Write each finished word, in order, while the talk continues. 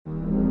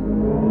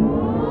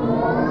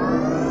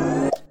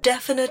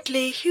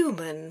definitely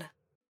human.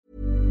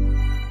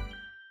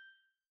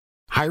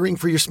 Hiring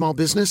for your small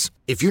business?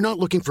 If you're not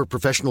looking for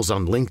professionals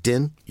on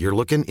LinkedIn, you're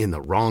looking in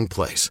the wrong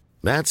place.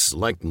 That's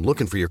like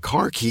looking for your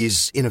car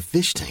keys in a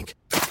fish tank.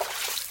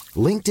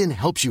 LinkedIn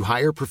helps you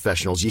hire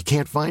professionals you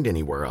can't find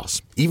anywhere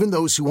else, even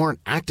those who aren't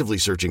actively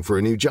searching for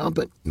a new job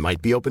but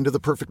might be open to the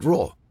perfect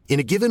role. In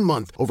a given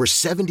month, over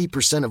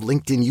 70% of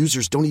LinkedIn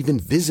users don't even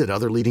visit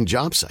other leading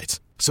job sites.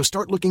 So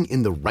start looking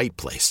in the right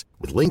place.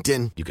 With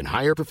LinkedIn, you can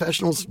hire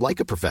professionals like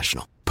a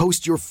professional.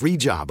 Post your free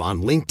job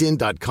on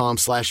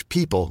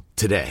linkedin.com/people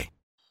today.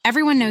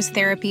 Everyone knows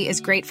therapy is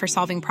great for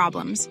solving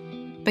problems,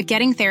 but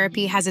getting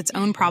therapy has its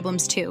own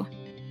problems too,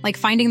 like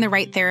finding the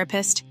right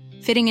therapist,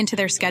 fitting into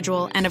their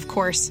schedule, and of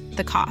course,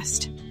 the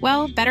cost.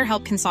 Well,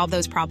 BetterHelp can solve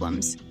those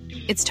problems.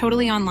 It's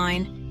totally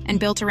online and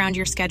built around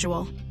your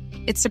schedule.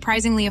 It's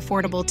surprisingly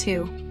affordable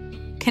too.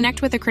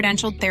 Connect with a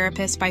credentialed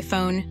therapist by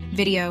phone,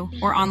 video,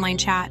 or online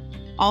chat,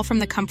 all from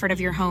the comfort of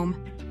your home.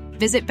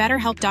 Visit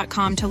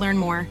BetterHelp.com to learn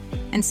more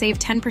and save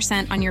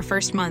 10% on your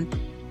first month.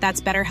 That's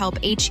BetterHelp,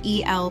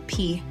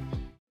 H-E-L-P.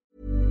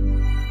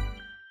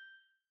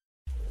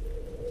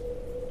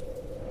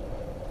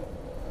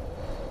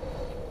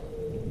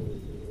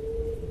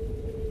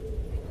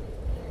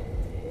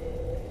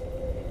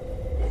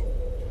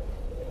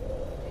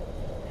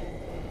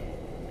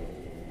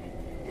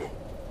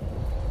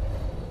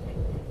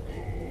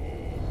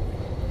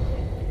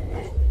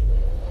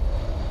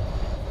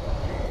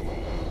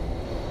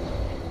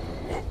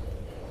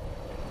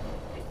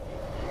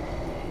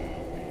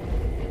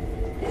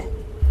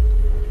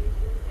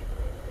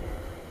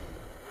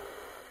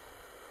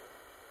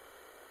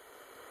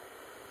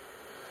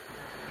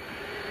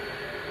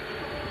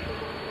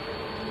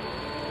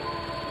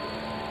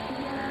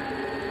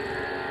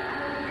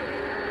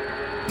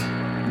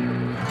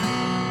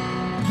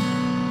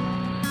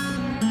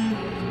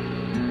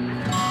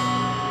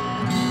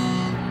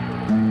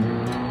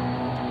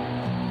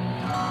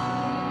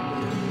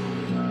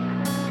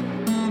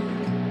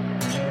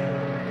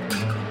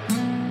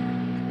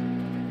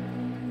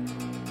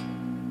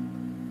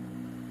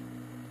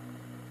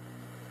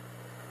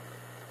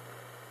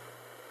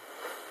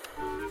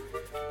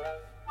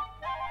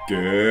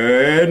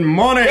 Good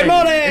morning! Good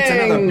morning! It's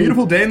another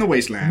beautiful day in the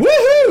wasteland.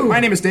 Woohoo! My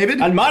name is David.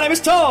 And my name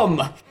is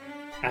Tom.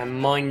 And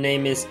my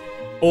name is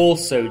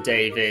also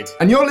David.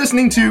 And you're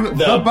listening to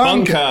The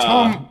Bunker.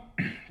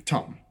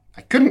 Tom,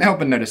 I couldn't help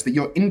but notice that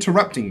you're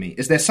interrupting me.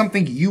 Is there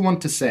something you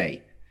want to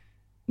say?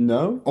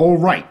 No. All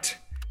right.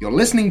 You're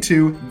listening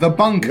to The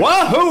Bunker.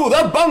 Wahoo!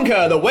 The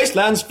Bunker, the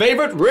Wasteland's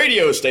favourite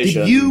radio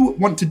station. Did you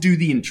want to do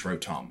the intro,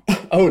 Tom?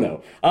 Oh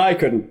no, I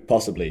couldn't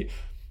possibly.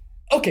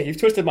 Okay, you've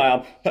twisted my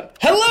arm.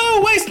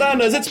 Hello,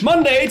 Wastelanders! It's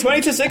Monday,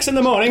 20 to 6 in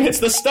the morning. It's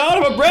the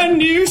start of a brand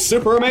new,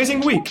 super amazing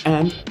week.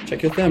 And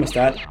check your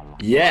thermostat.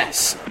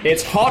 Yes,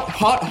 it's hot,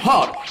 hot,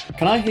 hot.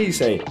 Can I hear you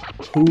say,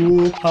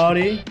 pool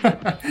party?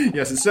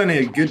 Yes, it's certainly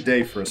a good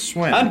day for a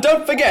swim. And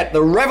don't forget,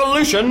 the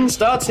revolution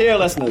starts here,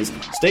 listeners.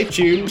 Stay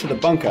tuned to The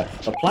Bunker,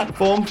 the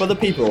platform for the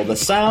people, the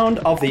sound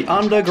of the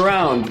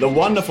underground, the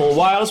wonderful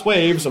wireless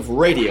waves of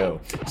radio.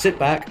 Sit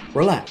back,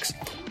 relax,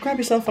 grab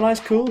yourself a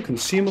nice, cool,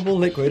 consumable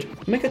liquid,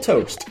 make a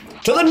toast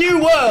to the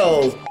new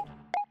world.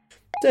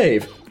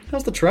 Dave,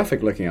 how's the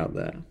traffic looking out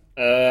there?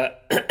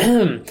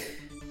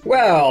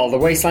 Well, the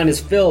wasteland is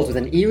filled with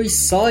an eerie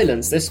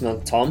silence this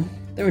month, Tom.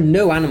 There are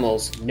no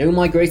animals, no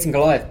migrating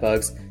Goliath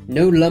bugs,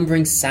 no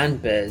lumbering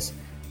sand bears,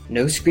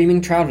 no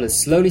screaming travellers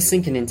slowly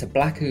sinking into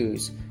black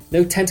ooze,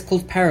 no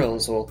tentacled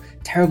perils or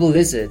terrible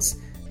lizards.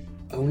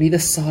 Only the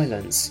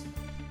silence.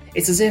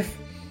 It's as if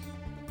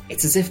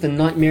the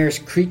nightmarish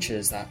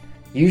creatures that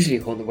usually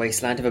haunt the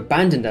wasteland have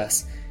abandoned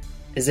us,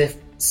 as if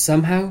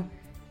somehow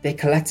they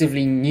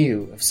collectively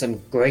knew of some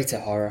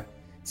greater horror,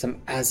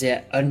 some as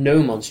yet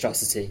unknown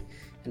monstrosity,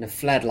 and have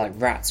fled like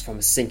rats from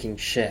a sinking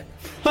ship.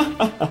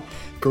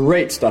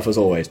 Great stuff as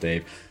always,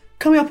 Dave.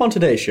 Coming up on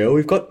today's show,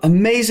 we've got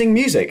amazing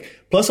music,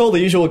 plus all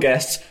the usual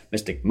guests,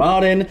 Mystic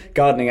Martin,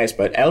 gardening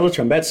expert Elder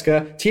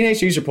Trembetska,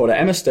 teenage news reporter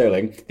Emma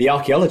Sterling, the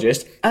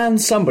archaeologist,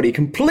 and somebody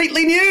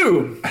completely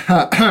new!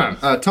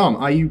 Tom,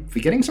 are you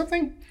forgetting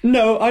something?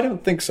 No, I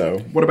don't think so.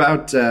 What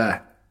about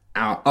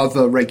our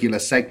other regular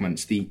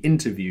segments, the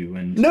interview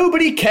and...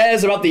 Nobody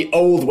cares about the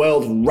old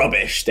world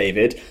rubbish,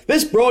 David.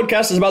 This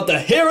broadcast is about the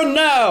here and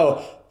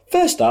now.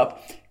 First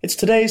up, it's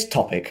today's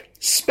topic,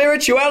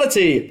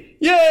 spirituality.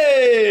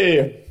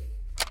 Yay!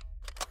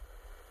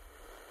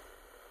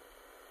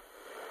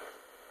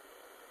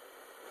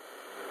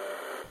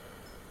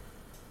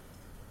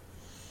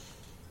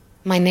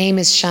 My name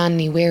is Shan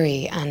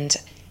Niwiri, and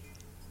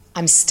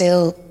I'm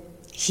still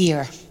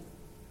here.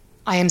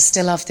 I am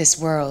still of this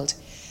world,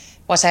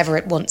 whatever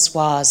it once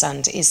was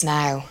and is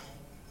now.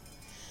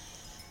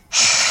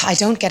 I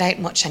don't get out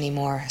much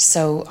anymore,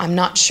 so I'm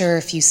not sure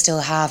if you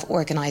still have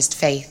organised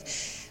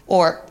faith,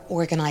 or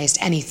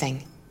organised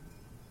anything.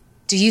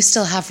 Do you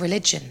still have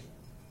religion?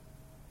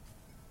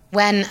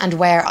 When and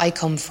where I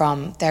come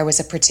from, there was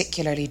a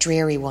particularly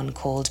dreary one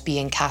called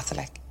being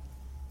Catholic.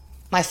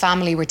 My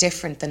family were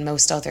different than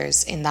most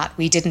others in that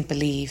we didn't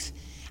believe,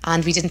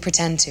 and we didn't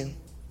pretend to.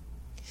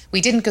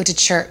 We didn't go to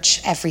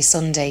church every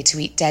Sunday to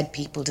eat dead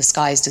people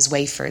disguised as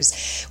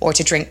wafers or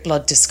to drink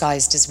blood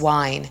disguised as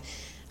wine,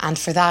 and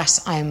for that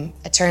I'm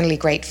eternally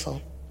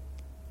grateful.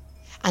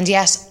 And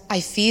yet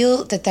I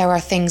feel that there are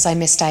things I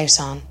missed out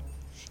on.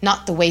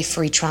 Not the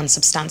wafery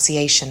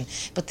transubstantiation,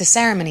 but the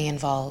ceremony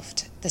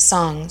involved, the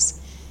songs,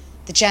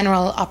 the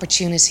general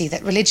opportunity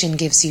that religion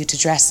gives you to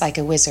dress like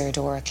a wizard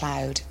or a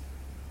cloud.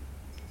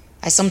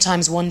 I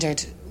sometimes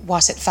wondered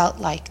what it felt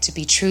like to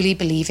be truly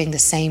believing the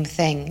same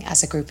thing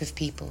as a group of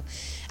people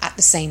at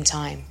the same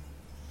time.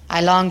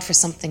 I longed for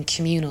something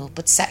communal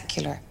but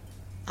secular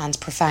and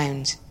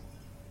profound.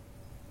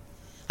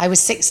 I was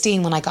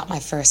 16 when I got my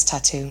first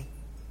tattoo.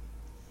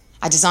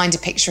 I designed a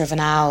picture of an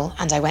owl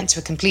and I went to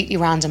a completely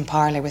random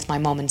parlour with my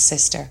mum and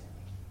sister.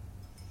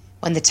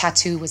 When the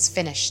tattoo was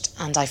finished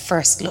and I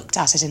first looked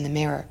at it in the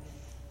mirror,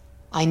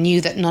 I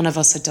knew that none of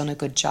us had done a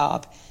good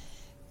job.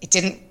 It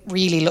didn't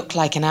really look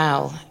like an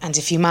owl, and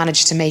if you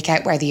managed to make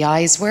out where the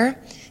eyes were,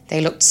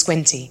 they looked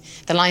squinty.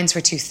 The lines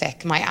were too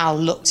thick. My owl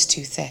looked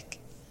too thick.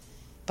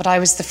 But I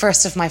was the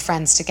first of my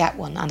friends to get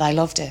one, and I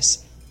loved it.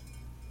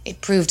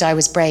 It proved I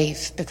was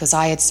brave because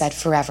I had said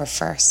forever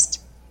first.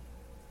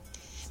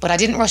 But I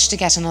didn't rush to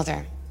get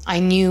another.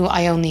 I knew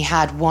I only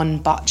had one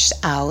botched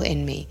owl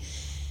in me,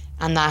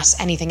 and that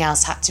anything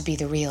else had to be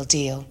the real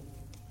deal.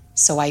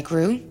 So I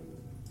grew.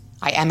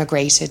 I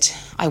emigrated.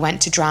 I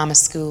went to drama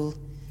school.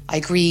 I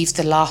grieved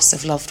the loss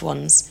of loved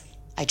ones.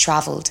 I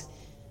travelled.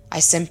 I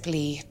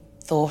simply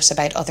thought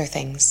about other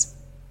things.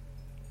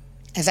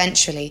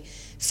 Eventually,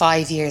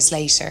 5 years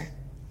later,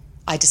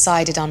 I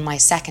decided on my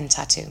second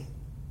tattoo,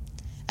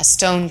 a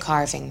stone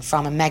carving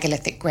from a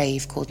megalithic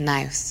grave called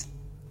Nauth.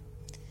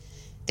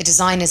 The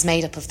design is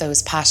made up of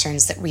those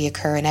patterns that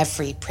reoccur in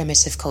every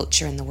primitive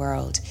culture in the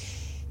world: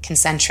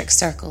 concentric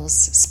circles,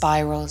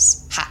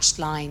 spirals, hatched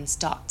lines,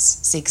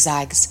 dots,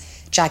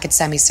 zigzags, jagged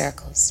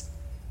semicircles.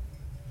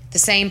 The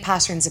same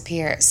patterns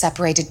appear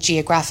separated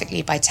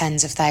geographically by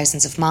tens of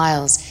thousands of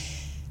miles,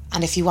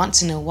 and if you want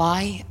to know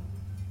why,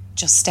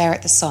 just stare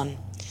at the sun,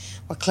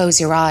 or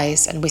close your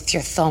eyes and with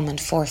your thumb and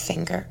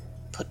forefinger,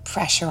 put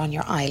pressure on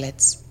your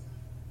eyelids.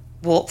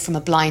 Walk from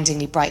a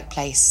blindingly bright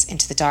place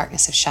into the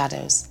darkness of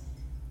shadows.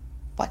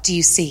 What do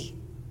you see?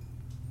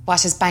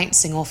 What is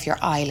bouncing off your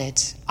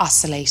eyelid,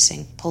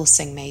 oscillating,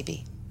 pulsing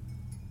maybe?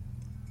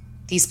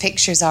 These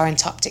pictures are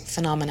entoptic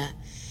phenomena,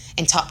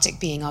 entoptic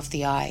being of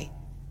the eye.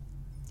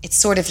 It's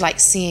sort of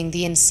like seeing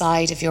the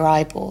inside of your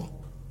eyeball,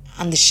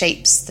 and the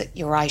shapes that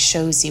your eye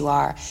shows you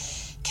are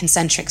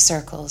concentric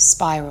circles,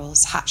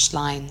 spirals, hatched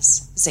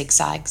lines,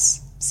 zigzags,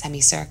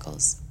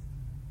 semicircles.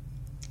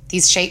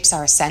 These shapes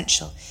are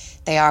essential.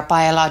 They are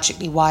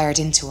biologically wired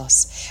into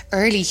us.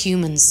 Early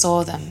humans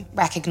saw them,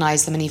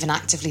 recognized them, and even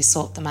actively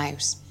sought them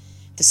out.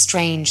 The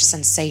strange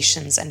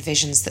sensations and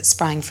visions that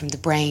sprang from the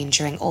brain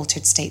during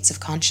altered states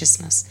of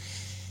consciousness.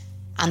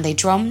 And they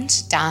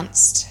drummed,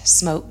 danced,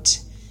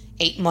 smoked,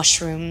 ate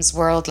mushrooms,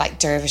 whirled like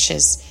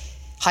dervishes,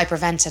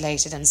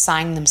 hyperventilated and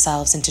sang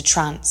themselves into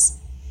trance.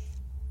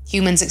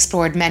 Humans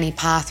explored many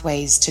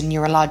pathways to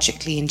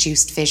neurologically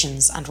induced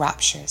visions and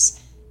raptures.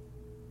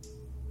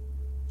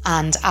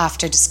 And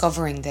after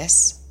discovering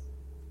this,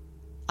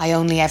 I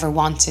only ever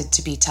wanted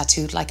to be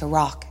tattooed like a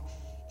rock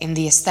in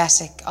the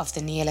aesthetic of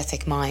the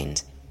Neolithic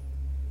mind.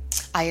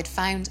 I had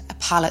found a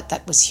palette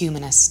that was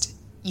humanist,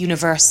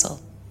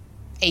 universal,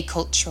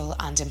 acultural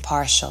and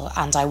impartial,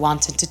 and I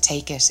wanted to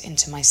take it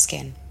into my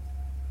skin.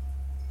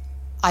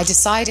 I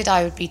decided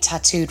I would be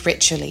tattooed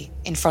ritually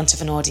in front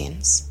of an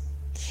audience.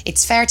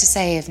 It's fair to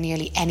say of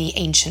nearly any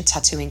ancient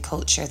tattooing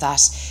culture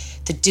that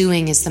the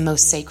doing is the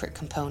most sacred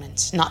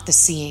component, not the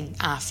seeing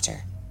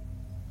after.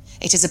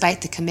 It is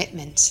about the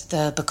commitment,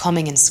 the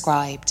becoming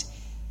inscribed.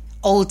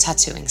 Old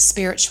tattooing,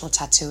 spiritual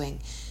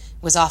tattooing,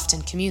 was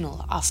often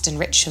communal, often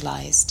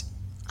ritualized.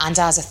 And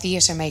as a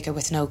theatre maker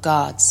with no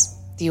gods,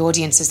 the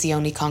audience is the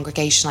only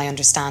congregation I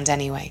understand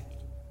anyway.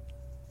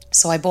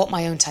 So I bought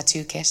my own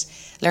tattoo kit,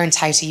 learned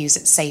how to use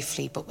it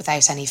safely but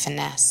without any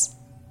finesse.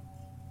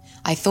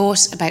 I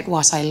thought about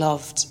what I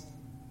loved,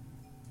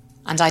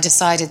 and I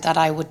decided that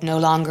I would no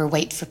longer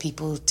wait for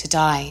people to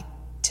die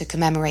to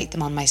commemorate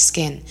them on my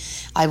skin.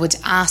 I would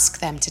ask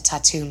them to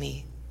tattoo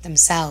me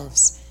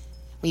themselves.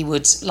 We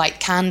would light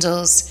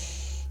candles,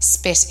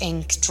 spit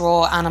ink,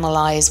 draw animal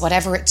eyes,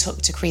 whatever it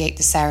took to create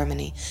the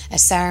ceremony, a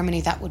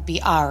ceremony that would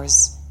be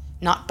ours,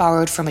 not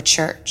borrowed from a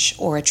church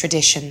or a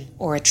tradition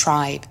or a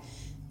tribe,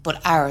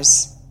 but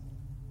ours.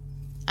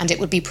 And it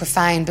would be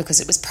profound because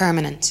it was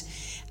permanent,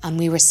 and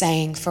we were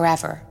saying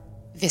forever,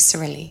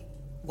 viscerally,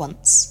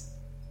 once.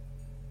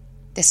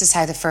 This is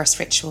how the first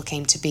ritual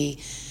came to be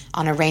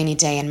on a rainy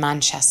day in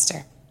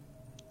Manchester,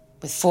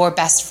 with 4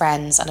 best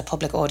friends and a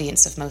public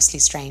audience of mostly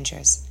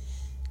strangers.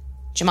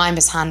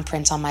 Jemima's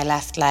handprint on my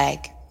left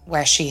leg,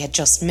 where she had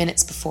just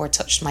minutes before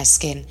touched my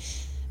skin,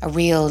 a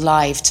real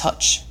live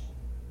touch,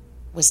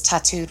 was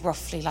tattooed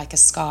roughly like a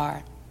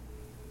scar,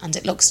 and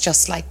it looks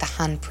just like the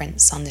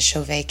handprints on the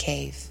Chauvet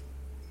cave.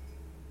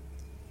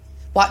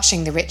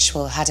 Watching the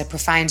ritual had a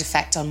profound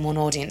effect on one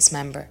audience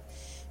member,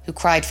 who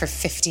cried for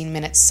 15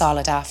 minutes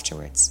solid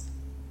afterwards.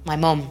 My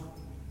mum.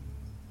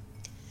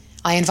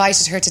 I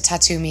invited her to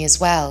tattoo me as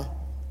well,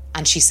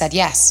 and she said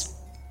yes.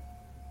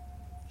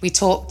 We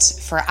talked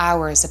for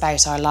hours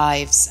about our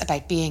lives,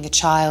 about being a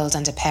child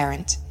and a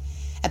parent,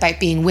 about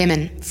being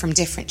women from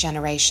different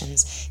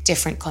generations,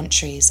 different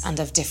countries, and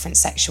of different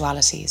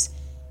sexualities.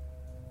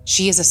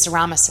 She is a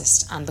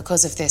ceramicist, and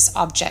because of this,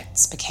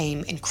 objects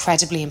became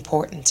incredibly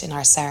important in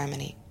our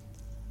ceremony.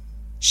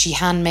 She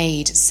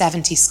handmade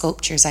 70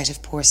 sculptures out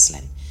of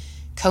porcelain,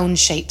 cone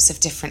shapes of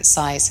different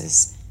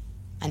sizes,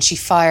 and she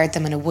fired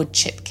them in a wood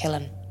chip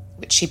kiln,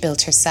 which she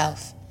built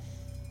herself,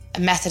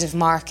 a method of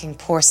marking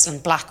porcelain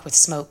black with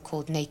smoke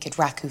called naked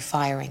raku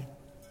firing.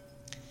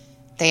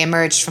 They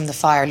emerged from the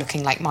fire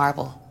looking like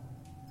marble.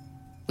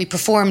 We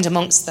performed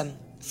amongst them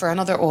for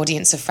another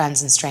audience of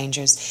friends and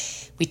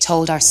strangers. We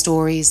told our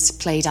stories,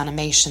 played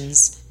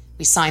animations,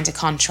 we signed a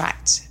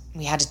contract,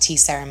 we had a tea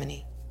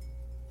ceremony.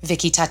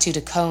 Vicky tattooed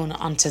a cone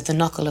onto the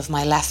knuckle of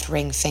my left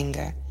ring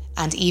finger,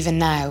 and even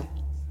now,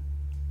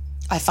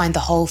 I find the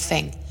whole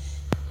thing,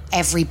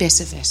 every bit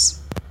of it,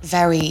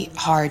 very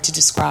hard to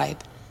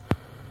describe.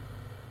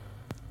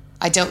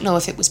 I don't know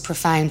if it was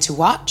profound to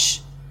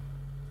watch,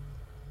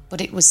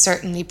 but it was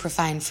certainly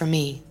profound for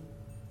me.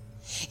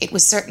 It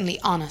was certainly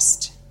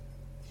honest,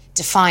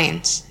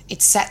 defiant.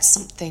 It set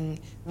something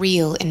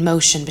real in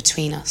motion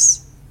between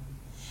us.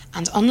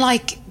 And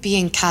unlike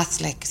being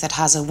Catholic that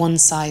has a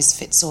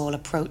one-size-fits-all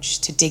approach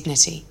to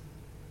dignity,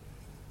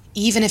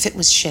 even if it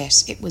was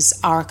shit, it was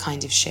our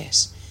kind of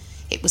shit.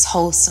 It was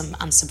wholesome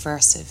and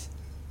subversive.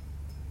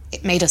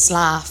 It made us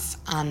laugh,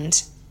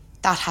 and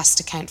that has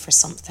to count for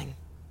something.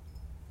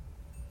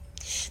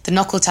 The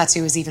knuckle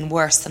tattoo is even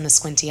worse than the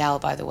squinty owl,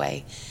 by the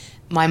way.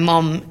 My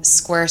mum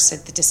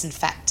squirted the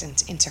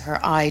disinfectant into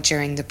her eye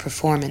during the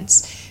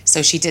performance,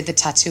 so she did the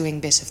tattooing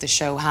bit of the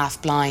show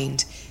half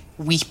blind,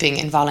 weeping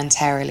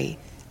involuntarily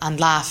and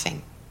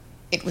laughing.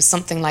 It was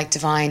something like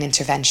divine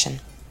intervention.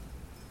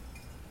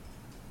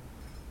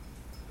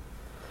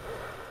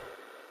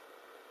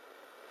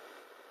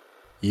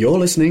 You're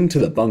listening to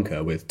The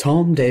Bunker with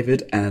Tom,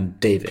 David, and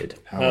David.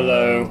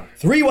 Hello.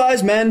 Three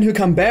wise men who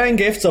come bearing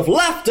gifts of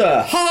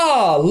laughter,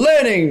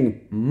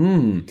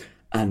 learning,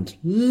 and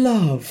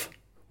love.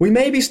 We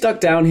may be stuck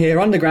down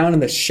here underground in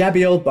the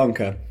shabby old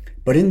bunker,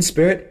 but in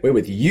spirit, we're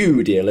with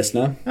you, dear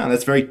listener. Oh,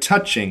 that's very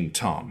touching,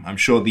 Tom. I'm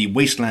sure the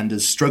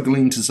wastelanders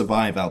struggling to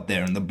survive out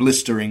there in the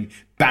blistering,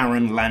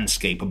 barren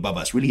landscape above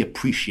us really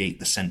appreciate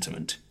the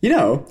sentiment. You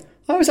know,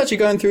 I was actually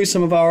going through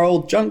some of our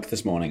old junk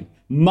this morning,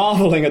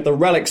 marvelling at the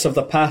relics of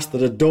the past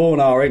that adorn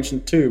our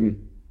ancient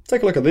tomb.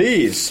 Take a look at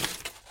these.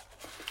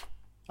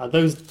 Are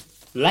those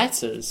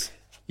letters?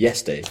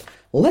 Yes, Dave.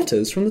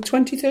 Letters from the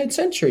 23rd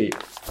century.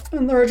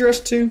 And they're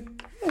addressed to,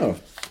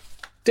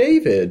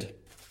 David.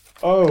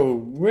 Oh,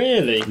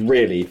 really?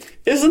 Really?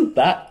 Isn't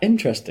that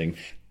interesting?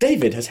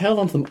 David has held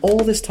on to them all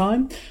this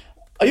time.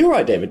 Are you all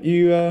right, David?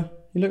 You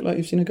look like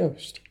you've seen a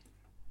ghost.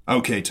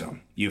 Okay,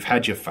 Tom, you've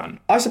had your fun.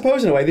 I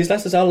suppose, in a way, these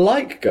letters are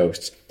like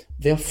ghosts.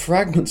 They are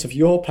fragments of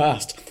your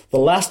past, the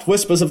last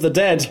whispers of the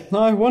dead.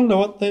 I wonder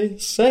what they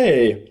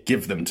say.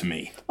 Give them to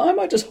me. I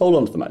might just hold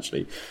on to them,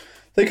 actually.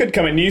 They could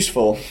come in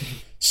useful.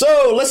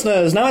 So,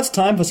 listeners, now it's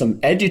time for some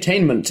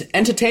edutainment.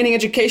 Entertaining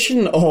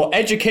education or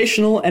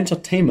educational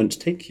entertainment.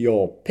 Take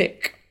your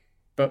pick.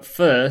 But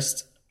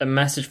first, a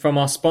message from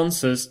our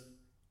sponsors.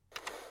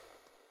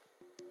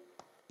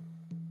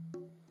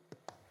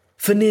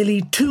 For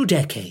nearly 2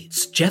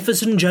 decades,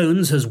 Jefferson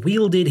Jones has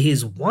wielded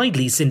his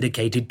widely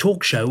syndicated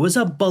talk show as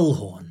a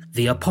bullhorn.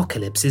 The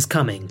Apocalypse is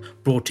Coming,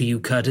 brought to you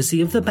courtesy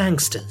of the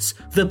Banksters,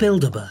 the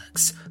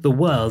Bilderbergs, the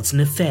world's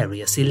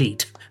nefarious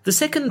elite. The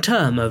second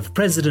term of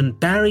President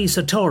Barry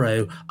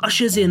Soetoro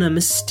ushers in a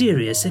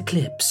mysterious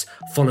eclipse,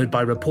 followed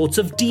by reports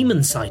of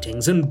demon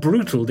sightings and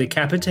brutal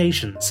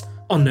decapitations.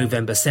 On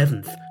November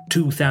 7th,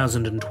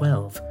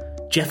 2012,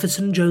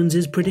 Jefferson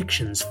Jones's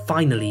predictions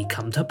finally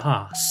come to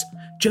pass.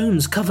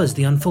 Jones covers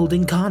the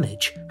unfolding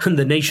carnage, and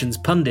the nation's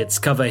pundits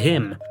cover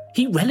him.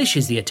 He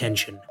relishes the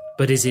attention,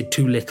 but is it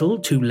too little,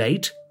 too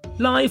late?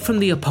 Live from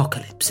the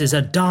Apocalypse is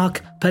a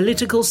dark,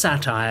 political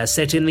satire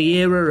set in the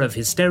era of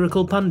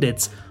hysterical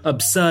pundits,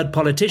 absurd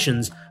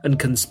politicians, and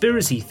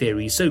conspiracy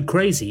theories so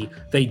crazy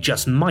they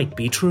just might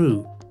be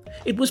true.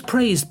 It was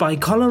praised by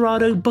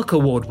Colorado Book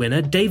Award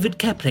winner David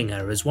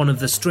Keplinger as one of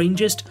the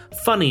strangest,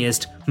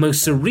 funniest,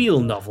 most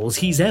surreal novels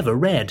he's ever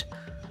read,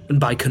 and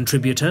by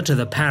contributor to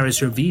the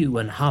Paris Review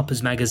and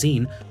Harper's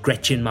Magazine,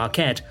 Gretchen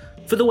Marquette,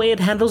 for the way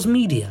it handles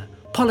media,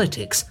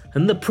 politics,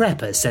 and the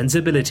prepper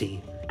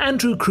sensibility.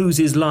 Andrew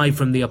Cruise's Live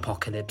from the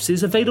Apocalypse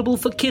is available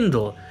for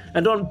Kindle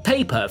and on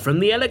paper from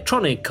the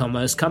electronic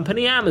commerce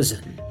company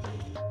Amazon.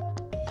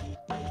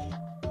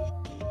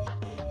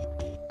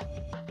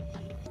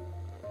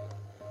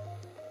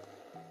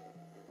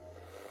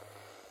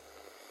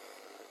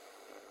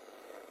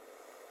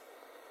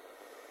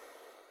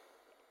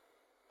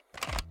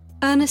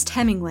 Ernest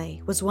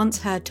Hemingway was once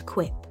heard to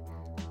quip,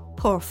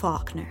 "Poor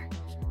Faulkner.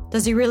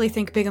 Does he really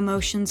think big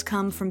emotions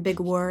come from big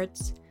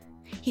words?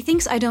 He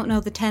thinks I don't know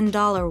the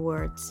 $10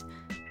 words.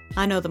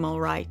 I know them all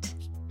right.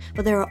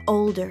 But there are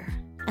older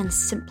and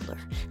simpler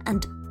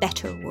and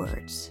better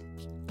words.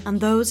 And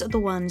those are the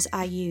ones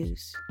I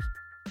use.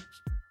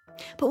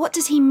 But what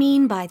does he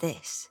mean by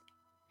this?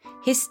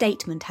 His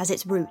statement has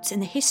its roots in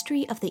the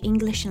history of the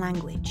English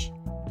language.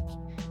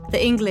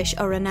 The English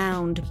are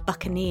renowned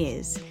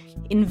buccaneers,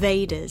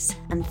 invaders,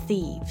 and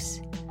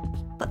thieves.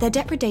 But their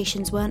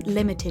depredations weren't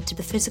limited to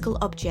the physical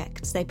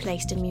objects they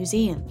placed in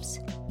museums.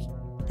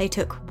 They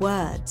took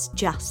words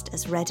just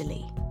as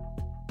readily.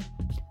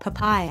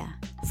 Papaya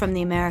from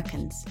the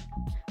Americans,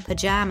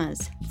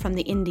 pajamas from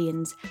the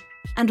Indians,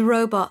 and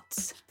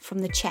robots from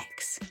the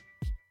Czechs.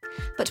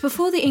 But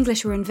before the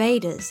English were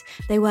invaders,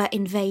 they were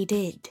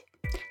invaded.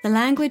 The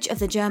language of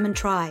the German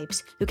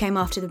tribes, who came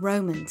after the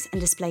Romans and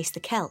displaced the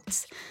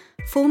Celts,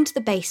 formed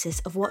the basis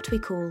of what we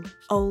call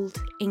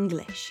Old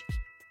English.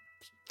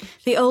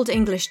 The Old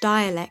English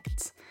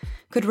dialects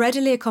could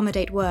readily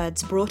accommodate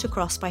words brought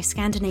across by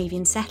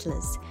Scandinavian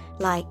settlers,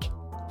 like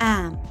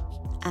am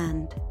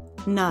and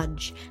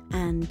nudge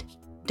and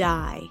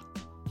die,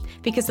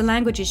 because the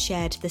languages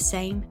shared the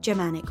same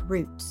Germanic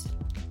roots.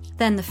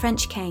 Then the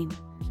French came,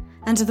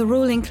 and the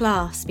ruling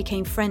class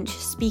became French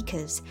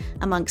speakers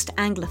amongst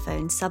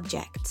Anglophone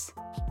subjects,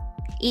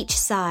 each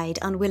side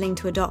unwilling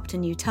to adopt a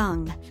new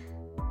tongue.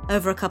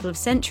 Over a couple of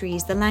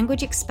centuries, the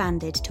language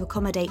expanded to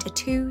accommodate a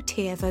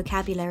two-tier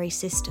vocabulary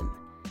system.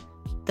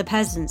 The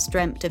peasants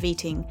dreamt of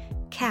eating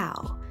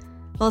cow,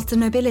 whilst the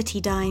nobility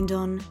dined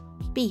on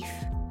beef.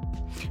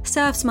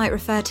 Serfs might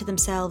refer to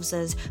themselves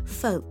as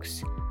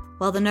folks,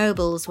 while the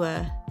nobles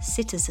were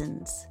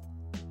citizens.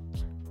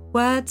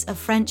 Words of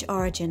French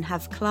origin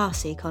have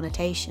classy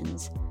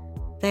connotations.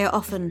 They are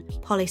often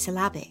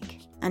polysyllabic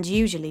and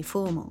usually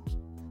formal.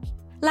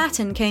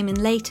 Latin came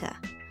in later,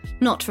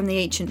 not from the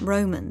ancient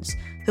Romans,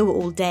 who were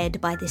all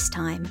dead by this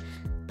time,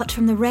 but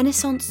from the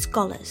Renaissance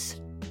scholars.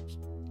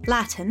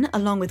 Latin,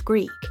 along with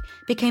Greek,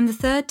 became the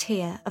third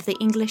tier of the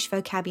English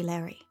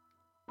vocabulary,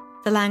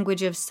 the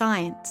language of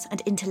science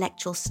and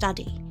intellectual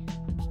study,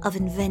 of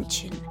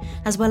invention,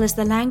 as well as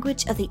the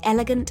language of the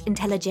elegant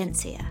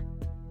intelligentsia.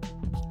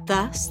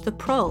 Thus, the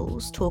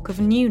proles talk of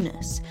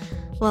newness,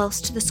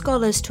 whilst the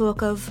scholars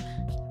talk of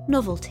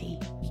novelty.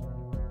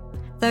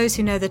 Those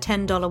who know the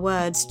 $10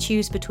 words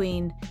choose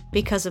between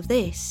because of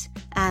this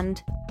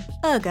and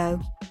ergo.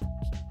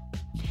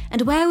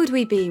 And where would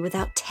we be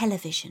without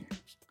television,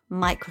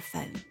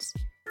 microphones,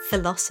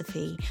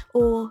 philosophy,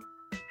 or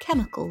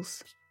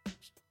chemicals?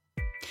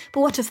 But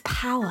what of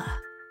power?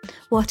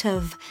 What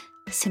of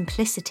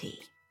simplicity?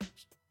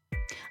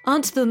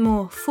 Aren't the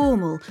more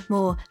formal,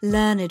 more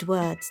learned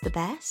words the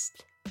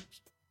best?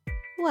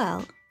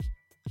 Well,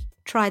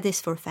 try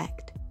this for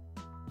effect.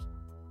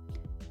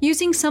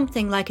 Using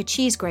something like a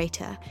cheese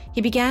grater,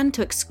 he began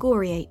to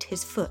excoriate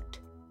his foot.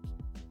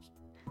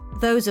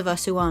 Those of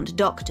us who aren't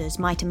doctors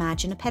might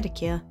imagine a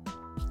pedicure.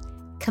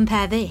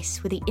 Compare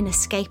this with the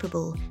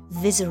inescapable,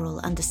 visceral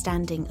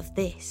understanding of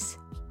this.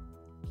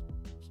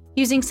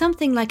 Using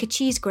something like a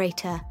cheese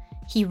grater,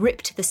 he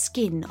ripped the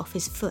skin off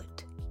his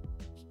foot.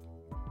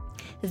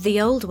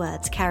 The old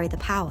words carry the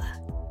power.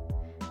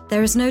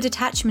 There is no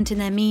detachment in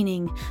their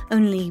meaning,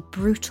 only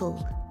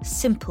brutal,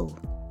 simple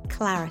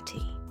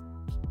clarity.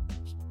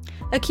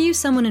 Accuse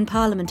someone in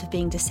Parliament of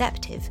being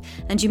deceptive,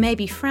 and you may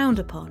be frowned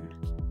upon.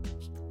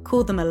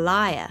 Call them a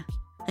liar,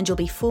 and you'll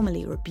be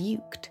formally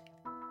rebuked.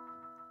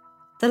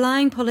 The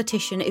lying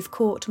politician, if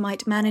caught,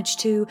 might manage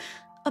to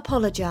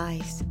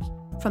apologise,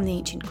 from the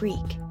ancient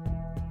Greek.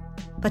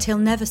 But he'll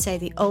never say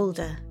the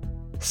older,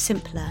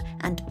 simpler,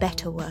 and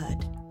better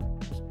word.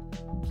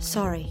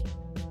 Sorry.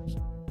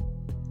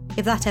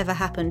 If that ever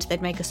happened,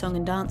 they'd make a song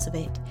and dance of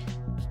it.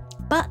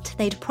 But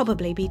they'd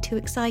probably be too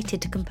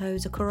excited to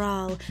compose a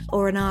chorale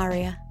or an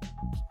aria.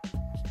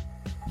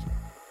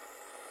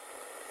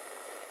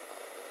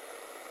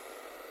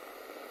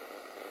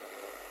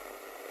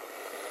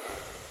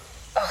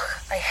 Ugh,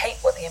 I hate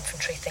what the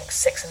infantry thinks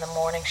 6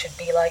 a.m. should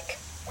be like.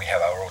 We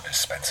have our orders,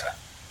 Spencer.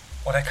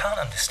 What I can't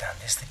understand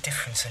is the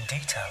difference in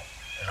detail.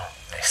 Not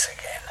this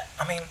again.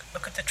 I mean,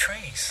 look at the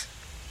trees,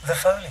 the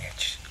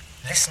foliage,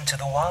 listen to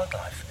the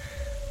wildlife.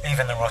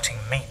 Even the rotting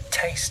meat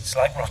tastes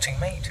like rotting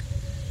meat.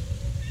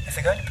 If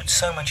they're going to put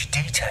so much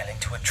detail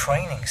into a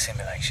training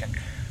simulation,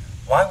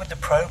 why would the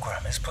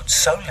programmers put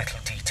so little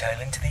detail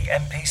into the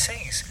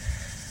NPCs?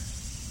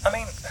 I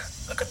mean,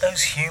 look at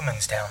those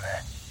humans down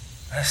there.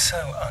 They're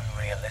so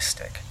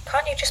unrealistic.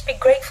 Can't you just be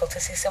grateful to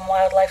see some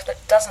wildlife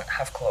that doesn't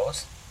have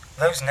claws?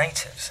 Those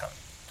natives,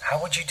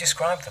 how would you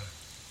describe them?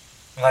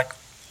 Like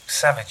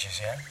savages,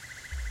 yeah?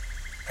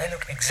 They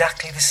look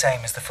exactly the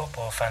same as the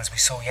football fans we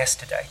saw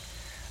yesterday.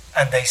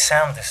 And they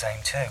sound the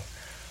same too.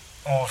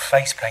 All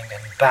face paint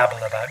and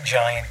babble about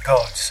giant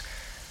gods.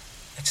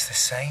 It's the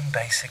same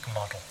basic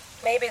model.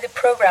 Maybe the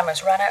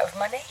programmers ran out of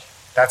money?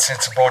 That's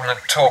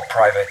insubordinate talk,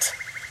 Private.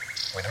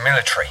 With the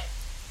military,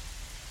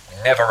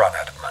 we never run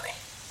out of money.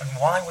 And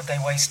why would they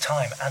waste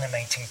time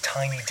animating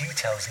tiny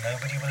details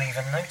nobody will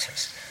even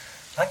notice?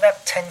 Like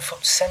that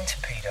 10-foot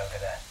centipede over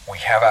there. We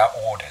have our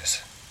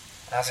orders.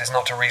 As is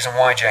not a reason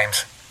why,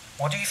 James.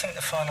 What do you think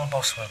the final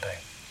boss will be?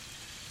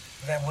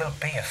 There will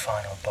be a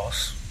final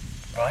boss,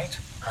 right?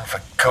 And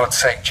for God's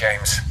sake,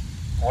 James,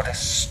 what a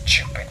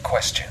stupid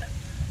question.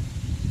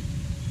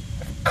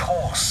 Of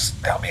course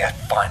there'll be a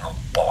final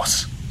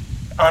boss.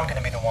 I'm going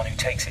to be the one who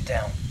takes it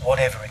down,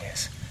 whatever it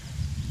is.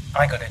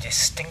 I got a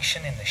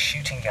distinction in the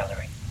shooting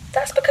gallery.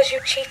 That's because you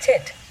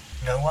cheated.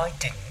 No, I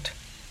didn't.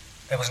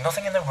 There was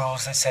nothing in the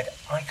rules that said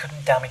I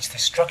couldn't damage the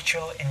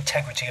structural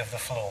integrity of the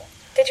floor.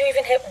 Did you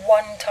even hit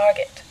one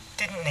target?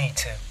 Didn't need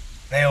to.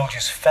 They all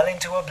just fell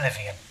into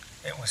oblivion.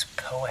 It was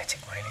poetic,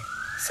 really.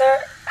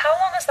 Sir, how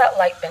long has that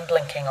light been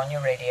blinking on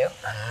your radio?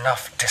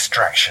 Enough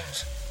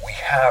distractions. We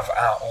have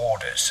our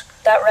orders.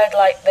 That red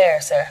light there,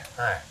 sir.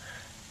 Oh,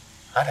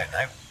 I don't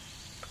know.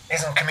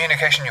 Isn't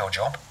communication your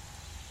job?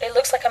 It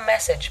looks like a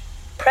message.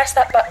 Press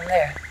that button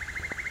there.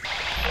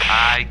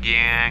 Hi,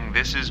 gang.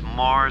 This is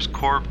Mars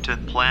Corp to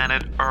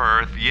planet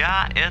Earth.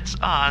 Yeah, it's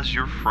us,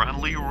 your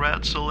friendly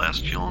red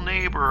celestial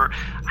neighbor.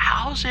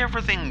 How's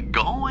everything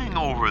going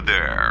over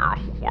there?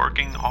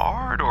 Working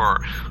hard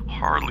or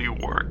hardly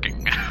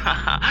working?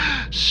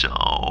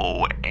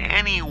 So,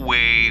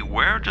 anyway,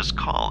 we're just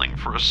calling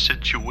for a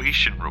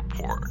situation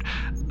report.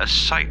 A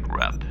site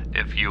rep,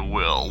 if you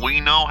will.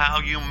 We know how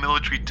you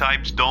military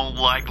types don't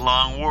like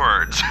long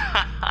words.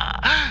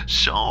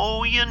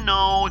 So,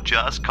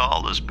 just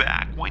call us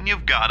back when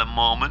you've got a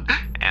moment,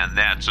 and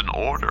that's an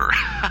order.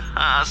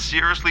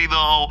 Seriously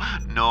though,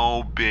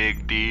 no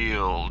big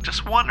deal.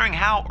 Just wondering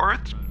how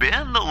Earth's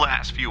been the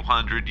last few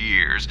hundred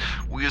years.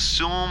 We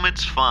assume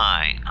it's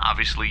fine.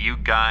 Obviously you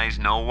guys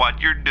know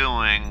what you're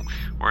doing.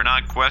 We're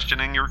not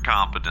questioning your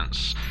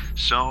competence.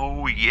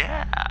 So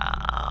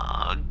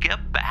yeah,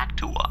 get back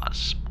to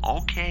us.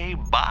 Okay,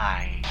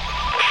 bye.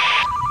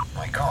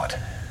 My God,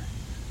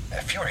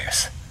 they're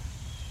furious.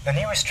 The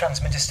nearest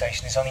transmitter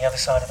station is on the other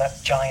side of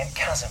that giant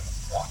chasm.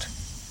 What?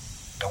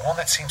 The one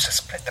that seems to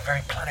split the very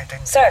planet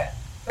in... Sir,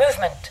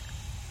 movement.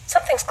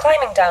 Something's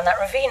climbing down that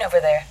ravine over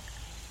there.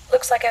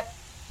 Looks like a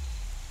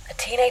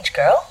teenage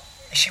girl?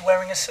 Is she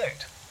wearing a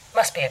suit?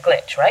 Must be a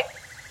glitch, right?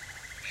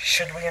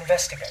 Should we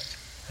investigate?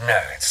 No,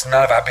 it's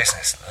none of our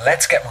business.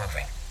 Let's get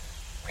moving.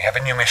 We have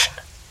a new mission.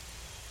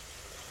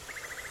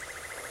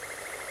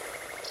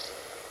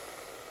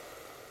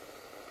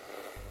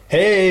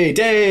 Hey,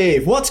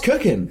 Dave, what's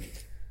cooking?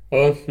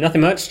 Oh,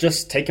 nothing much,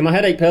 just taking my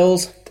headache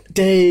pills.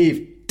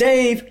 Dave,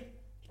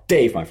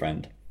 my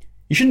friend.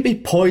 You shouldn't be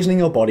poisoning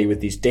your body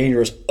with these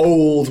dangerous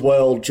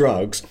old-world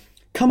drugs.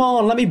 Come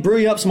on, let me brew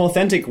you up some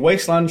authentic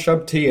wasteland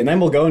shrub tea and then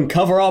we'll go and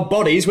cover our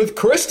bodies with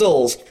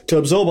crystals to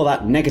absorb all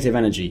that negative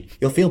energy.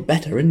 You'll feel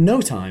better in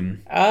no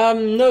time.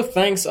 No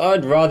thanks,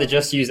 I'd rather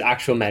just use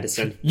actual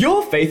medicine.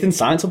 Your faith in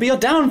science will be your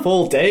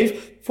downfall,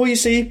 Dave. For you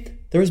see,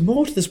 there is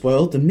more to this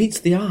world than meets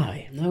the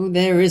eye. No,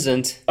 there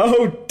isn't.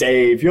 Oh,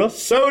 Dave, you're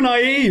so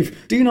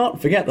naive. Do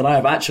not forget that I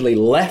have actually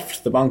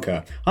left the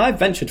bunker. I've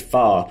ventured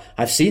far.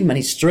 I've seen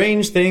many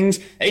strange things,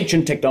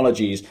 ancient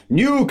technologies,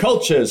 new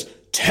cultures,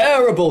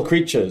 terrible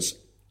creatures.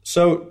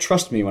 So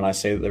trust me when I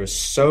say that there is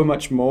so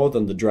much more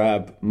than the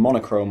drab,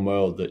 monochrome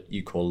world that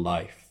you call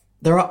life.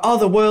 There are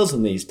other worlds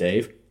than these,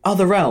 Dave.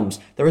 Other realms.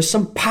 There is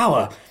some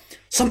power,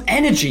 some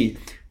energy,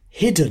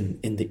 hidden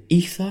in the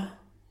ether.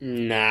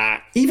 Nah.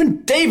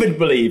 Even David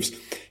believes.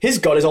 His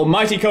god is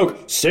Almighty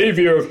Coke,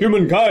 saviour of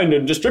humankind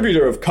and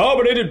distributor of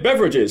carbonated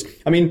beverages.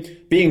 I mean,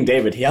 being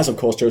David, he has of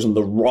course chosen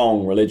the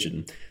wrong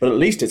religion. But at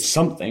least it's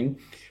something.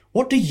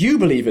 What do you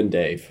believe in,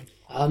 Dave?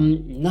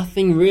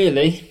 Nothing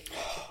really.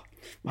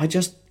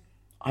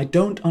 I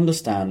don't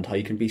understand how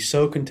you can be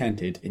so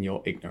contented in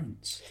your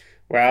ignorance.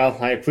 Well,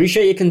 I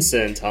appreciate your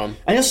concern, Tom.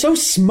 And you're so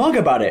smug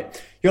about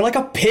it. You're like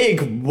a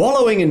pig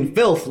wallowing in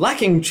filth,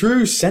 lacking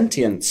true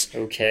sentience.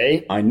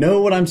 Okay. I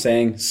know what I'm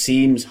saying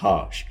seems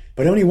harsh,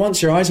 but only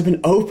once your eyes have been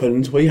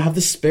opened will you have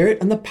the spirit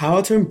and the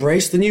power to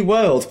embrace the new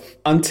world.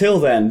 Until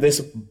then,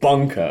 this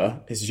bunker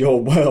is your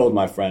world,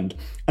 my friend.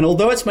 And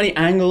although its many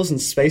angles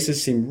and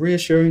spaces seem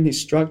reassuringly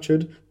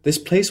structured, this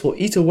place will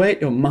eat away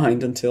at your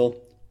mind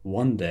until,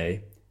 one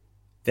day,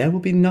 there will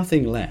be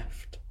nothing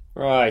left.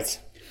 Right.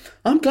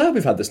 I'm glad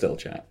we've had this little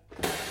chat.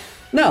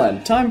 Now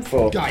then, time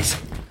for... Guys.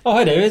 Oh,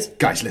 hi, David.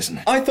 Guys, listen.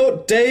 I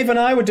thought Dave and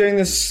I were doing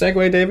this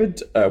segue,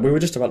 David. We were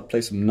just about to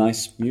play some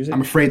nice music.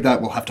 I'm afraid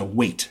that will have to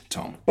wait,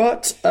 Tom.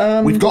 But,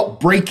 We've got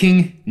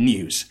breaking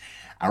news.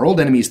 Our old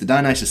enemies, the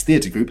Dionysus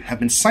Theatre Group, have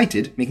been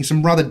sighted making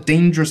some rather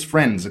dangerous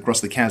friends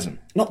across the chasm.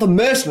 Not the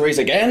mercenaries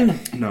again?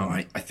 No,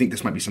 I think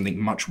this might be something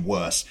much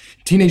worse.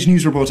 Teenage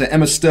news reporter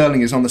Emma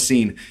Sterling is on the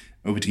scene.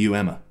 Over to you,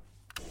 Emma.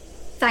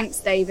 Thanks,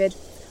 David.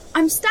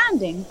 I'm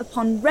standing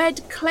upon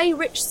red,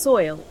 clay-rich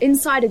soil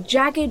inside a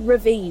jagged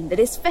ravine that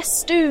is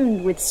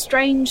festooned with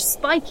strange,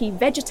 spiky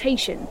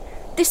vegetation.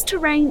 This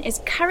terrain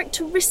is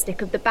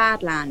characteristic of the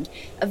Badland,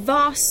 a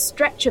vast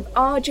stretch of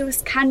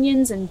arduous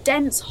canyons and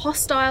dense,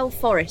 hostile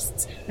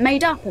forests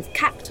made up of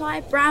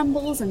cacti,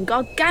 brambles and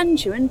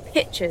gargantuan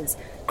pitchers,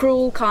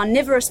 cruel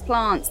carnivorous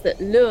plants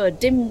that lure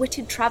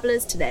dim-witted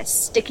travellers to their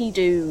sticky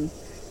doom.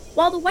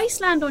 While the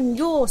wasteland on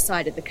your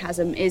side of the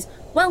chasm is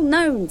well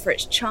known for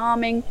its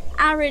charming,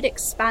 arid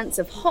expanse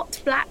of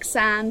hot black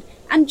sand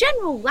and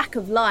general lack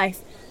of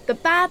life, The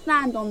bad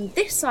land on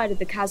this side of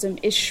the chasm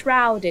is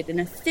shrouded in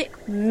a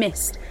thick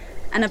mist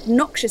and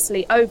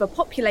obnoxiously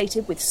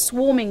overpopulated with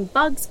swarming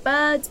bugs,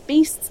 birds,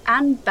 beasts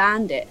and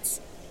bandits.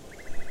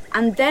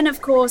 And then,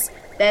 of course,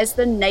 there's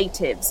the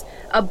natives,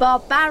 a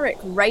barbaric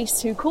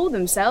race who call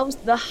themselves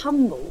the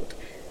Humbled.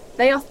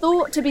 They are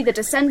thought to be the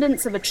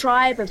descendants of a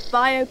tribe of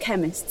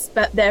biochemists,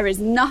 but there is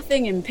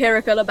nothing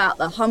empirical about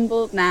the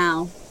Humbled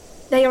now.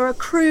 They are a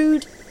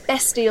crude,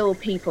 bestial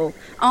people,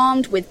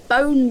 armed with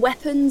bone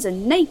weapons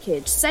and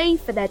naked,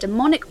 save for their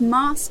demonic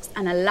masks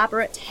and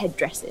elaborate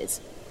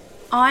headdresses.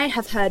 I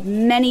have heard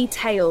many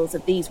tales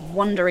of these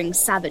wandering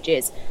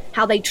savages,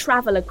 how they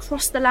travel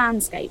across the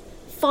landscape,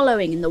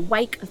 following in the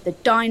wake of the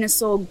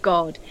dinosaur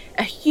god,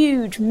 a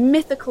huge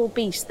mythical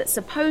beast that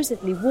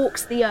supposedly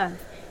walks the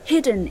earth,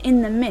 hidden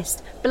in the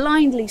mist,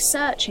 blindly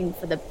searching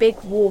for the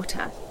big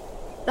water.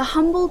 The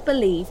Humbled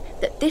believe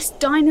that this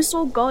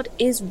dinosaur god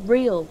is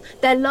real.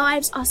 Their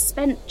lives are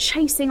spent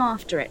chasing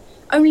after it,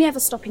 only ever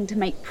stopping to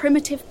make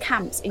primitive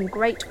camps in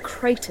great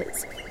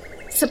craters.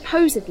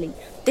 Supposedly,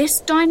 this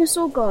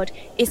dinosaur god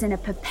is in a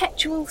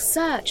perpetual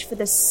search for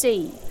the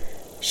sea.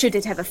 Should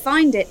it ever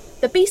find it,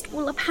 the beast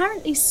will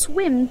apparently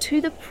swim to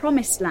the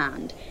promised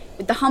land,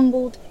 with the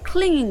Humbled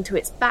clinging to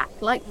its back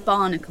like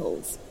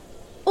barnacles.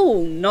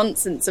 All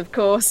nonsense, of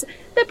course.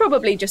 They're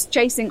probably just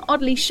chasing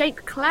oddly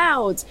shaped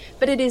clouds,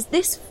 but it is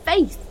this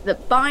faith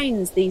that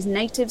binds these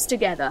natives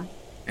together.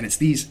 And it's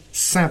these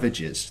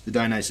savages the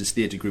Dionysus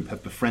Theatre Group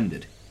have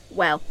befriended.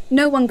 Well,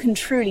 no one can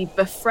truly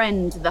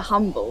befriend the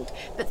Humbled,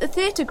 but the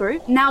theatre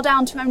group, now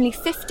down to only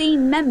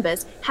 15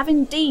 members, have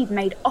indeed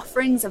made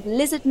offerings of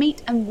lizard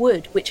meat and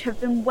wood which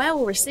have been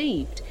well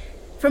received.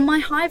 From my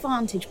high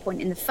vantage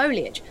point in the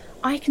foliage,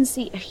 I can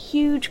see a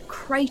huge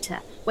crater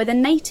where the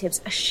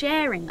natives are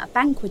sharing a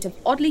banquet of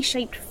oddly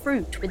shaped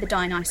fruit with the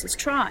Dionysus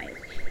tribe.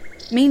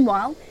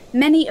 Meanwhile,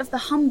 many of the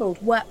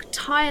Humbled work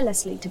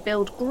tirelessly to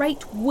build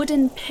great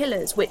wooden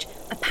pillars which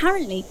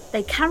apparently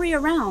they carry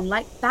around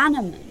like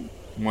bannermen.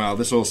 Well,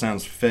 this all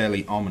sounds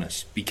fairly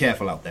ominous. Be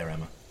careful out there,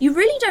 Emma. You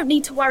really don't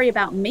need to worry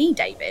about me,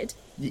 David.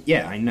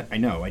 Yeah, I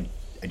know.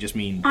 I just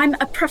mean... I'm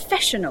a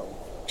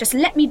professional. Just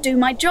let me do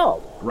my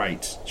job.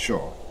 Right,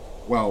 sure.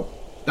 Well,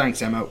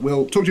 thanks, Emma.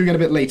 We'll talk to you again a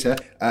bit later.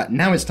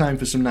 Now it's time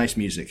for some nice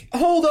music.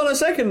 Hold on a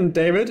second,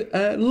 David.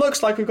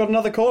 Looks like we've got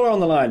another caller on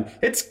the line.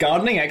 It's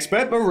gardening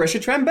expert Marisha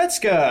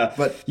Trembetska.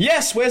 But...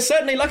 Yes, we're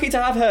certainly lucky to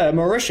have her.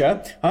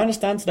 Marisha, I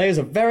understand today is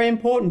a very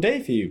important day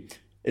for you.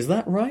 Is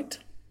that right?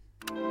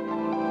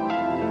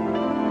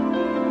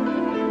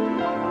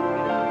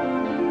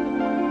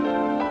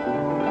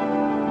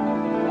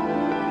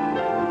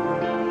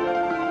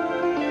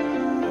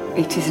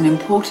 It is an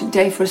important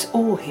day for us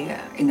all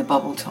here in the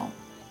Bubble Tom.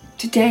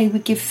 Today we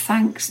give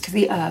thanks to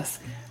the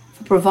earth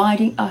for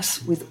providing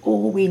us with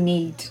all we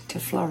need to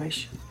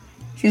flourish.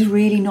 It is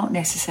really not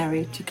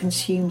necessary to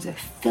consume the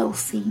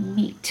filthy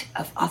meat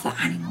of other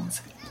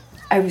animals.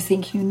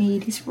 Everything you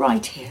need is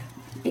right here.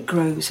 It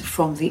grows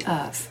from the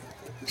earth.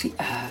 The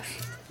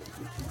earth.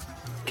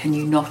 Can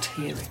you not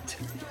hear it?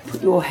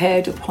 Put your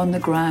head upon the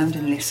ground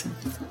and listen.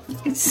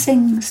 It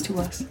sings to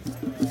us.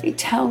 It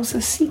tells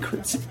us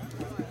secrets.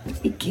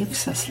 It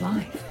gives us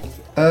life.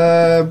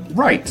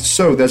 Right.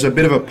 So there's a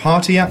bit of a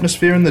party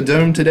atmosphere in the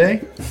dome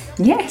today?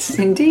 Yes,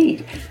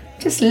 indeed.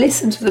 Just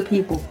listen to the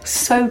people.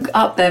 Soak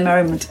up their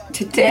merriment.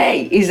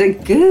 Today is a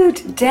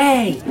good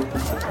day.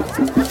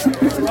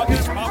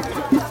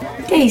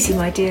 Daisy,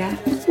 my dear,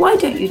 why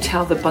don't you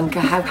tell the bunker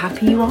how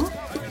happy you are?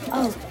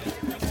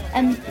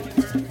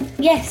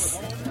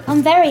 Yes,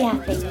 I'm very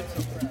happy.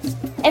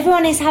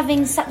 Everyone is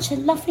having such a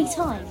lovely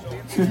time.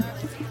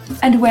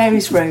 And where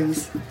is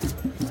Rose?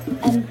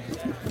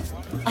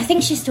 I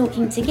think she's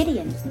talking to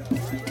Gideon.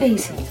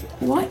 Daisy,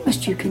 why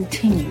must you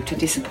continue to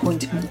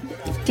disappoint me?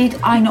 Did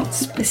I not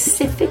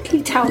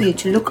specifically tell you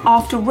to look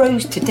after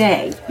Rose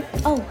today?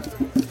 Oh,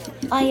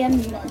 I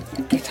am...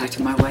 Get out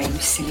of my way, you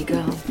silly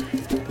girl.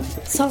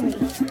 Sorry.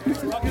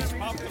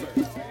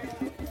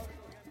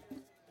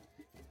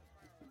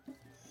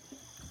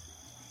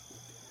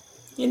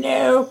 You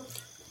know,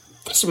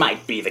 this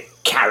might be the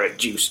carrot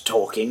juice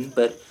talking,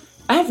 but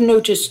I've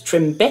noticed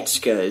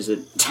Trembetska is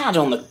a tad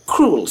on the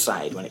cruel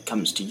side when it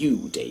comes to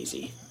you,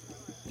 Daisy.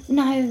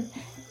 No,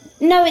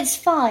 it's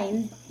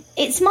fine.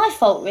 It's my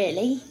fault,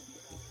 really.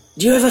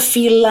 Do you ever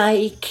feel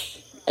like,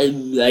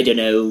 I don't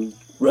know,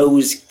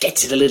 Rose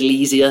gets it a little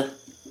easier?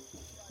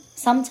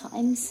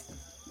 Sometimes.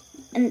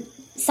 And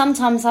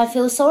sometimes I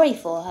feel sorry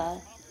for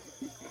her.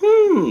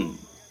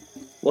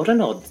 What an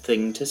odd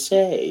thing to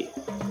say.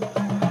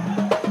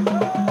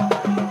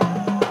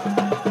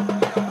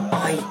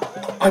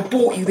 I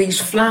bought you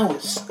these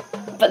flowers.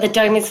 But the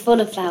dome is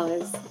full of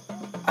flowers.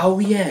 Oh,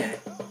 yeah.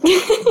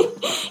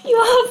 You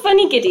are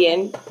funny,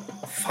 Gideon.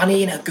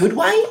 Funny in a good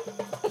way?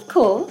 Of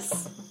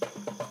course.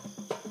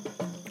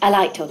 I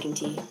like talking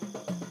to you.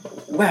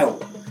 Well,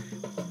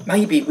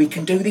 maybe we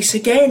can do this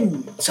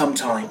again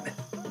sometime.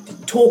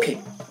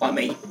 Talking, I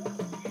mean.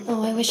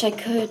 Oh, I wish I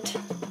could.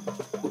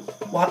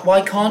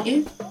 Why can't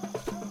you?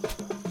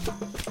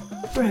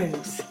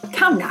 Rose,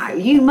 Come now,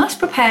 you must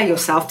prepare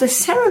yourself. The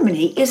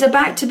ceremony is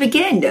about to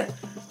begin.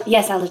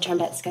 Yes, Elder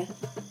Trombetska.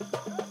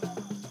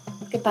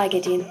 Goodbye,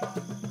 Gideon.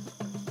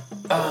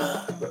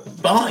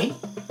 Bye?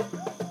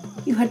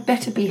 You had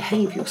better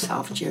behave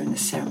yourself during the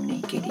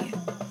ceremony, Gideon.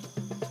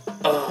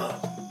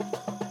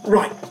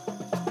 Right.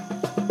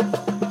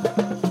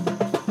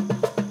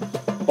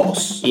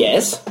 Boss?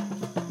 Yes?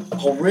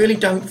 I really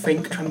don't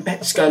think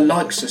Trombetska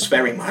likes us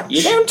very much.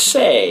 You don't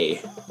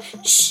say.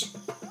 Shh!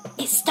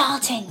 It's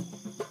starting.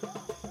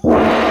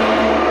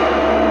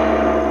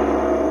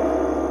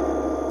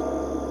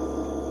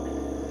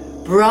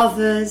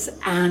 Brothers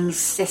and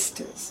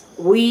sisters,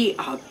 we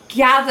are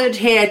gathered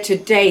here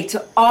today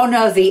to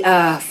honour the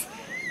earth.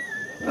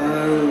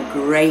 Oh,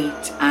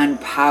 great and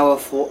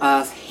powerful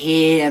earth,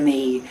 hear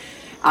me.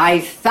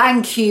 I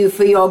thank you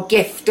for your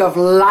gift of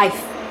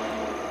life.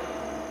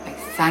 I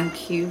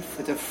thank you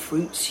for the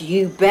fruits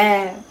you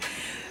bear,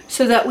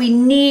 so that we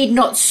need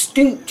not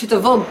stoop to the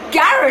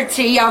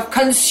vulgarity of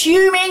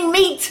consuming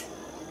meat.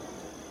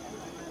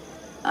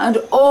 And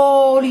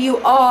all you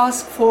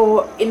ask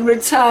for in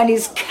return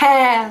is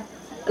care,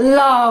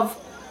 love,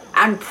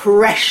 and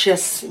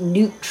precious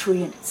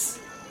nutrients.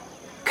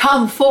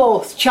 Come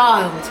forth,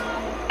 child.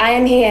 I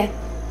am here.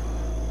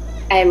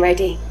 I am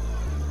ready.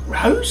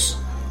 Rose?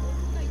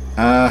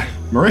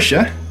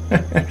 Marisha?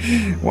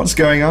 What's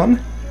going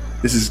on?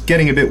 This is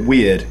getting a bit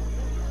weird.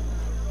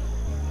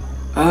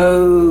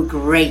 Oh,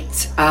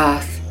 great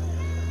earth.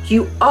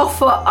 You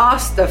offer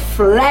us the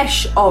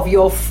flesh of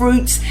your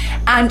fruits,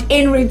 and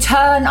in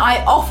return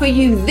I offer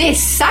you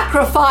this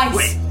sacrifice.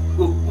 Wait,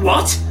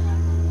 what?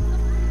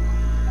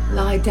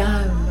 Lie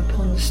down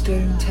upon the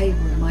stone table,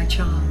 my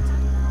child.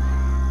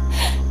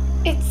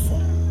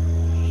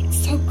 It's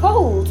so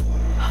cold.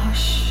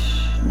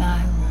 Hush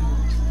now,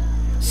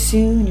 Rose.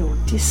 Soon your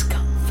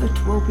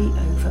discomfort will be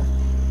over.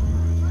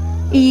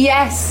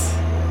 Yes,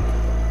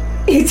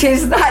 it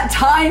is that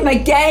time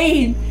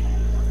again.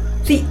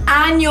 The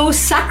annual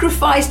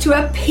sacrifice to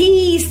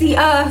appease the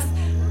earth,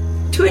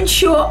 to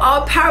ensure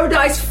our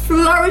paradise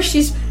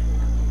flourishes,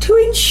 to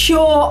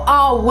ensure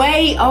our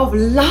way of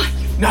life.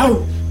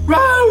 No,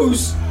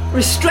 Rose!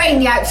 Restrain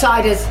the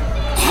outsiders.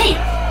 Hey,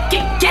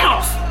 get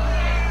off!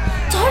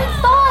 Don't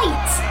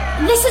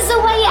fight! This is the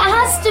way it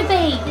has to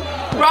be.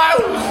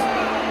 Rose!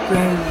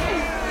 Rose,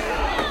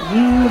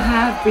 you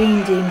have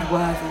been deemed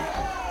worthy.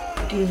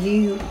 Do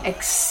you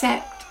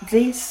accept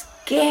this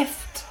gift?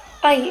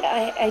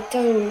 I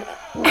don't...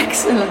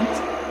 Excellent.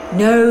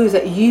 Know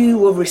that you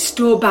will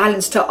restore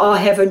balance to our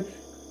heaven.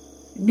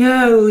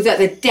 Know that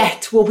the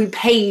debt will be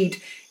paid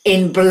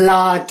in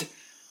blood.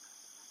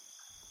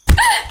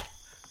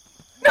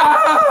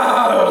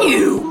 No!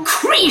 You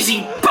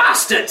crazy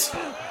bastards!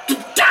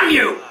 Damn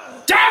you!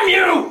 Damn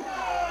you!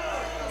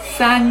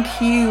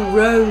 Thank you,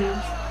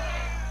 Rose.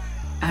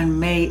 And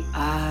may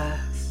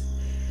earth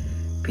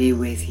be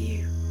with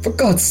you. For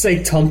God's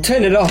sake, Tom,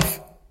 turn it off.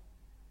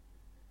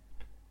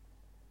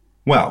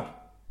 Well,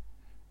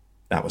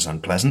 that was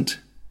unpleasant.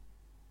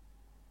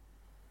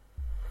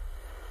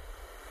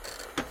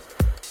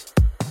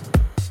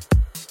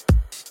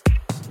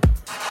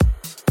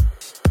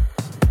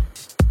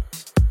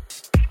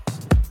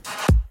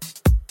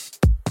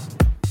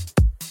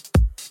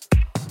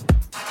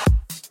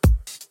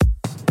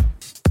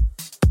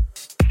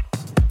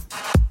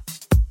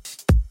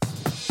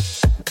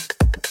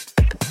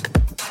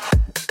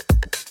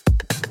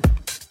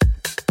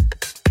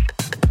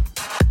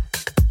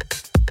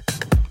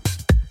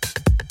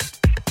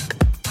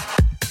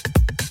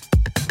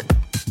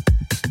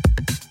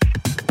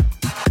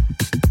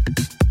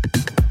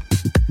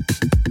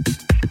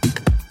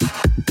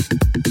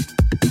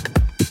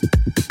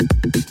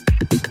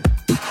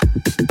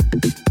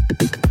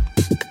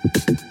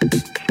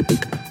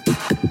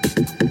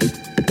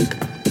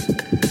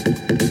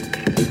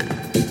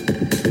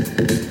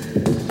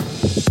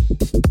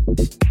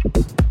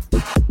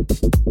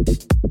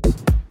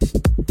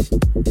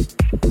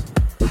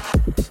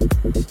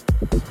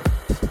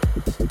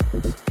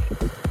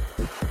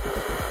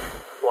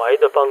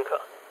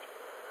 Bunker，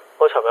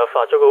 我尋日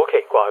發咗個好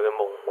奇怪嘅夢，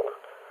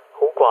好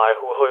怪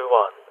好虛幻，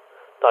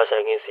但係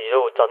成件事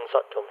都好真實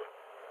咁。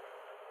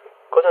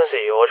嗰陣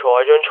時我坐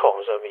喺張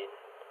床上面，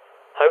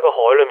喺個海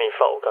裏面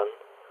浮緊，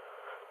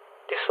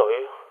啲水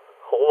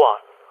好滑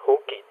好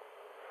結，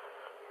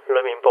裏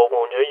面佈滿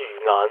咗魚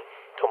眼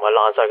同埋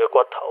爛晒嘅骨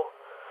頭，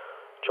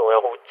仲有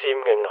好尖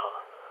嘅牙。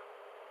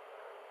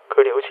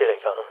佢哋好似嚟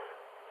緊，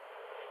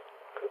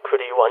佢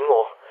哋要揾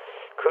我，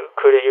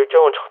佢哋要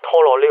將我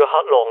拖落呢個黑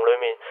浪裏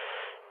面。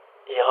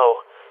然後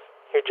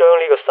要將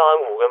呢個珊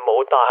瑚嘅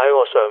帽戴喺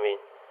我上面。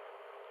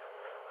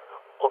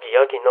我而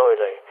家見到佢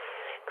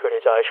哋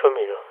就喺出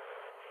面啦。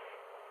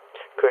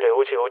佢哋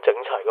好似好整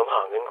齊咁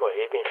行緊過嚟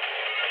呢邊。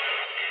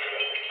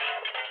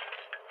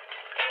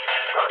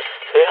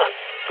死啦！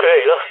佢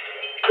嚟啦！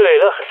佢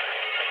嚟啦！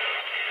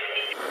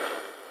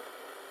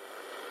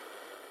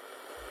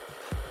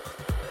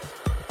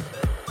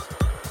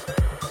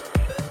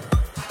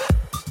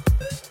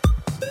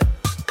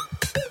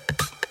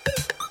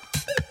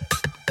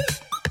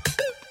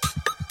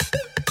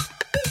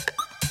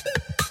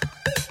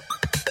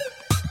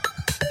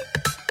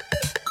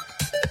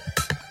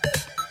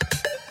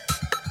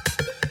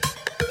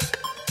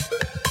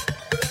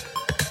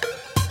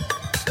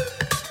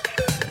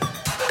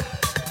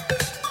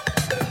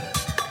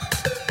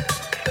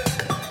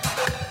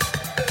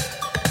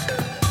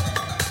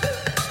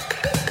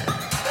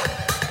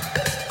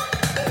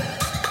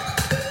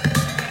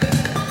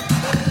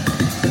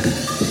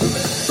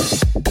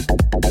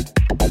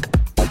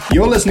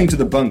 You're listening to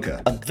The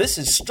Bunker. And this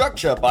is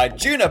Structure by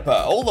Juniper,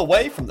 all the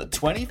way from the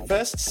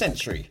 21st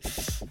century.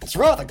 It's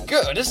rather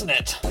good, isn't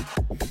it?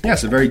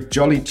 Yes, a very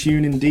jolly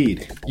tune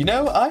indeed. You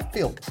know, I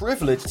feel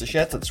privileged to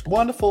share such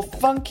wonderful,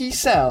 funky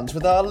sounds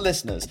with our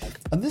listeners.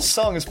 And this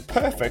song is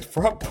perfect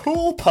for a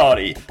pool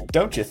party,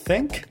 don't you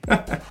think?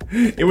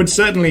 It would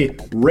certainly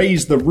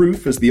raise the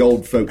roof, as the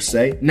old folks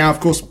say. Now, of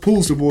course,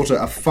 pools of water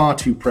are far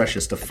too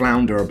precious to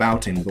flounder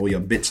about in with all your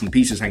bits and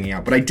pieces hanging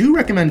out, but I do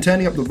recommend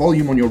turning up the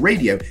volume on your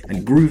radio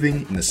and grooving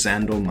in the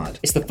sand or mud.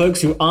 It's the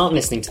folks who aren't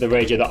listening to the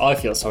radio that I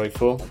feel sorry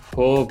for.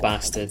 Poor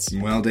bastards.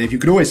 Well, Dave, you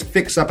could always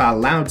fix up our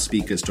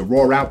loudspeakers to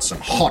roar out some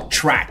hot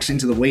tracks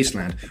into the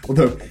wasteland,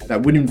 although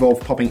that would involve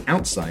popping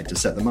outside to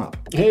set them up.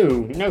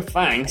 Ooh, no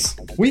thanks.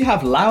 We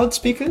have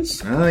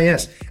loudspeakers? Ah,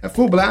 yes. At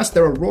full blast,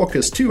 there are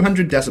raucous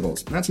 200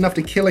 decibels. That's enough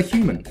to kill a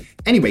human.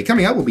 Anyway,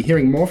 coming up, we'll be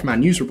hearing more from our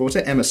news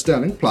reporter, Emma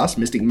Sterling, plus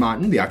Mystic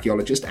Martin, the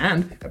archaeologist,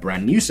 and a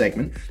brand new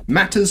segment,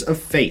 Matters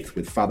of Faith,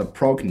 with Father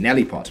Prog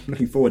Nellipot.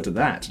 Looking forward to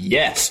that.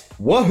 Yes.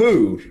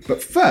 Woohoo!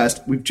 But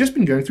first, we've just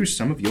been going through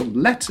some of your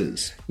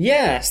letters.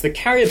 Yes, the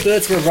carrier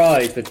birds have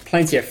arrived with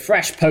plenty of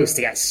fresh posts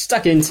to get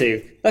stuck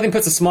into. Nothing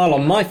puts a smile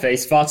on my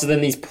face faster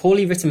than these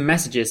poorly written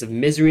messages of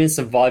misery and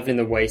survival in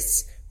the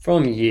wastes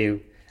from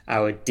you,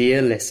 our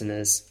dear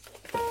listeners.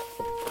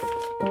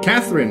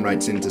 Catherine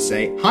writes in to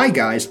say, "Hi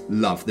guys,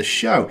 love the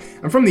show.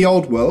 I'm from the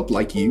old world,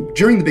 like you.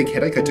 During the big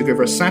headache, I took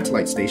over a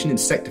satellite station in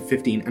Sector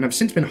 15 and I've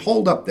since been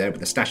holed up there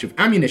with a stash of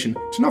ammunition,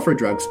 Tenoffer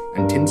drugs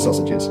and tinned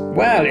sausages."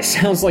 Well, it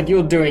sounds like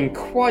you're doing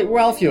quite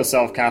well for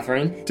yourself,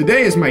 Catherine.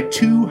 Today is my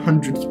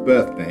 200th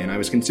birthday and I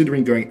was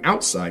considering going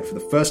outside for the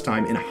first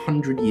time in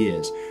 100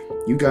 years.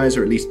 You guys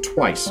are at least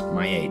twice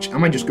my age.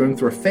 Am I just going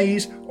through a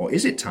phase, or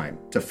is it time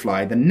to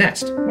fly the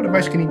nest? What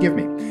advice can you give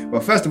me? Well,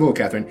 first of all,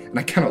 Catherine, and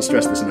I cannot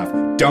stress this enough,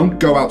 don't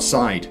go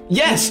outside.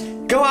 Yes!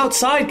 Go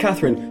outside,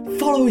 Catherine.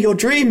 Follow your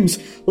dreams.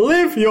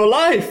 Live your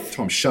life.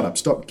 Tom, shut up.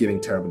 Stop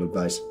giving terrible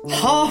advice.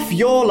 Half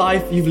your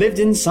life you've lived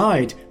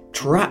inside,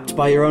 trapped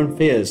by your own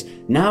fears.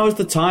 Now is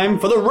the time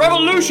for the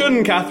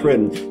revolution,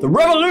 Catherine. The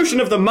revolution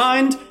of the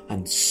mind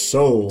and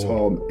soul.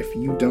 Tom, if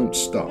you don't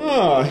stop.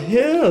 Ah,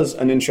 here's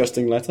an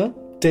interesting letter.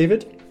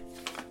 David.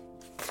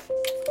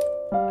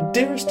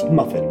 Dearest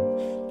Muffin,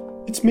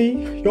 it's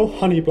me, your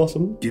honey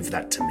blossom. Give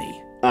that to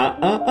me.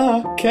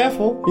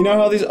 Careful. You know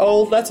how these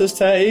old letters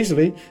tear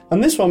easily.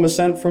 And this one was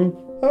sent from,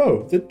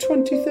 the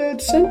 23rd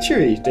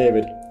century,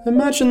 David.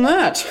 Imagine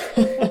that.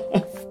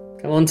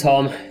 Come on,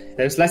 Tom.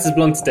 Those letters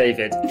belong to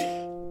David.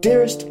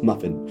 Dearest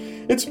Muffin,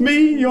 it's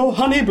me, your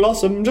honey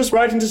blossom, just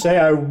writing to say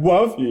I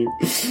love you.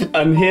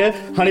 And here,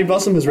 honey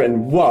blossom has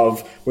written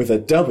WOV with a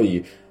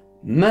W.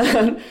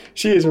 Man,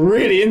 she is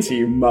really into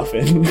you,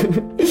 Muffin.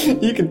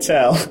 You can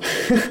tell.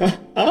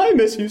 I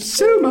miss you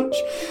so much,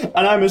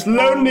 and I'm as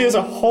lonely as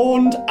a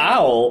horned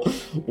owl.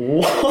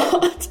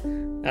 What?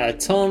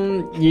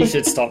 Tom, you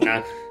should stop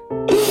now.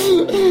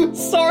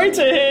 Sorry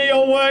to hear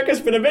your work has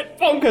been a bit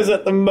bonkers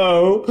at the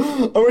Mo.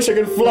 I wish I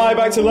could fly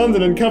back to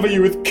London and cover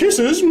you with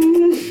kisses.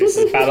 This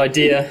is a bad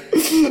idea.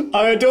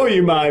 I adore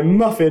you, my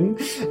Muffin,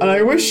 and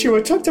I wish you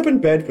were tucked up in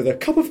bed with a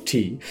cup of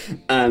tea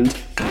and...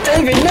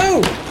 David,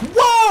 no!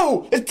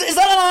 Whoa! Is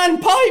that an iron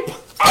pipe?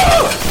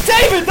 Oh!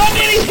 David, that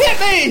nearly hit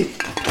me!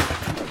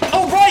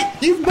 Oh, right,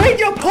 you've made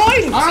your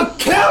point! I'll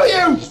kill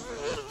you!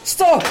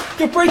 Stop!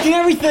 You're breaking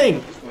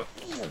everything!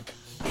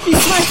 You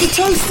smashed the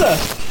toaster!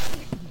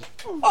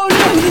 Oh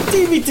no, the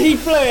DVD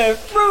player!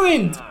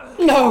 Ruined!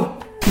 No!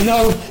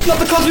 No! Not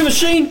the coffee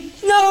machine!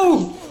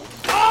 No!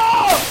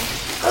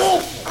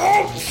 Oh,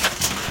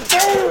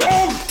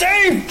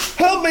 Dave!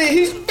 Help me!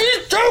 He's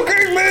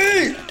choking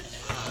me!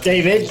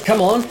 David,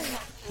 come on.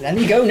 Let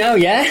me go now,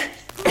 yeah?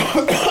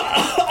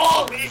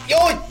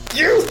 You're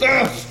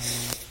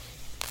useless!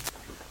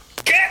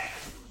 Get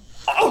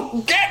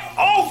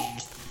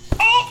off!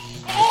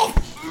 Off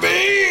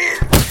me!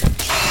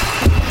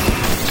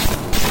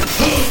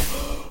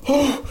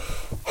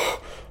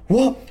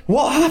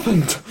 What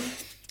happened?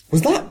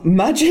 Was that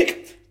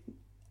magic?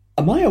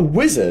 Am I a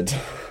wizard?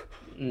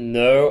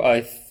 No,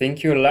 I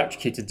think you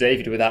electrocuted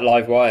David with that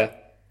live wire.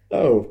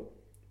 Oh.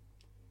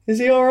 Is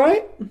he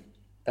alright?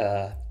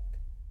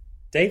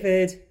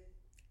 David?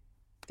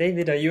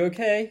 David, are you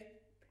okay?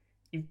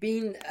 You've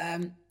been,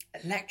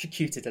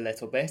 electrocuted a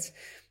little bit.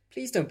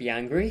 Please don't be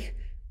angry.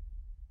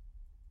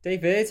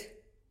 David?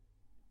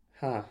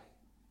 Huh.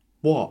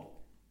 What?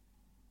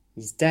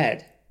 He's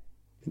dead.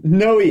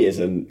 No, he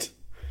isn't.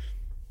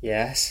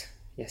 Yes,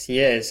 he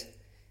is.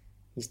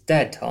 He's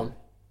dead, Tom.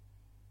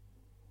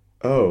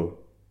 Oh.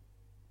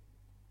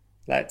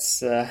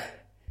 Let's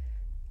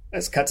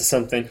cut to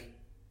something.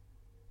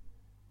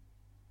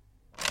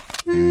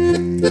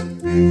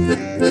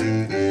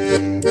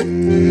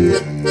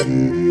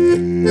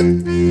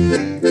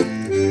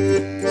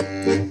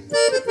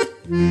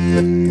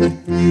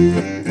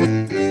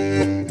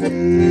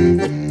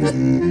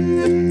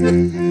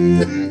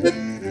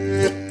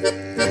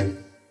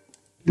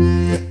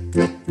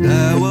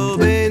 There will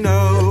be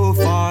no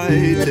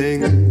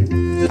fighting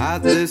at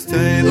this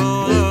table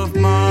of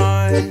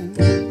mine.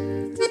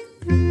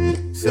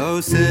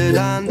 So sit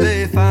and be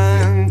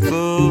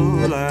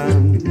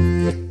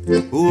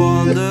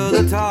under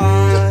the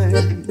tide,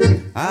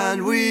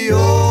 and we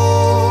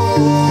all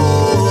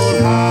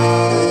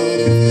have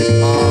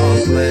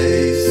our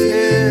place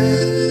here.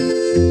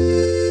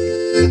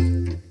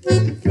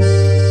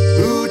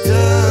 Who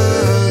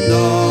turned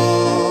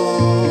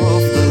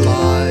off the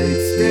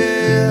lights,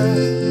 dear?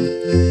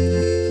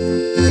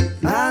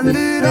 And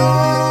it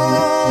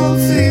all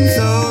seems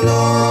so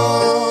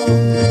long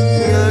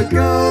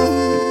ago.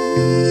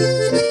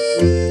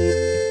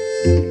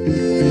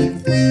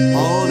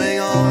 Holding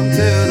on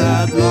to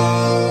that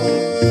love,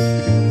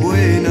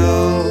 we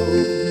know,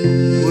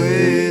 we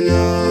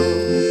know.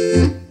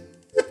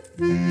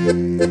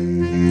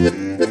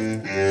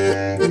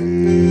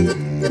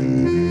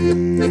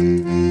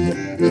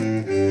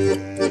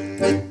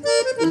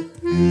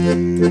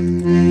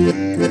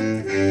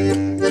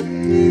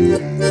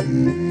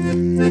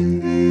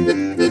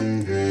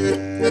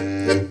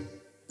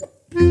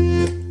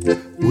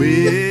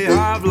 We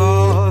have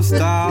lost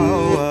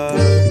our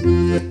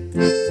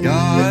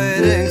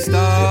guiding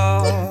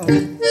star.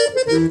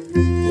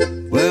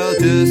 We'll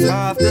just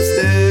have to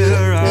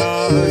steer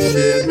our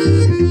ship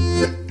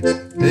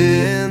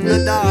in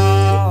the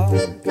dark,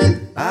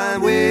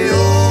 and we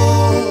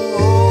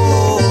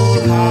all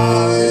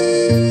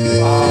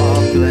have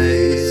our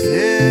place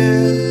here.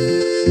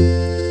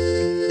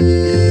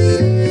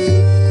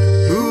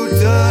 Who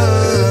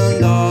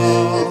turned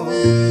off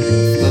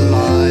the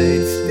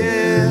lights,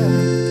 dear?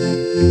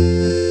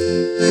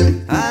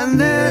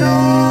 And it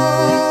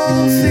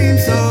all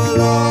seems so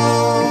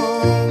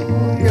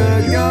long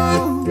ago.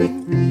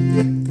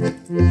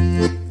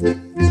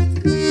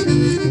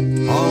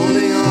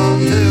 Holding on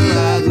to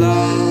that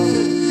love,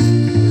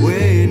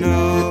 we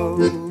know,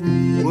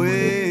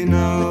 we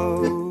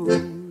know.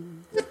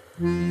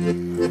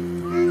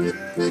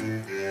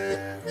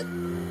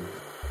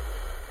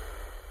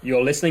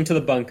 You're listening to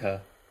The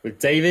Bunker with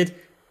David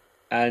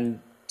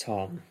and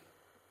Tom.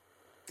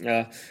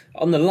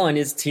 On the line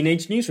is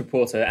teenage news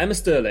reporter Emma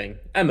Sterling.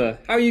 Emma,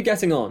 how are you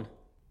getting on?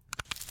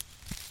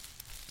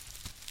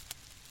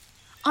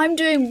 I'm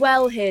doing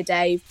well here,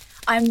 Dave.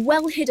 I'm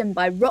well hidden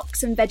by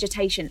rocks and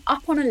vegetation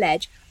up on a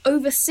ledge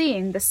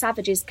overseeing the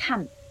savages'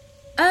 camp.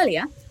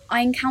 Earlier,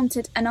 I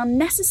encountered an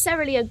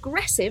unnecessarily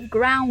aggressive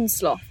ground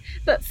sloth,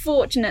 but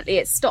fortunately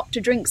it stopped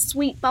to drink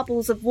sweet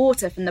bubbles of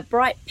water from the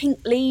bright pink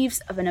leaves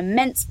of an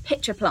immense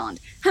pitcher plant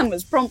and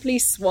was promptly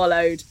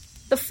swallowed.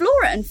 The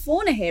flora and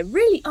fauna here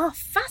really are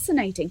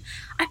fascinating.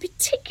 I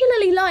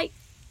particularly like...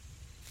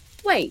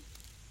 Wait,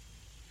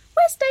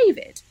 where's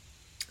David?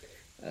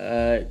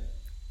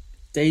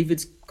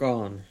 David's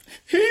gone.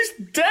 He's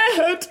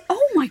dead!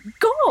 Oh my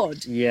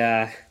god!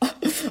 Yeah.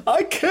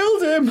 I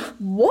killed him!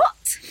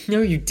 What?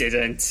 No, you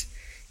didn't.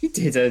 You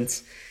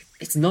didn't.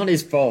 It's not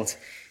his fault.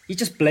 He's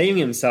just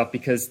blaming himself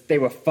because they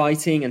were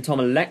fighting and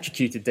Tom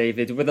electrocuted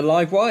David with a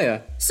live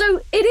wire.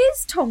 So it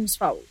is Tom's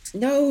fault?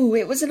 No,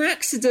 it was an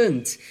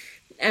accident.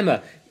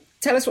 Emma,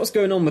 tell us what's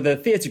going on with the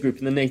theatre group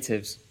and the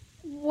natives.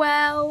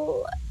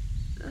 Well,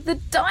 the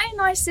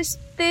Dionysus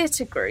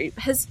Theatre Group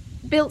has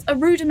built a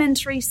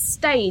rudimentary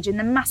stage in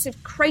the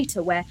massive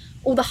crater where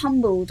all the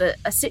Humboldt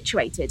are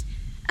situated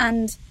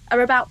and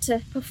are about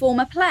to perform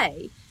a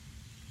play.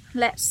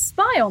 Let's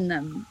spy on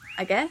them,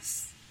 I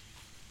guess.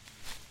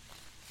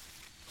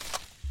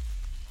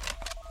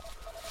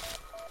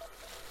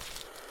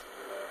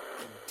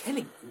 I'm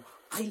telling you,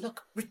 I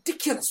look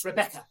ridiculous,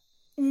 Rebecca.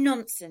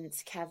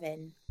 Nonsense,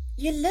 Kevin.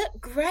 You look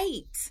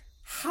great.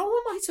 How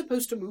am I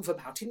supposed to move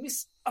about in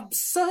this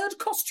absurd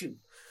costume?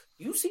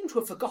 You seem to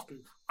have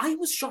forgotten I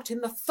was shot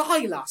in the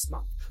thigh last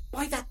month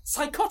by that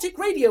psychotic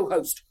radio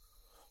host.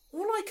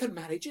 All I can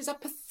manage is a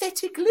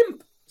pathetic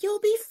limp. You'll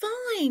be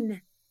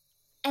fine.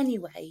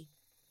 Anyway,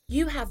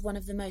 you have one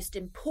of the most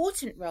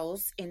important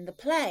roles in the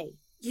play.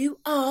 You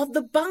are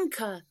the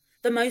Bunker,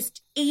 the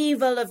most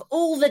evil of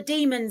all the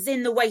demons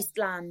in the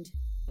wasteland.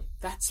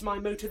 That's my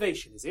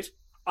motivation, is it?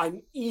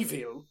 I'm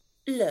evil.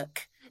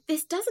 Look,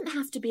 this doesn't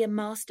have to be a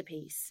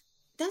masterpiece,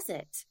 does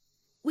it?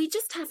 We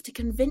just have to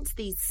convince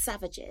these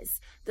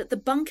savages that the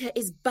Bunker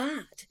is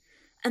bad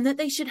and that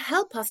they should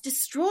help us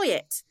destroy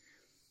it.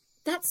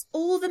 That's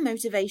all the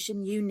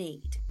motivation you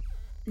need.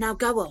 Now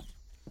go on,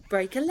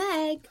 break a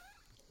leg.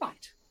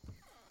 Right.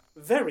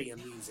 Very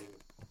amusing.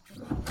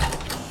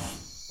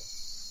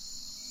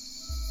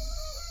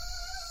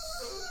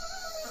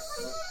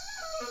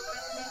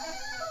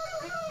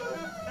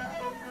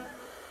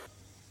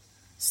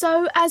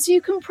 So, as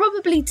you can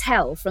probably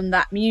tell from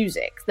that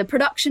music, the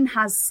production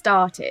has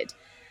started.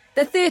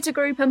 The theatre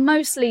group are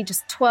mostly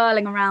just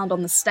twirling around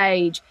on the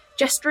stage,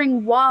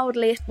 gesturing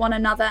wildly at one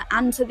another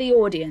and to the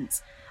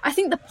audience. I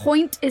think the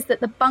point is that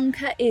the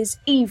Bunker is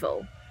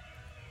evil.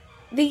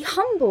 The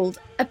Humboldt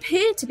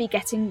appear to be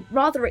getting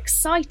rather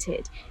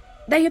excited.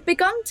 They have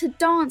begun to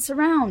dance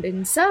around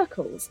in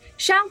circles,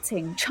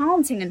 shouting,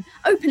 chanting and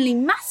openly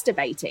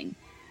masturbating.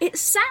 It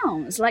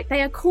sounds like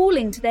they are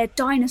calling to their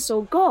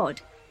dinosaur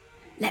god.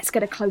 Let's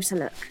get a closer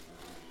look.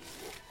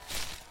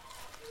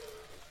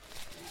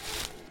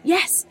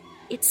 Yes,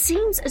 it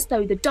seems as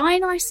though the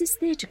Dionysus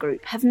Theatre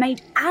Group have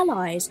made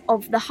allies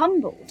of the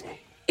Humboldt.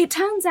 It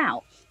turns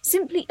out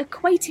simply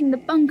equating the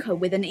bunker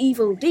with an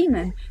evil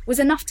demon was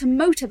enough to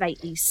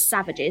motivate these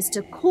savages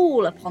to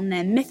call upon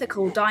their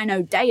mythical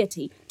dino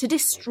deity to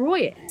destroy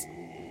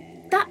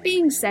it. That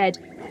being said,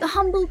 the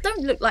Humboldt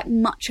don't look like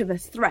much of a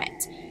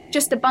threat,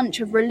 just a bunch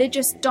of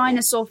religious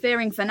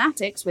dinosaur-fearing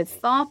fanatics with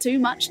far too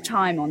much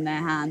time on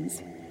their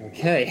hands.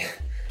 Okay,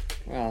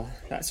 well,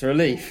 that's a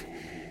relief.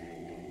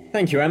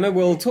 Thank you, Emma.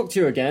 We'll talk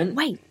to you again.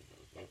 Wait,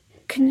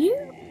 can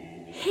you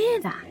hear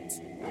that?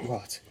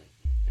 What?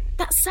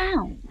 That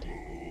sound.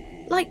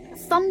 Like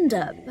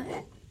thunder, but...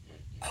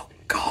 Oh,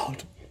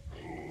 God.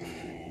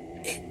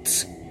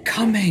 It's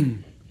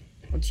coming.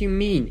 What do you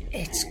mean,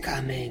 it's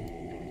coming?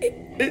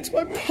 It's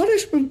my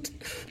punishment,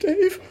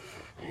 Dave.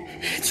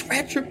 It's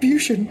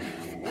retribution.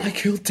 I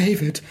killed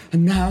David,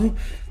 and now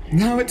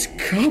it's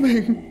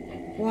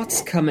coming.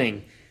 What's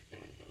coming?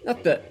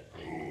 Not that...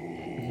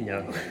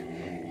 No.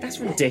 That's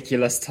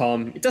ridiculous,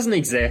 Tom. It doesn't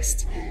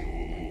exist.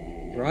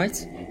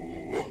 Right?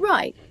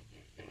 Right.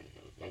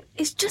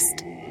 It's just...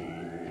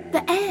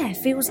 the air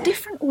feels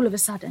different all of a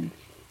sudden.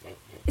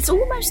 It's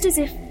almost as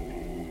if...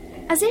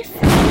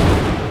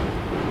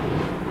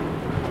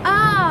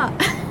 Ah!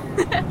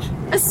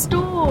 A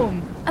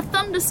storm! A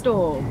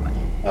thunderstorm!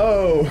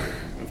 Oh,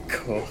 of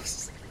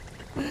course.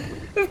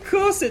 Of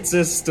course it's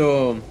a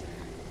storm.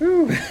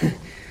 Ooh.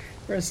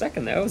 For a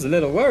second there, I was a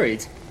little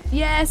worried.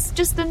 Yes,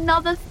 just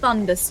another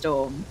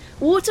thunderstorm.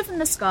 Water from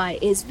the sky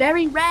is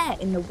very rare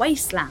in the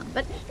wasteland,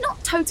 but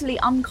not totally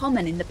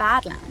uncommon in the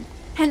Badland.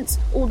 Hence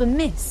all the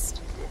mist.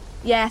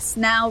 Yes,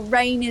 now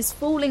rain is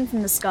falling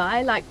from the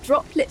sky like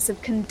droplets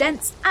of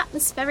condensed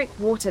atmospheric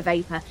water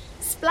vapour,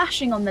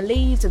 splashing on the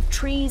leaves of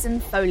trees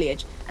and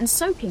foliage, and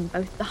soaking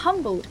both the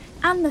Humboldt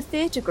and the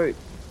theatre group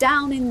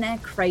down in their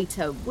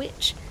crater,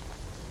 which,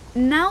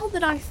 now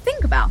that I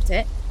think about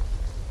it,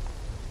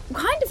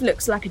 kind of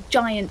looks like a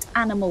giant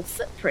animal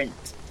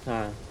footprint.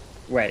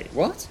 Wait,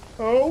 what?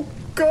 Oh,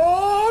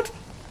 God!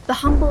 The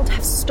Humboldt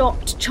have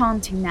stopped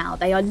chanting now.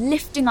 They are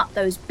lifting up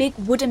those big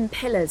wooden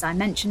pillars I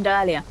mentioned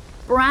earlier,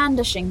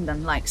 brandishing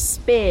them like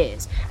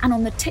spears, and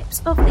on the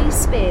tips of these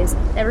spears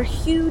there are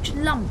huge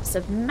lumps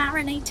of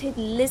marinated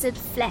lizard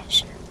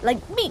flesh, like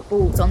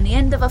meatballs on the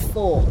end of a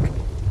fork.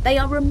 They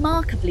are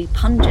remarkably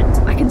pungent.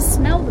 I can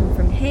smell them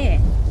from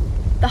here.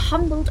 The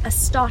Humboldt are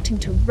starting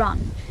to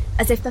run,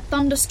 as if the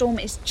thunderstorm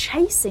is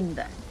chasing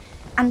them,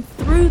 and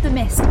through the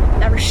mist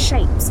there are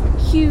shapes,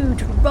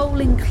 huge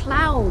rolling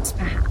clouds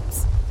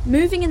perhaps,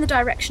 moving in the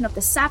direction of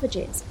the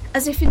savages,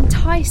 as if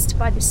enticed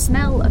by the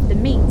smell of the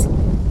meat.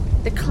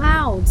 The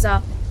clouds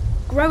are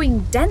growing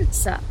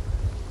denser,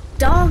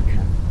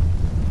 darker.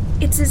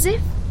 It's as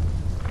if...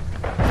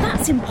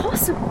 That's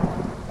impossible.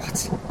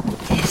 What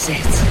is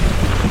it?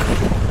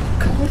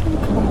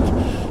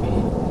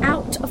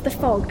 Out of the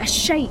fog, a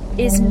shape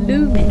is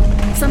looming.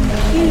 Some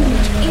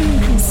huge,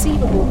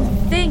 inconceivable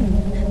thing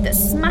that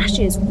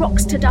smashes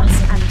rocks to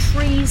dust and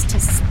trees to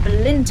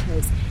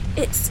splinters.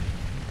 It's...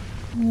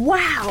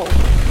 wow!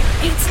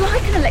 It's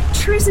like an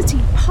electricity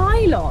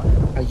pylon.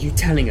 Are you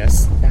telling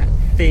us that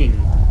thing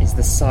is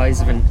the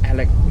size of an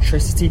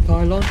electricity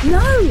pylon?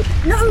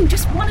 No,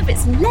 just one of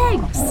its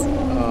legs.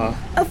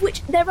 Of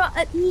which there are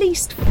at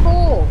least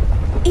 4.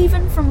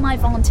 Even from my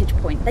vantage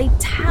point, they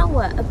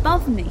tower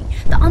above me.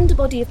 The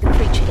underbody of the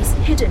creature is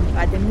hidden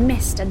by the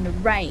mist and the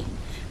rain,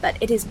 but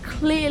it is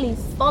clearly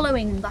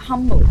following the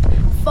Humboldt,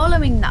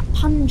 following that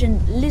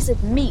pungent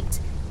lizard meat,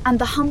 and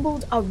the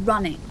Humboldt are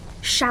running,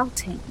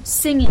 shouting,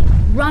 singing,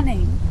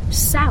 running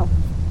south,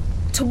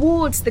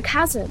 towards the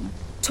chasm,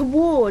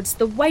 towards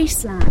the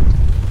wasteland,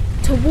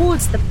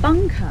 towards the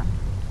bunker,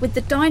 with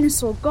the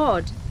dinosaur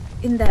god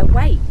in their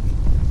wake.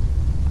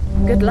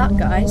 Good luck,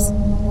 guys.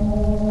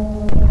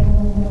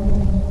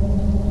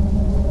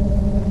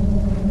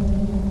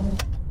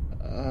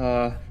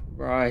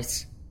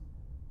 Right.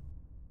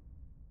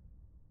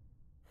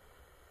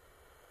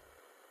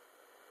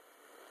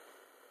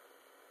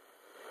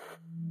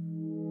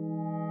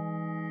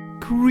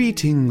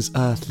 Greetings,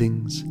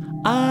 Earthlings.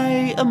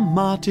 I am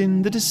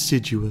Martin the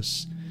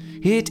Deciduous.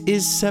 It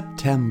is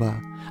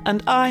September,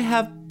 and I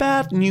have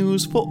bad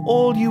news for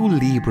all you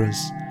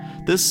Libras.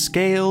 The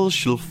scales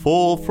shall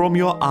fall from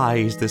your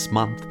eyes this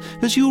month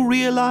as you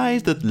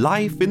realize that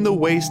life in the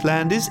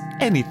wasteland is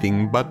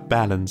anything but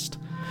balanced.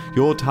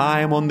 Your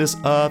time on this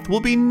earth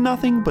will be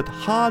nothing but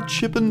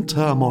hardship and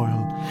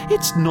turmoil.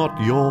 It's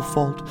not your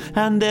fault,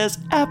 and there's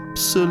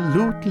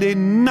absolutely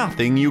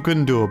nothing you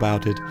can do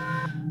about it.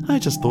 I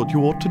just thought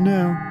you ought to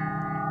know.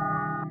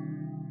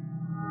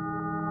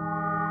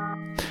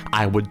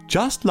 I would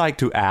just like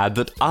to add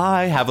that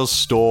I have a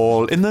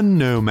stall in the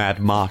Nomad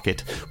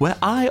Market where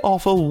I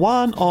offer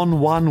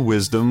one-on-one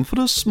wisdom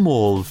for a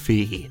small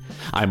fee.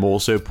 I'm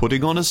also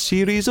putting on a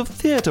series of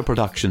theatre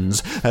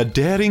productions, a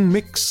daring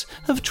mix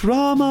of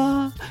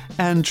drama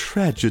and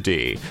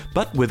tragedy,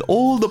 but with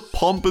all the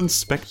pomp and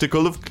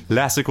spectacle of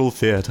classical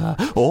theatre,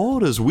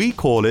 or as we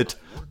call it,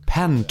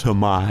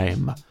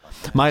 pantomime.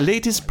 My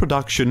latest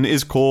production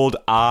is called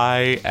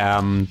I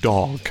Am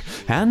Dog,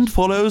 and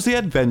follows the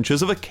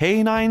adventures of a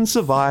canine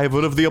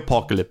survivor of the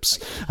apocalypse.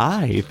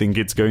 I think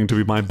it's going to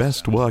be my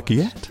best work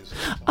yet.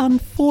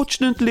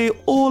 Unfortunately,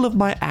 all of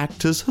my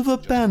actors have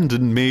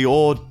abandoned me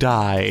or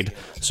died.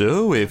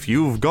 So if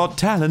you've got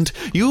talent,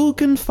 you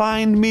can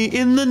find me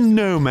in the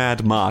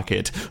Nomad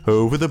Market,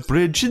 over the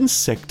bridge in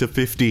Sector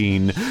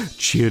 15.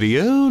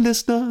 Cheerio,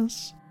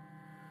 listeners.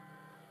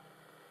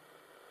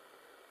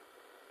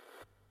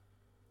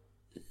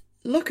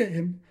 Look at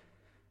him.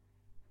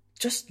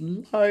 Just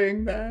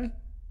lying there.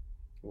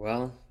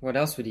 Well, what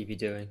else would he be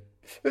doing?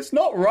 It's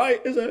not right,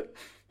 is it?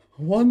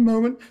 One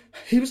moment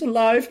he was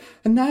alive,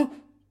 and now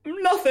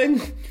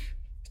nothing.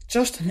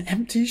 Just an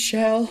empty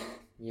shell.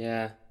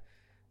 Yeah.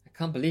 I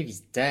can't believe he's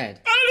dead.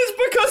 And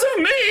it's because of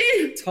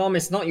me! Tom,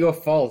 it's not your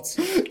fault.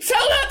 Tell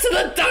that to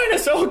the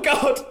dinosaur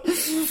god!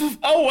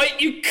 Oh wait,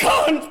 you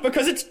can't,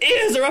 because its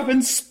ears are up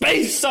in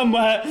space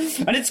somewhere,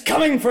 and it's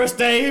coming for us,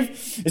 Dave.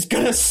 It's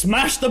gonna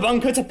smash the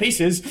bunker to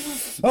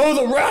pieces. Oh,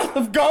 the wrath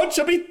of God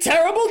shall be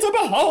terrible to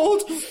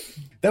behold.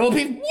 There will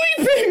be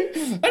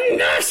weeping and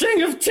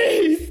gnashing of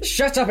teeth.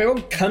 Shut up, it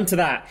won't come to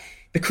that.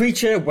 The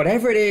creature,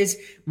 whatever it is,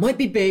 might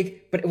be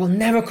big, but it will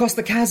never cross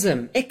the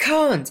chasm. It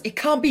can't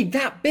be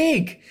that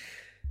big.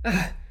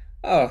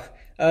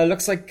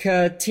 Looks like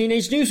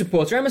teenage news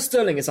reporter Emma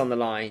Sterling is on the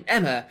line.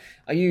 Emma,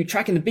 are you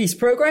tracking the beast's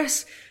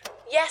progress?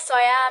 Yes,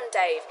 I am,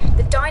 Dave.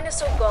 The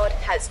dinosaur god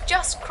has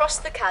just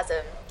crossed the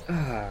chasm.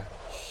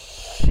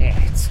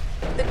 Shit.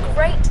 The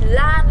great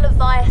land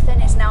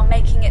leviathan is now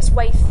making its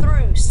way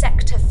through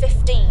Sector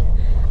 15.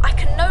 I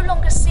can no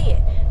longer see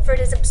it, for it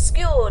is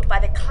obscured by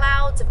the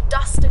clouds of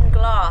dust and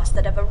glass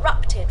that have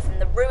erupted from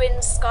the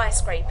ruined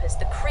skyscrapers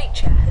the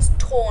creature has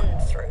torn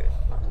through.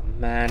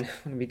 Man,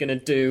 what are we gonna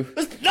do?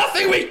 There's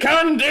nothing we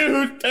can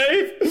do,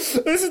 Dave!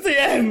 This is the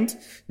end!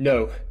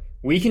 No,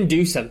 we can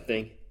do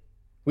something.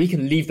 We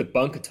can leave the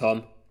bunker,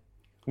 Tom.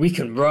 We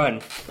can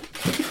run.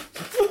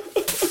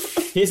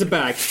 Here's a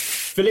bag.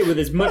 Fill it with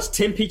as much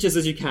tin peaches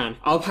as you can.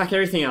 I'll pack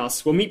everything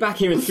else. We'll meet back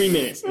here in 3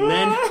 minutes, and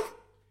then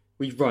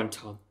we run,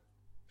 Tom.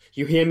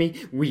 You hear me?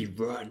 We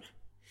run.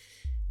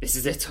 This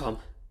is it, Tom.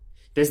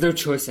 There's no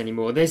choice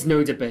anymore. There's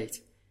no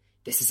debate.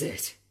 This is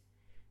it.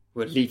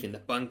 We're leaving the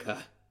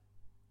bunker.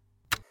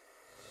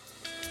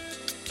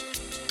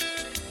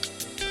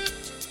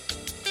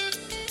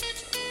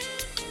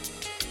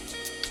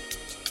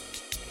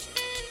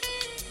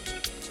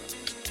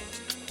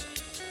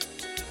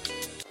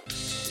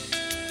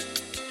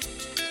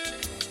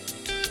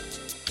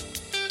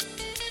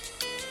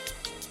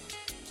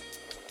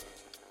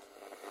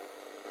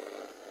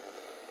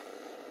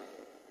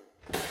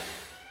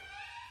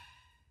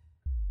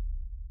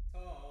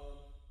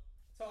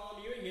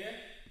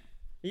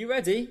 Are you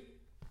ready?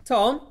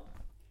 Tom?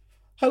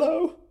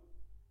 Hello?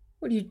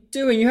 What are you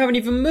doing? You haven't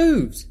even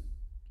moved.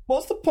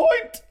 What's the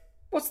point?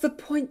 What's the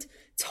point?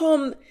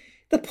 Tom,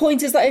 the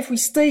point is that if we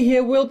stay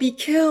here, we'll be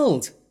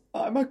killed.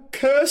 I'm a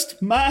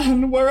cursed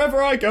man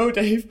wherever I go,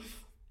 Dave.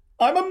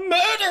 I'm a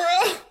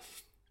murderer!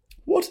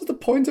 What is the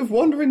point of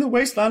wandering the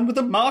wasteland with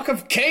the mark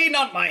of Cain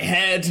on my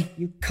head?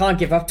 You can't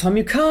give up, Tom,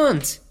 you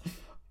can't.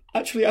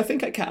 Actually, I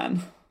think I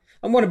can.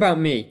 And what about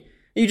me?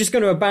 Are you just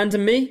going to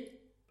abandon me?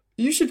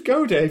 You should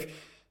go, Dave.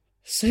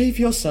 Save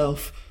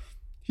yourself.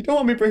 You don't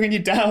want me bringing you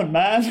down,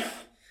 man.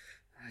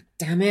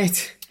 Damn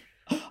it.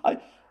 I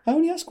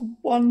only ask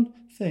one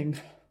thing.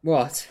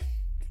 What?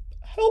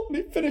 Help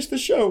me finish the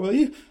show, will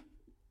you?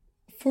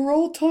 For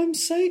old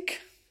time's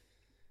sake.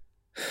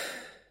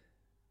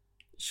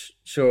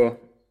 Sure.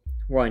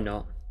 Why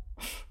not?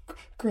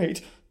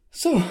 Great.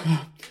 So,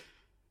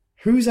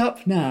 who's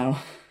up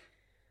now?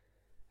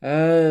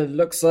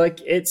 Looks like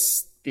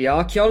it's the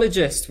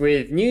archaeologist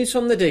with news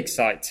from the dig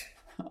site.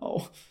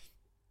 Oh.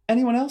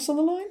 Anyone else on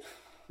the line?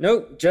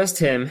 Nope, just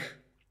him.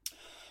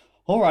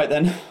 All right,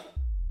 then.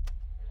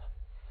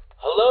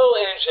 Hello,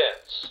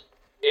 Ancients.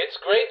 It's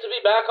great to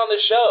be back on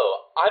the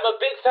show. I'm a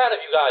big fan of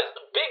you guys.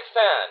 A big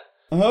fan.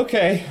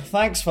 Okay,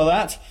 thanks for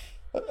that.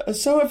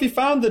 So have you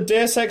found the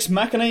Deus Ex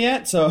Machina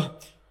yet?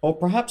 Or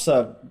perhaps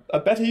a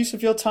better use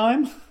of your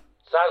time?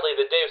 Sadly,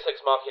 the Deus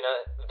Ex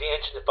Machina, the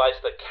ancient device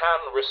that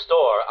can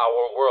restore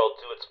our world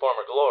to its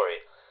former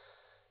glory,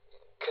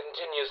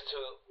 continues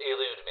to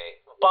elude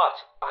me. But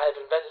I have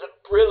invented a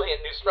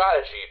brilliant new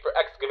strategy for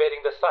excavating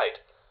the site.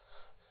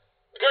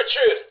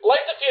 Gertrude,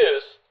 light the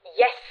fuse.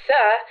 Yes,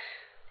 sir.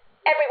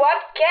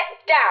 Everyone, get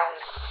down.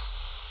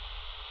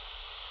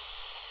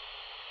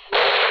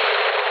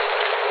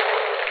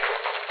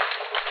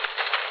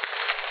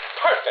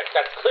 Perfect,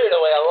 that's cleared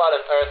away a lot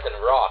of earth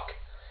and rock.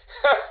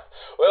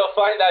 We'll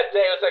find that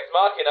Deus Ex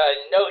Machina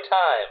in no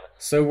time.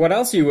 So what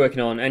else are you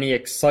working on? Any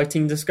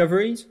exciting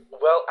discoveries?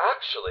 Well,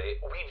 actually,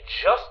 we've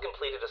just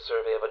completed a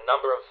survey of a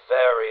number of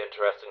very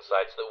interesting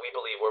sites that we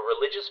believe were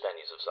religious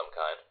venues of some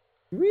kind.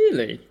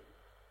 Really?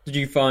 Did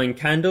you find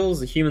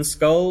candles, human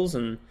skulls,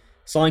 and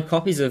signed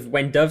copies of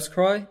When Doves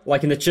Cry,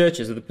 like in the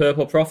churches of the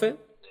Purple Prophet?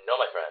 No,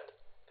 my friend.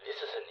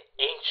 This is an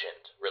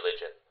ancient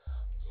religion,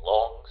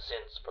 long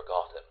since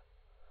forgotten.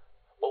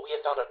 What we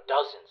have found are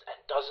dozens and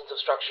of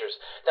structures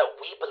that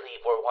we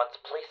believe were once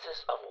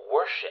places of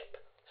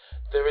worship.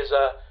 There is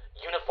a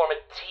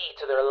uniformity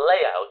to their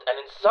layout, and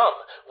in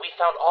some we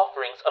found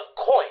offerings of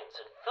coins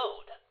and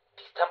food.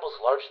 These temples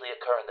largely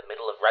occur in the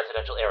middle of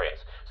residential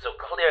areas, so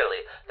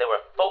clearly they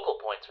were focal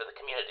points for the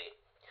community.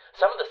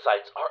 Some of the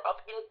sites are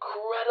of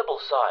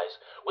incredible size,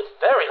 with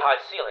very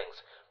high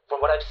ceilings. From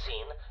what I've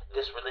seen,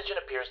 this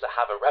religion appears to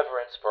have a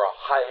reverence for a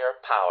higher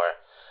power,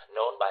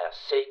 known by a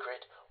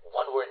sacred,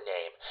 one-word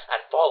name,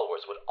 and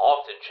followers would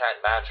often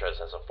chant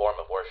mantras as a form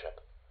of worship.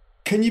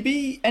 Can you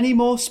be any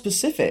more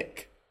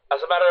specific?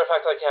 As a matter of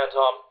fact, I can,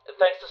 Tom.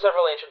 Thanks to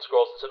several ancient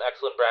scrolls and some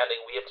excellent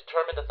branding, we have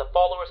determined that the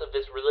followers of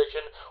this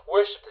religion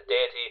worship the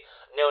deity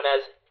known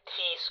as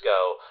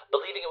T-Sko,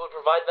 believing it would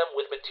provide them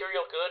with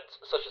material goods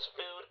such as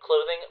food,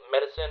 clothing,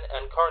 medicine,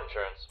 and car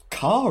insurance.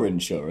 Car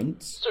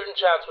insurance? Certain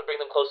chants would bring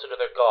them closer to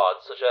their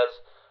gods, such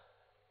as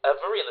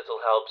every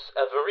little helps,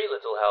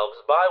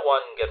 buy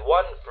one, get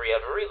one free,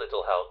 every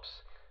little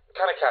helps.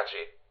 Kinda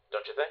catchy,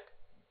 don't you think?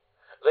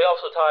 They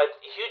also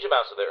tithed huge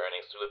amounts of their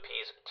earnings to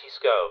appease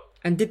T-Sko.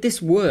 And did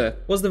this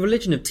work? Was the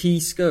religion of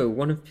T-Sko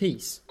one of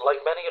peace?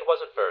 Like many, it was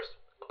at first,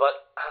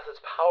 but as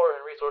its power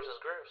and resources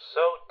grew,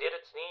 so did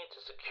its need to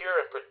secure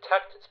and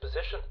protect its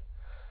position.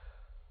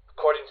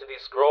 According to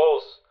these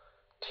scrolls,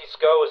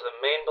 T-Sko is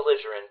the main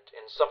belligerent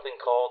in something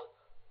called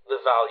the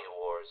Value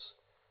Wars,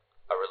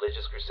 a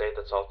religious crusade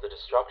that saw the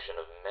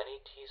destruction of many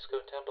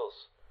T-Sko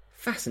temples.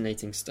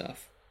 Fascinating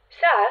stuff.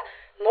 Sir,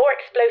 more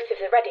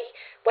explosives are ready.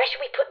 Where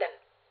should we put them?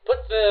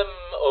 Put them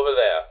over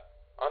there,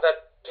 on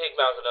that big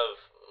mountain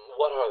of...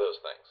 what are those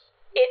things?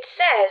 It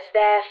says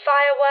they're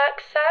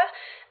fireworks, sir.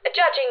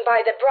 Judging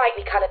by the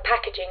brightly coloured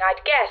packaging,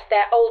 I'd guess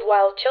they're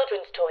old-world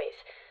children's toys.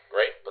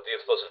 Great, put the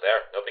explosive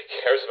there. Nobody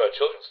cares about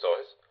children's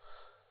toys.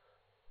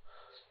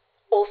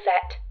 All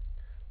set.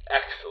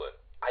 Excellent.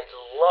 I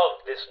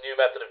love this new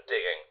method of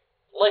digging.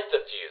 Light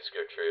the fuse,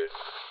 Gertrude.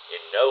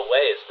 In no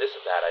way is this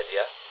a bad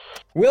idea.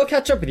 We'll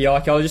catch up with the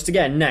archaeologist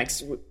again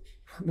next.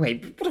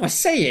 Wait, what am I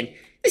saying?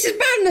 This is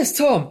madness,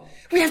 Tom!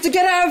 We have to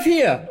get out of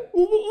here!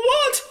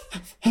 What?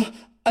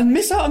 And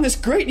miss out on this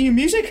great new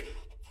music?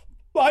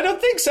 Well, I don't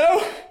think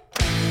so.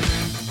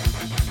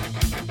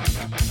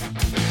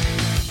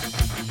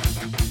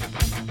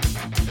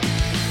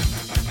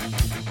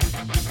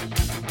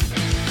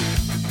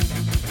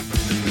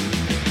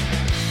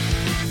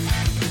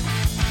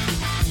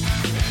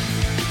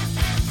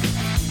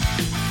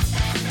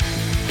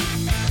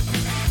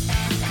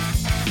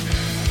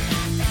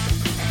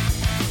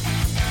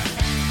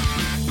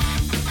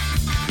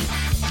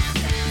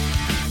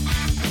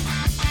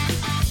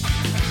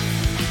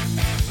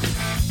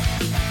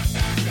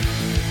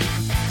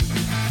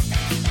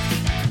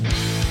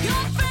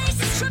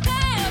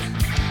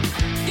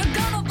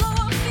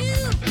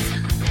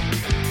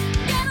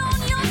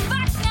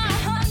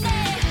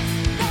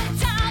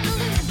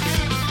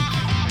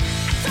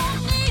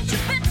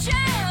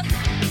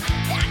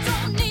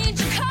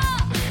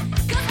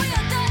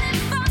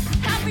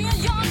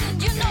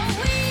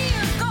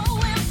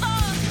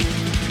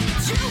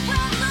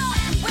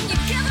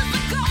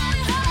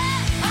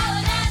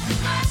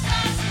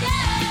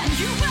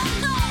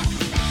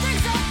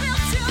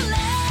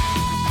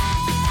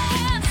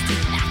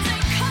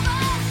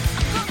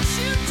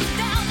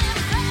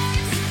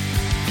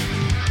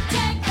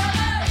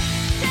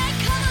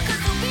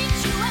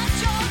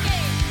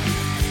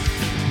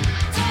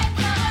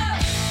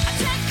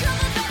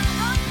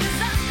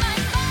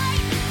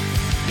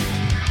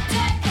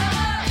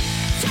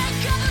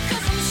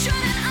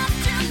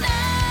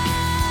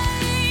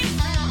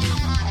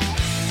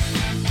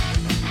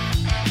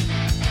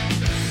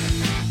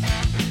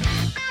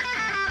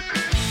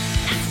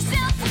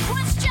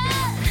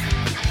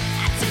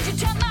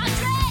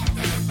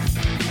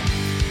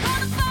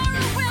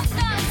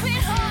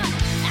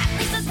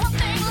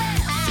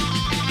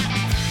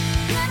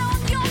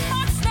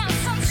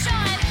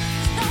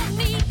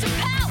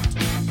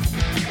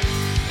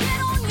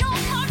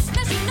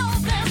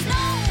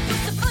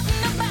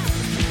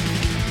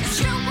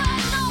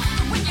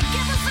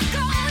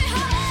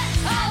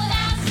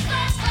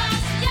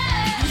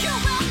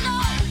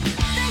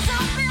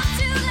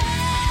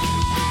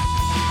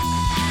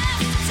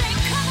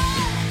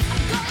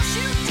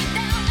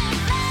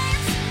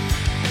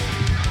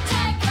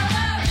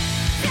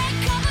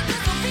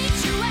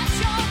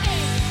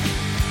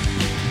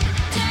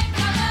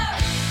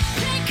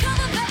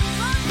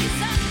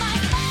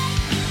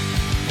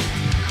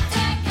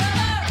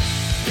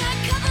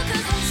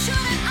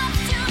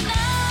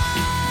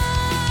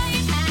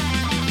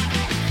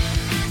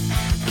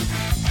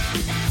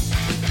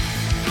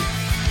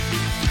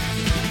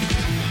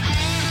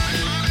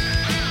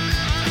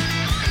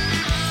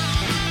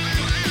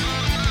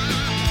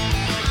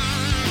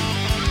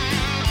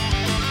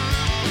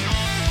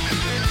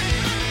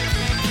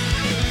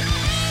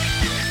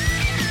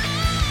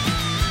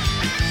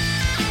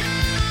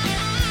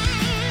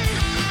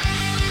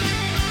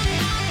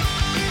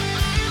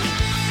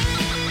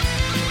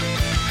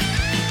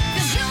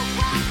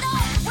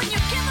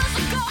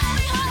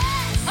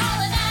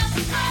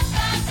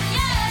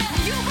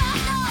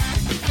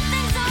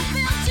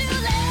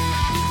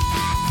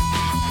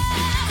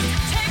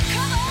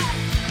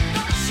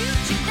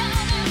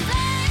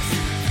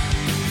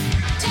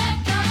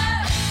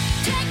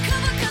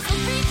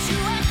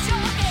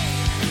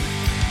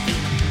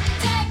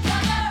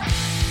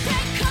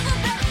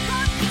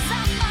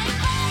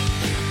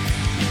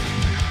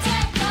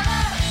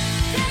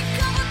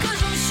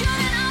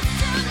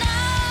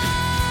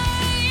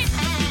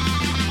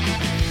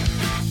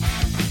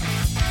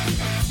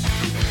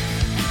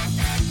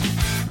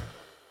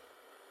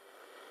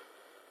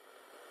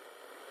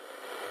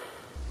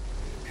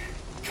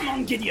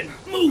 Gideon,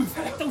 move!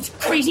 Those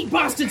crazy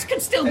bastards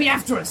could still be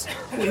after us.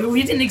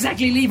 We didn't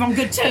exactly leave on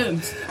good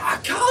terms. I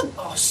can't,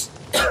 boss.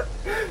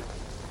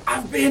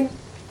 I've been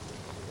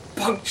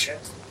punctured.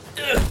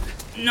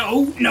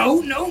 No,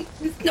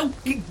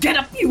 get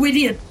up, you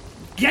idiot!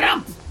 Get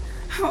up!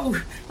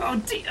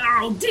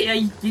 Oh dear,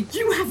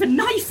 you have a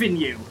knife in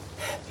you.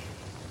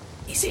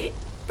 Is it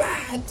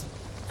bad?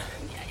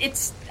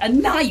 It's a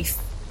knife,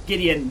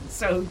 Gideon,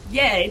 so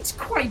yeah, it's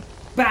quite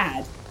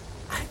bad.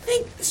 I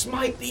think this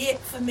might be it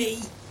for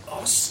me,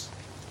 boss.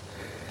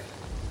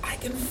 I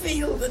can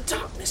feel the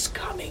darkness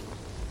coming.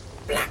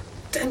 Black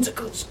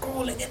tentacles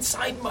crawling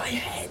inside my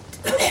head.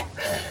 They're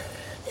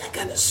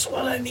gonna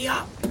swallow me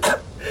up.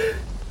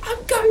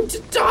 I'm going to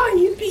die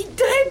and be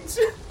dead.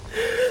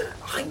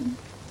 I'm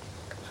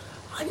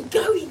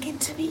going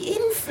into the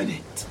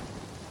infinite.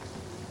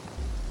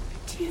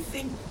 Do you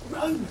think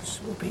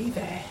Rose will be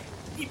there?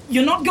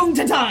 You're not going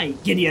to die,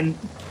 Gideon.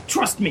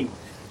 Trust me.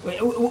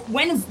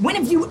 When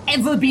have you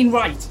ever been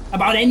right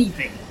about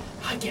anything?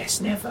 I guess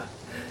never.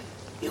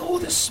 You're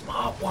the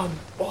smart one,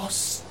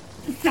 boss.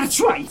 That's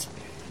right.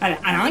 And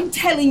I'm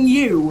telling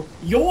you,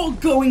 you're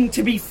going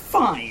to be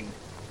fine.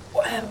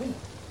 Well,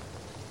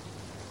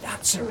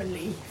 that's a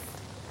relief.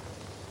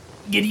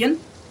 Gideon?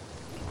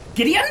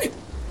 Don't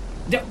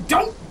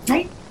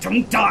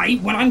die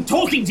when I'm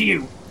talking to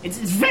you. It's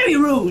very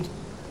rude.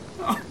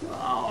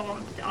 Oh,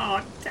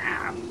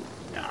 damn.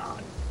 Oh,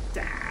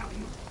 damn.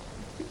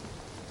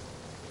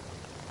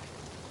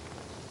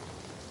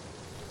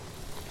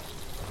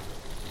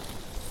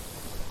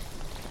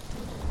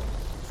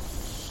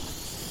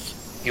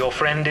 Your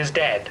friend is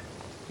dead.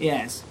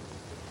 Yes.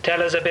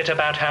 Tell us a bit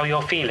about how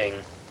you're feeling.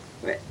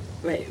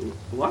 Wait,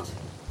 what?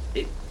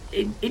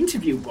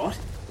 Interview what?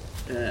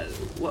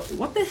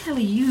 What the hell are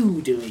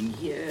you doing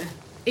here?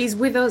 He's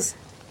with us.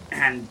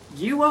 And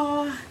you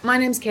are? My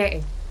name's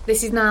Katie.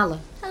 This is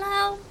Nala.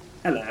 Hello.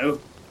 Hello.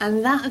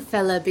 And that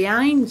fella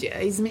behind you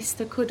is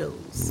Mr.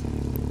 Cuddles.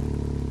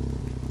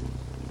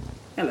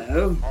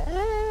 Hello.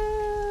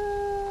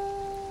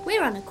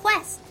 We're on a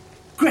quest.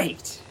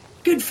 Great.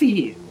 Good for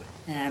you.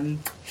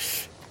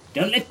 Don't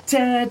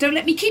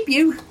let me keep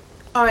you.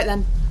 All right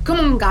then. Come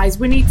on, guys.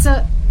 We need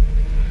to.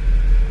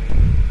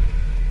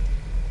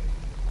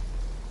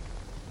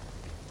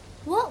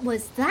 What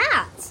was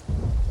that?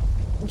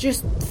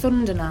 Just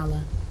thunder,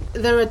 Nala.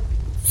 There are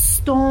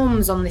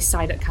storms on this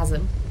side at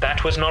Chasm.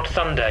 That was not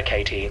thunder,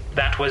 Katie.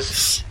 That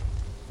was...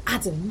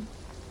 Adam,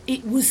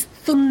 it was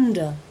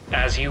thunder.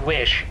 As you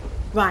wish.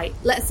 Right,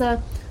 let's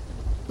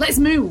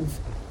move.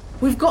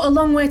 We've got a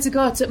long way to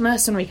go to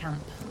mercenary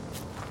camp.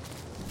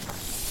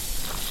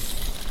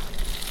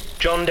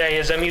 John Day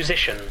is a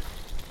musician.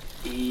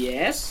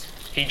 Yes?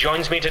 He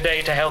joins me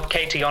today to help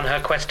Katie on her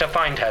quest to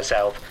find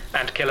herself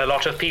and kill a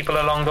lot of people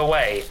along the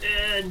way.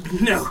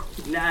 No,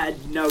 I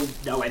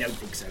don't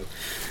think so.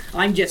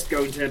 I'm just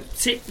going to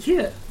sit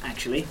here,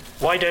 actually.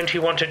 Why don't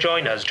you want to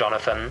join us,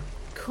 Jonathan?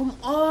 Come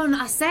on,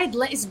 I said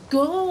let's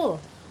go.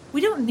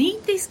 We don't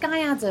need this guy,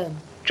 Adam.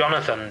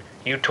 Jonathan,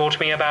 you taught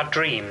me about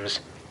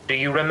dreams. Do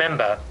you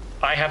remember?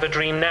 I have a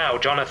dream now,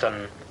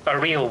 Jonathan. A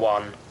real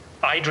one.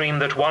 I dream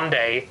that one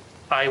day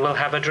I will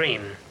have a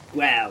dream.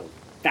 Well,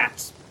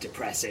 that's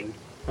depressing.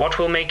 What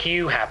will make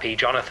you happy,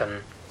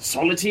 Jonathan?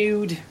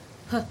 Solitude.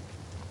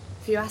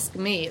 If you ask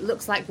me, it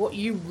looks like what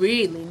you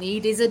really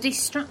need is a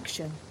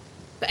distraction.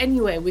 But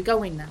anyway, we're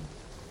going now.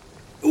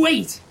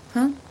 Wait!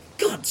 Huh?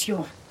 God,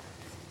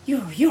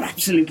 you're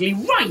absolutely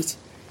right!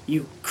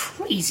 You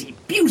crazy,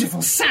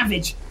 beautiful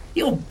savage!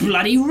 You're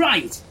bloody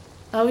right!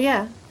 Oh,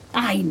 yeah?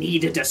 I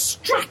need a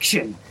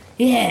distraction!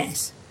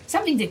 Yes!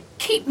 Something to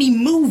keep me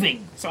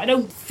moving, so I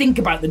don't think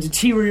about the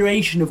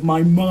deterioration of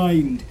my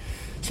mind.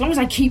 As long as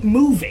I keep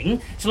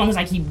moving, so long as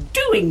I keep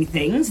doing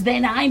things,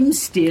 then I'm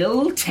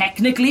still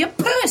technically a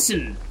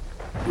person.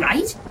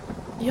 Right?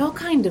 You're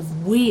kind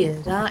of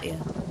weird, aren't you?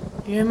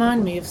 You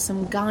remind me of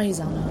some guys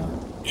I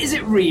know. Is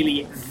it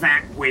really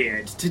that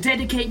weird to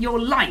dedicate your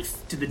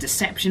life to the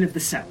deception of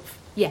the self?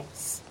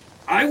 Yes.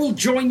 I will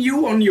join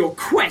you on your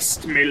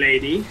quest,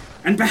 milady,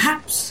 and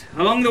perhaps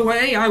along the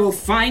way I will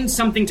find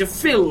something to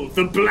fill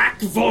the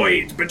black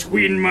void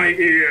between my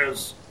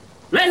ears.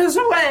 Let us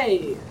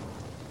away!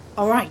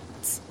 All right.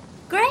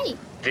 Great.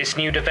 This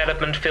new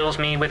development fills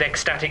me with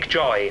ecstatic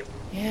joy.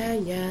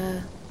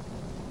 Yeah.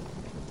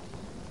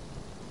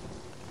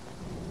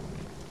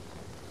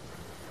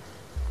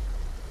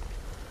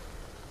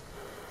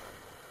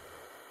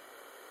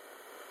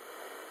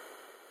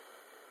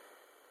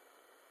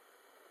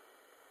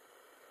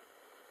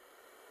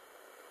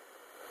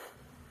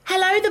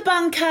 Hello, the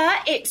bunker.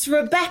 It's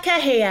Rebecca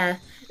here,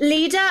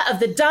 leader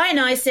of the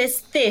Dionysus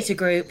Theatre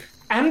Group.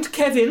 And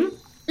Kevin.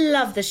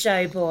 Love the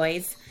show,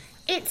 boys.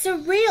 It's a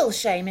real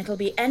shame it'll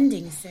be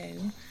ending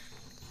soon.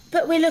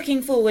 But we're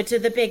looking forward to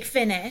the big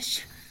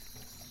finish.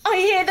 I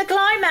hear the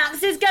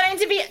climax is going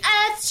to be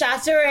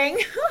earth-shattering.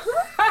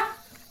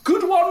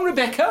 Good one,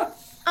 Rebecca.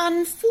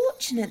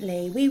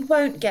 Unfortunately, we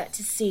won't get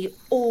to see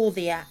all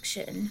the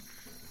action.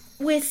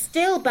 We're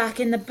still back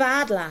in the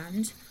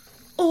Badland,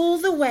 all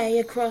the way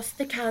across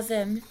the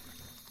chasm.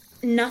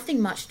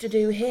 Nothing much to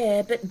do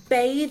here but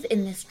bathe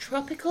in this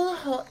tropical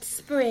hot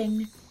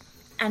spring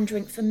and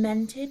drink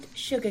fermented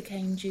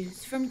sugarcane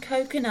juice from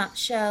coconut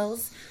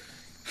shells.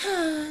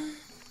 Ah,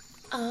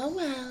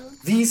 well.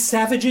 These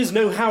savages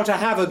know how to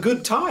have a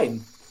good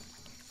time.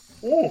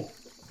 Oh.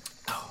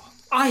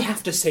 I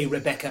have to say,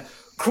 Rebecca,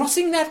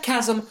 crossing that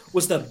chasm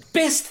was the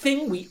best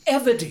thing we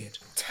ever did.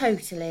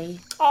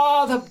 Totally.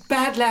 The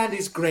Badland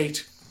is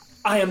great.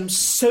 I am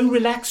so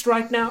relaxed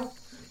right now.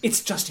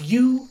 It's just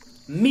you,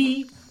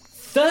 me,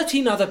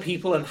 13 other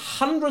people and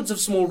hundreds of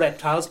small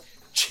reptiles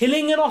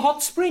chilling in a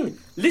hot spring,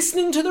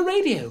 listening to the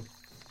radio.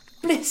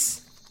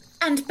 Bliss.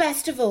 And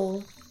best of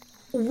all,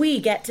 we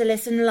get to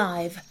listen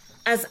live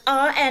as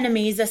our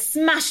enemies are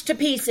smashed to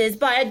pieces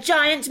by a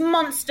giant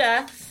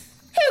monster.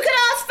 Who could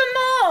ask for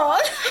more?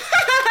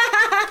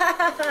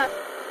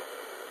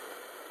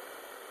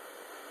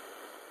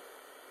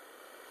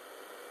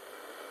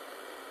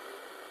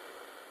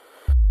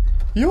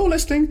 You're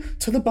listening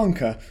to The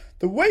Bunker,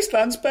 the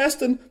Wasteland's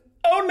best and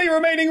only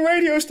remaining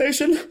radio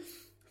station.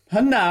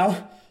 And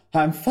now,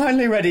 I'm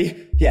finally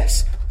ready.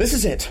 Yes, this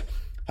is it.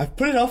 I've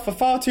put it off for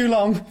far too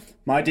long.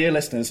 My dear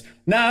listeners,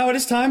 now it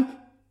is time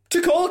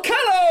to call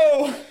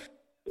Callow!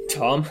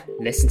 Tom,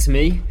 listen to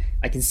me.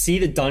 I can see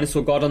the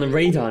dinosaur god on the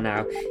radar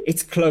now.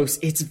 It's close.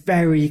 It's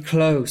very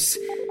close.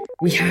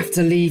 We have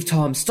to leave,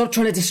 Tom. Stop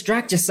trying to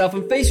distract yourself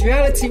and face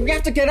reality. We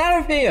have to get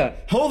out of here.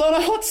 Hold on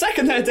a hot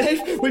second there,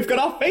 Dave. We've got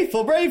our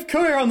faithful, brave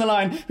courier on the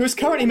line, who is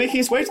currently making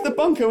his way to the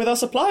bunker with our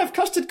supply of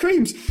custard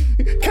creams.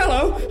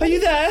 Callow, are you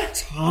there?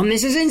 Tom,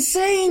 this is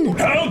insane.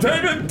 Hello,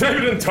 David.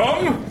 David and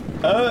Tom?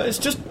 It's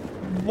just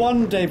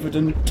one David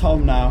and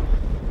Tom now.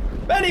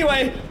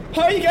 Anyway,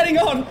 how are you getting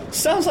on?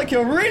 Sounds like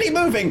you're really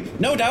moving.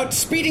 No doubt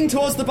speeding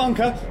towards the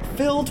bunker,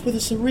 filled with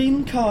a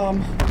serene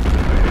calm.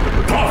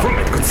 Far from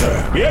it, good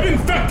sir. We have in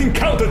fact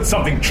encountered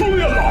something truly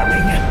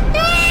alarming.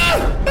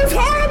 Ah! That's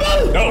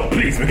horrible! Oh,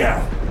 please,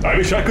 Miguel. I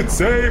wish I could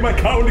say my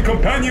cowardly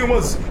companion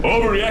was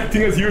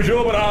overreacting as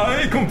usual, but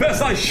I confess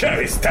I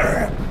share his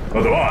terror.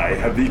 Although I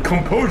have the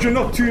composure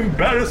not to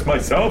embarrass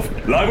myself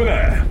live on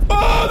air.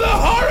 Oh, the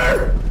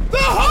horror! The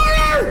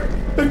horror!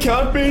 It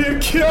can't be,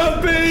 it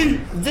can't be!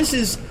 This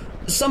is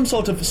some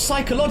sort of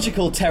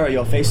psychological terror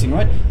you're facing,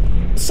 right?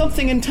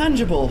 Something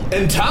intangible.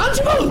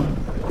 Intangible?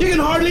 You can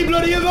hardly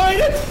bloody avoid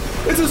it!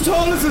 It's as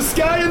tall as the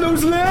sky and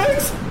those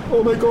legs!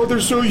 Oh my god, they're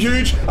so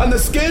huge! And the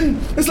skin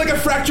is like a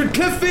fractured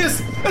cliff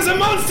face! It's a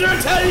monster, I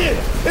tell you!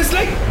 It's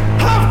like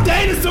half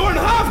dinosaur and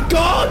half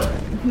god!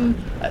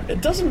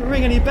 It doesn't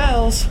ring any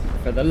bells.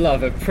 For the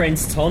love of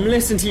Prince Tom,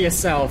 listen to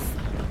yourself.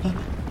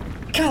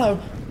 Callow,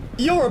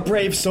 you're a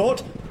brave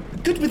sort.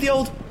 Good with the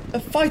old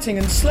fighting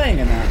and slaying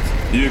and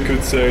that. You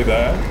could say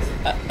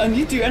that. And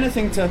you'd do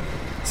anything to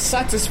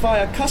satisfy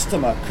a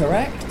customer,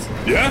 correct?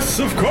 Yes,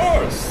 of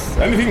course.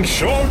 Anything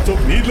short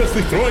of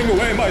needlessly throwing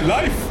away my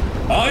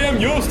life, I am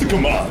yours to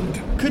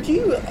command. Could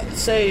you,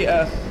 say,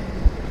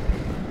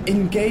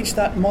 engage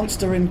that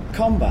monster in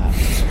combat?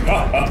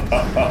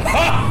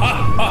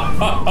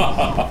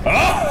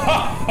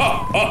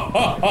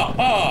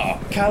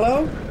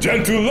 Callow?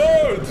 Gentle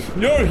lord,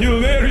 your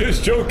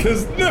hilarious joke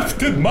has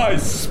lifted my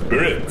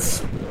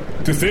spirits.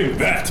 To think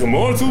that a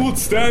mortal would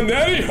stand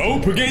any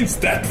hope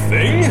against that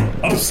thing?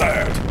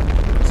 Absurd.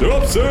 So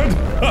absurd.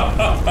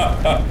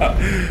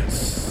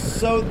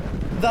 So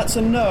that's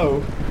a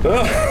no.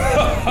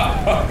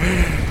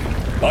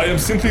 I am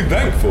simply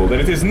thankful that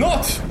it is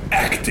not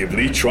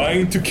actively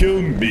trying to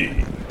kill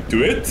me.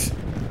 To it,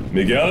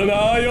 Miguel and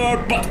I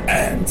are but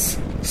ants,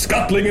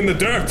 scuttling in the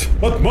dirt,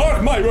 but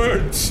mark my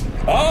words,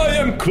 I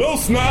am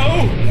close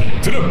now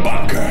to the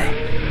bunker.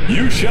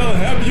 You shall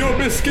have your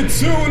biscuit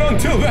soon.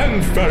 Until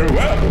then,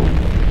 farewell.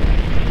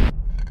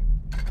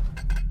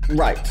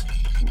 Right.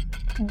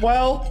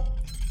 Well,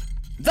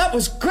 that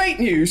was great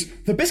news.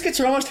 The biscuits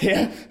are almost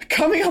here.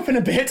 Coming up in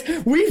a bit,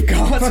 we've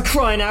got... For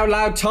crying out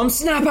loud, Tom,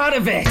 snap out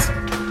of it!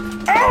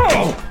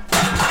 Oh!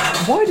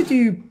 Why did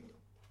you...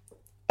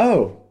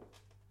 Oh.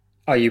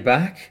 Are you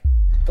back?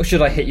 Or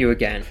should I hit you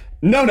again?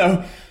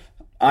 No.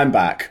 I'm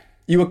back.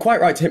 You were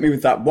quite right to hit me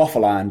with that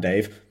waffle iron,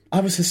 Dave. I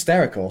was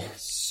hysterical.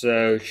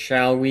 So,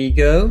 shall we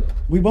go?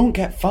 We won't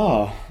get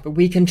far. But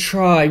we can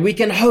try. We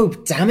can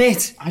hope, damn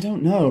it! I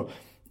don't know.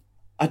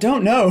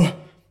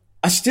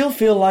 I still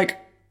feel like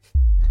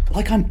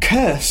I'm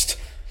cursed.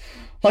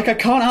 Like I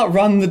can't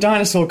outrun the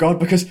dinosaur god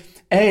because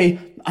A,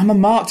 I'm a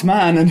marked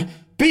man, and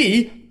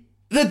B,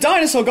 the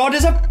dinosaur god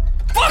is a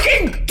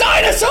fucking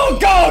dinosaur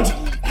god!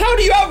 How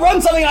do you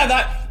outrun something like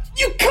that?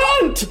 You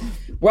can't!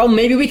 Well,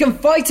 maybe we can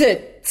fight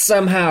it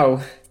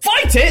somehow.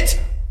 Fight it?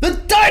 The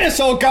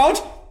dinosaur god?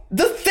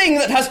 The thing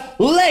that has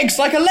legs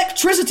like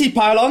electricity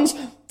pylons?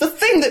 The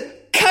thing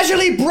that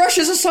casually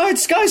brushes aside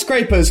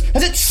skyscrapers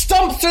as it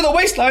stomps through the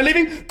wasteland,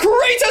 leaving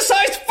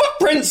crater-sized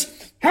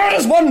footprints? How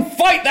does one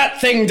fight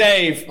that thing,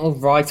 Dave? All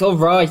right.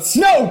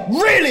 No,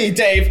 really,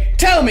 Dave,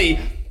 tell me.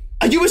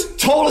 Are you as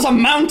tall as a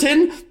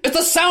mountain? Is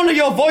the sound of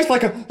your voice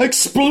like an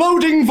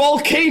exploding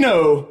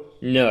volcano?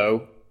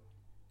 No,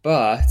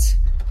 but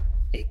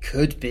it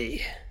could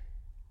be.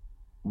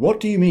 What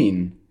do you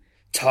mean?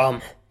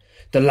 Tom,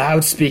 The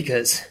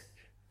loudspeakers.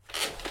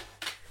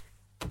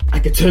 I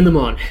could turn them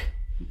on.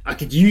 I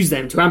could use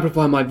them to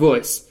amplify my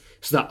voice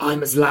so that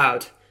I'm as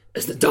loud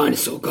as the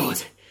dinosaur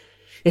god.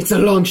 It's a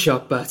long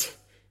shot, but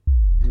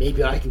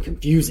maybe I can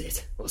confuse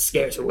it or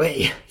scare it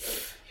away.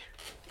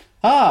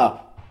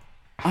 Ah,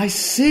 I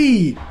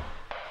see.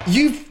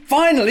 You've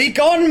finally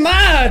gone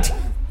mad!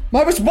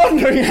 I was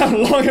wondering how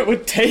long it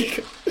would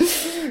take.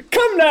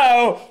 Come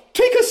now,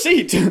 take a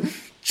seat.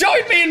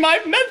 Join me in my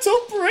mental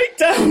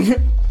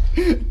breakdown.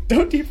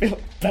 Don't you feel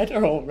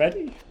better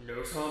already?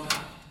 No, Tom.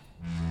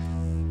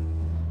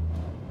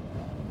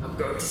 I'm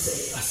going to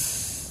save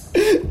us.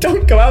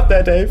 Don't go out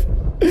there, Dave.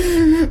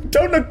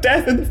 Don't look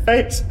death in the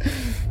face.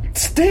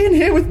 Stay in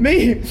here with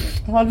me.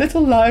 Our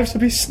little lives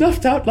will be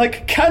snuffed out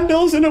like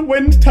candles in a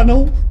wind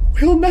tunnel.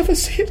 We'll never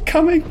see it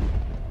coming.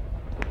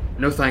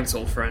 No thanks,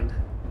 old friend.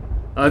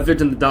 I've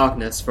lived in the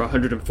darkness for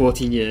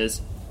 114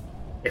 years.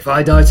 If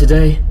I die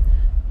today,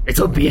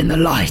 it'll be in the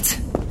light.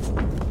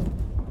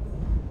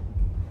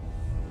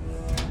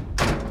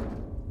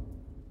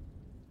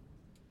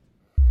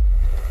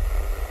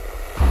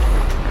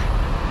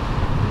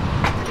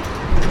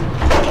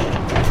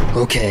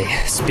 Okay,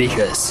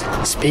 speakers.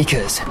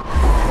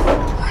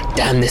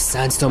 Damn this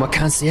sandstorm, I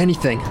can't see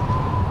anything.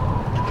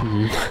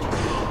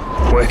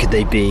 Where could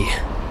they be?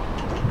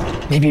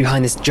 Maybe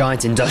behind this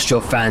giant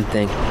industrial fan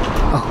thing.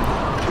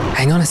 Oh,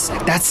 hang on a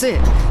sec, that's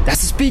it! That's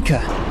the speaker!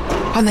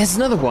 Oh, and there's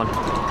another one!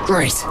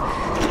 Great!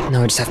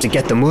 Now I just have to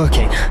get them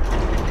working.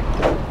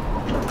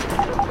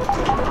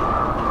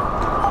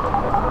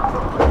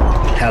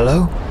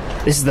 Hello?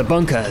 This is the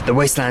bunker, the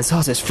wasteland's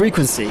hottest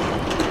frequency.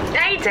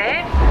 Hey,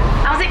 Dave.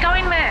 How's it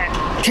going, mate?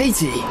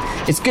 Katie,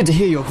 it's good to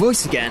hear your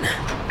voice again.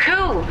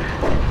 Cool.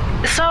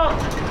 So,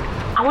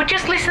 I was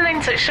just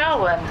listening to the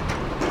show and...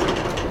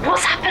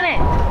 What's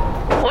happening?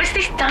 What's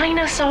this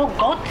dinosaur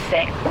god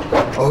thing?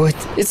 Oh,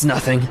 it's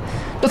nothing.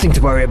 Nothing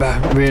to worry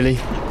about, really.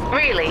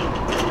 Really?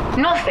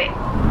 Nothing?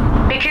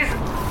 Because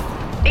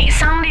it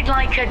sounded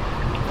like a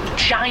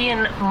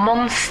giant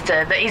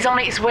monster that is on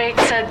its way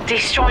to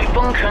destroy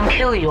bunker and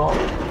kill you all.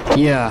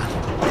 Yeah.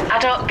 I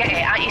don't get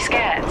it. Aren't you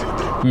scared?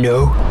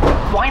 No.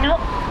 Why not?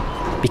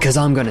 Because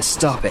I'm gonna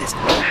stop it.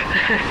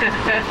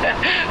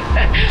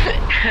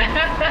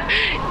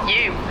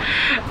 You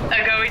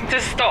are going to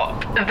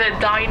stop the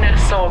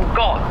dinosaur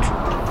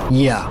god?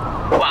 Yeah.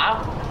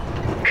 Wow.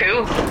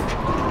 Cool.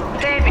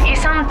 Dave, you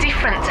sound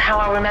different to how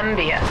I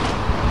remember you.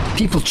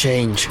 People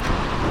change.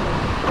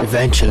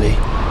 Eventually.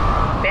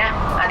 Yeah,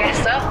 I guess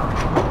so.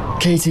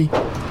 Katie,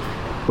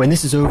 when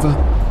this is over,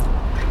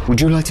 would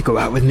you like to go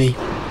out with me?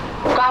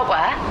 Go out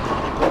where?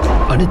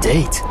 On a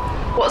date.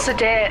 What's a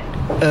date?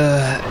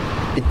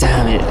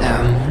 Damn it,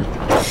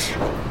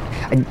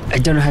 I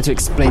don't know how to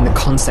explain the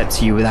concept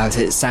to you without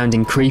it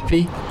sounding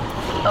creepy.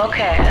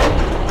 Okay.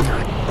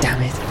 Oh,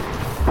 damn it.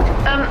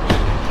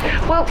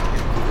 Well,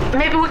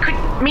 maybe we could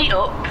meet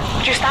up,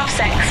 just have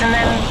sex, and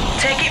then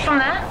take it from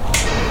there?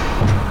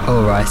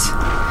 Alright.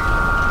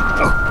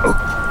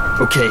 Oh,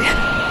 okay.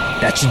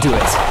 That should do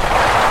it.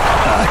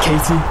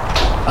 Katie,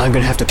 I'm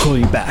gonna have to call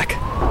you back.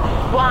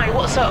 Why?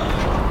 What's up?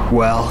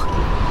 Well,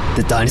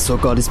 the dinosaur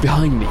god is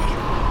behind me.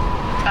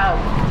 Oh.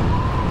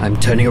 I'm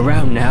turning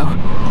around now.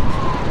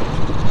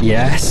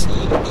 Yes.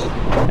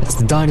 That's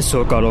the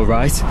dinosaur god,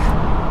 alright.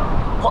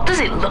 What does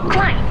it look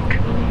like?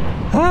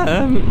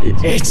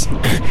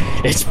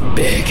 It's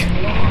big.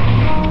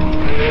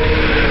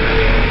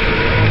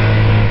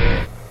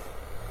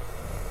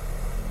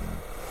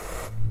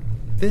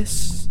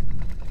 This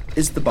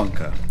is the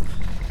bunker.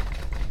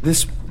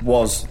 This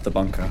was the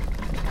bunker.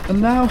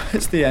 And now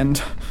it's the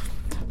end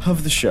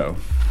of the show.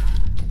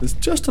 There's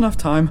just enough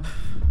time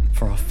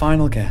for our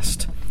final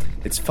guest.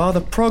 It's Father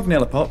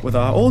Prognillipot with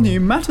our all-new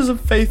Matters of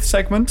Faith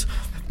segment.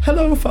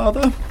 Hello,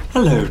 Father.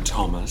 Hello,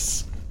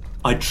 Thomas.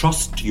 I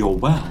trust you're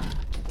well.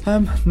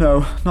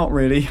 No, not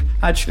really.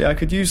 Actually, I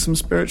could use some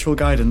spiritual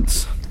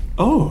guidance.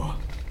 Oh,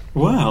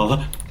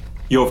 well,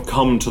 you've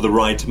come to the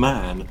right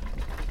man.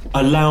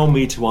 Allow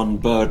me to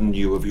unburden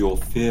you of your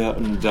fear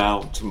and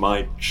doubt,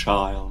 my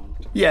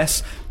child.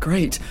 Yes,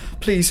 great.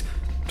 Please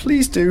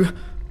do.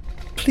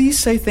 Please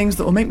say things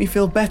that will make me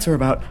feel better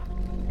about,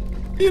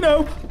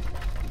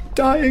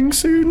 dying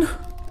soon.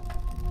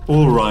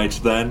 All right,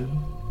 then.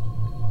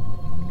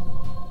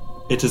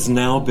 It has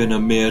now been a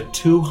mere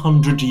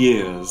 200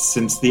 years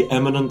since the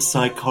eminent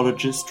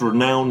psychologist,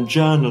 renowned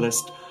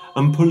journalist,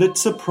 and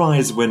Pulitzer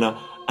Prize winner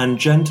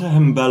Angenta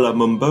Hembella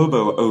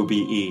Mumbobo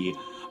OBE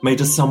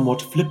made a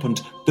somewhat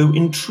flippant, though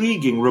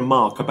intriguing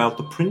remark about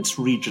the Prince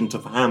Regent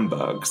of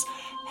Hamburg's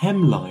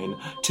hemline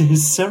to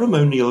his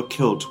ceremonial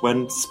kilt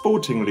when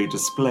sportingly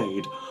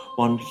displayed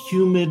one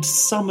humid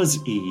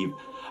summer's eve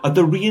at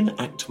the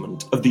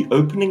reenactment of the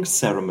opening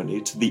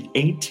ceremony to the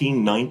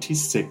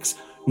 1896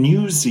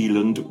 New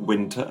Zealand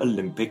Winter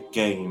Olympic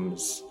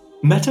Games.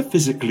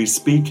 Metaphysically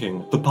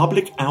speaking, the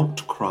public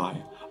outcry,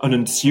 an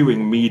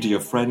ensuing media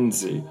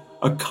frenzy,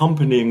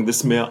 accompanying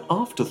this mere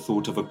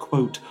afterthought of a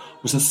quote,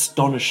 was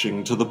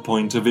astonishing to the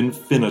point of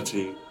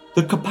infinity.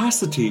 The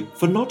capacity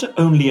for not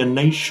only a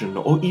nation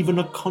or even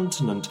a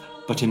continent,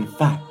 but in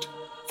fact,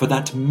 for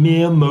that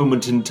mere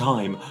moment in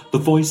time, the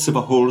voice of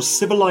a whole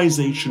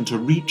civilization to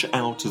reach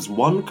out as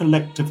one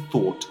collective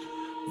thought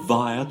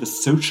via the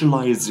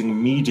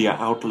socializing media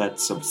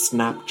outlets of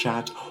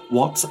Snapchat,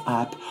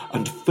 WhatsApp,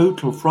 and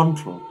Photo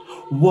Frontal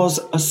was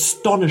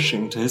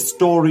astonishing to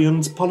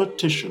historians,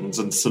 politicians,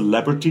 and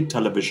celebrity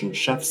television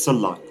chefs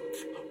alike.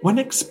 When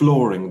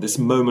exploring this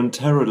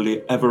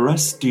momentarily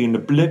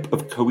Everestine blip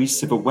of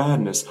cohesive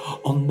awareness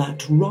on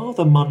that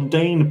rather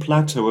mundane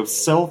plateau of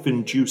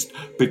self-induced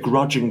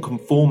begrudging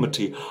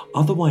conformity,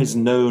 otherwise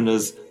known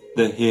as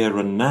the here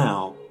and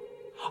now,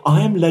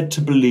 I am led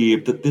to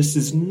believe that this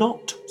is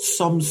not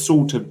some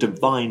sort of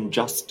divine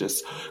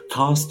justice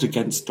cast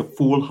against a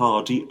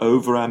foolhardy,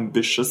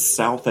 over-ambitious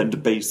South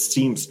End-based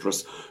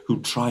seamstress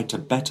who tried to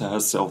better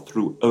herself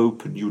through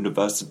open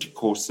university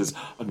courses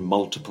and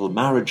multiple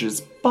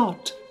marriages,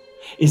 but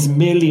is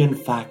merely in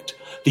fact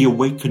the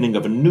awakening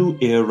of a new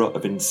era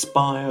of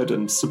inspired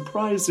and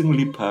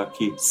surprisingly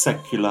perky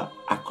secular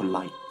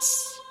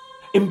acolytes.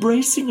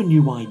 Embracing a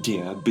new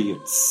idea, be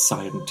it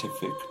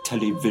scientific,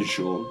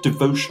 televisual,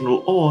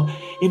 devotional, or,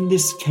 in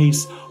this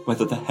case,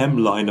 whether the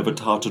hemline of a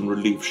tartan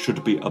relief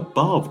should be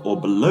above or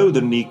below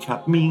the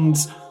kneecap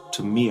means,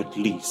 to me at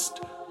least,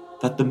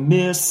 that the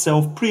mere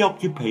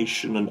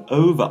self-preoccupation and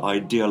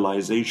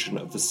over-idealization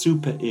of the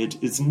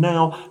super-id is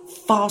now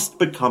fast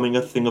becoming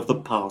a thing of the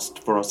past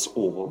for us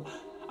all,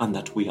 and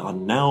that we are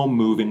now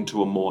moving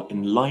to a more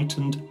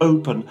enlightened,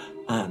 open,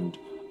 and,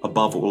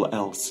 above all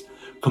else,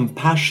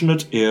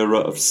 compassionate era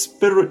of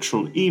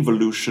spiritual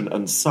evolution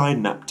and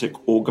synaptic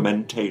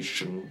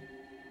augmentation.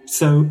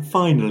 So,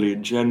 finally,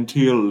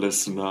 genteel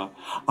listener,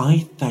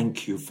 I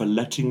thank you for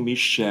letting me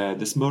share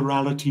this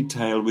morality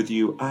tale with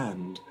you,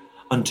 and,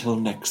 until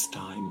next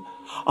time,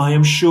 I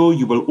am sure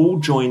you will all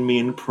join me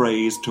in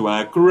praise to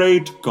our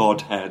great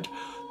Godhead,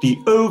 the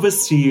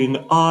overseeing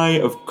eye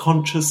of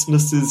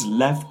consciousness's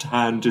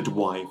left-handed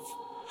wife,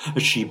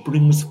 as she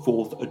brings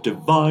forth a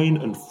divine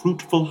and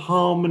fruitful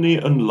harmony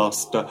and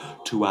lustre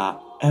to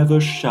our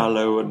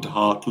ever-shallow and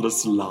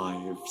heartless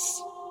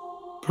lives.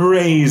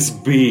 Praise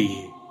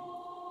be!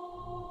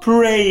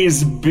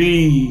 Praise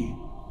be!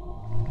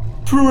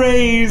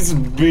 Praise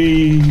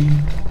be!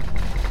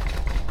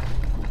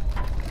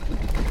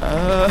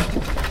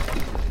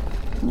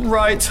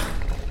 Right.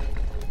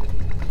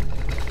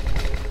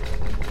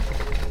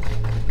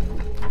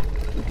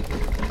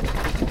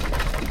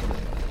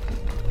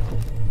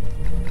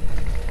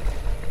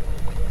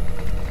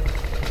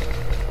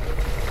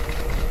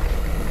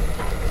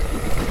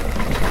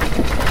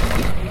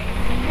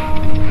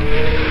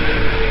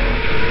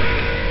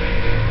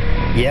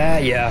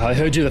 Yeah, I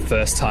heard you the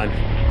first time.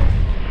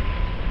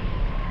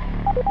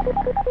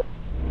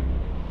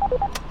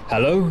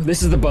 Hello,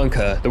 this is The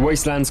Bunker, the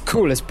Wasteland's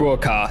coolest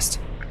broadcast.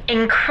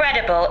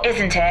 Incredible,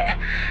 isn't it?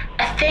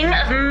 A thing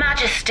of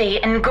majesty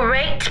and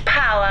great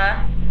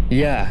power.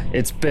 Yeah,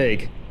 it's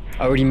big.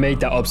 I already made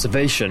that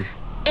observation.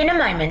 In a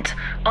moment,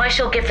 I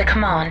shall give the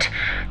command.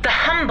 The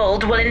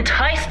humbled will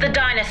entice the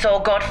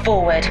dinosaur god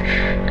forward,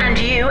 and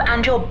you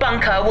and your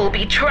bunker will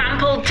be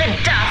trampled to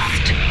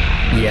dust.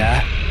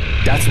 Yeah,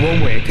 that's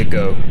one way it could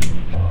go.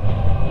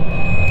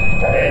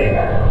 Hey,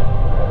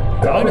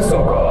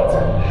 dinosaur god,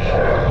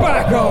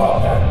 back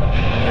off!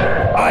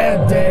 I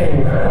am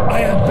Dave,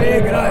 I am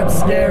big and I am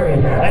scary,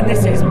 and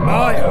this is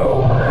my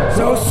home,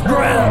 so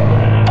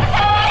scram!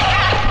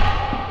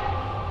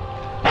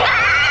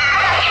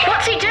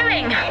 What's he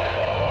doing?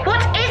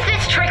 What is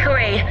this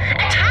trickery?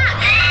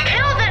 Attack!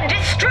 Kill them!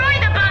 Destroy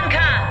the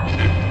bunker!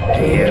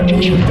 Hear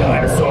me,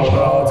 dinosaur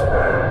god.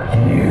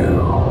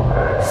 You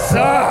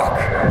suck!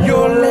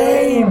 You're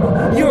lame!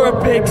 You're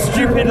a big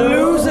stupid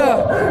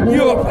loser!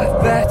 You're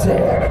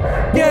pathetic!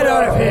 Get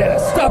out of here!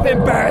 Stop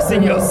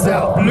embarrassing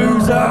yourself,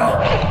 loser!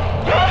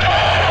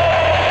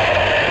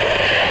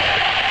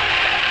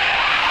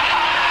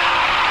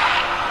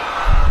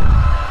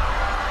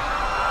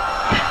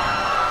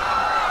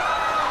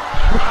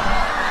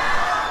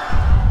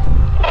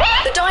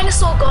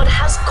 Dinosaur god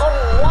has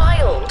gone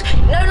wild.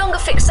 No longer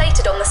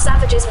fixated on the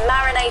savage's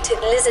marinated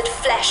lizard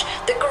flesh,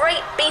 the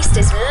great beast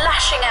is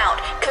lashing out,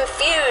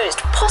 confused,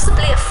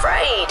 possibly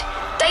afraid.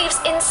 Dave's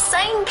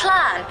insane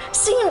plan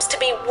seems to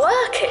be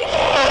working.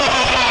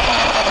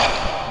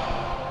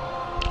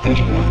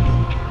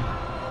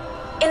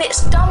 In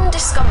its dumb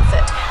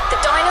discomfort, the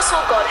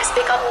dinosaur god has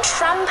begun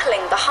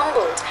trampling the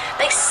humbled.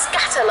 They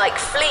scatter like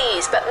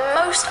fleas, but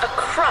most are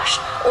crushed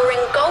or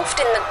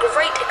engulfed in the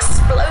great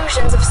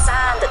explosions of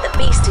sand that the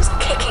beast is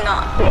kicking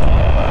up.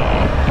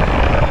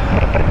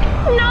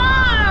 No!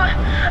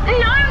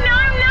 No, no,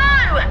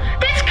 no!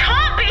 This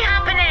can't be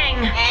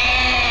happening!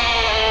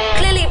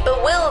 Clearly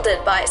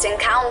bewildered by its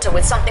encounter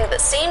with something that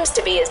seems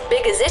to be as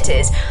big as it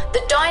is,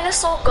 the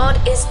dinosaur god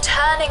is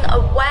turning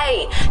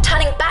away,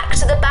 turning back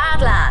to the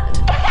Badland.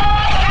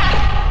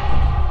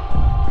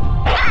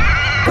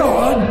 Go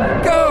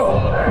on,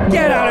 go!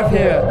 Get out of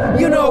here!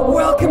 You're not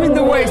welcome in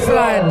the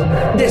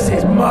wasteland! This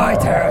is my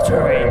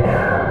territory!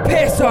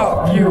 Piss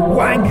off, you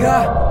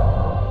wanker!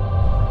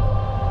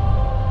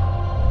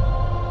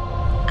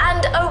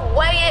 And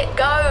away it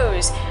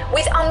goes,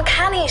 with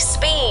uncanny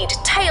speed,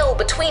 tail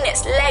between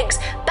its legs,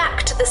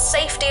 back to the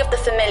safety of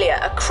the familiar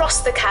across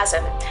the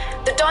chasm.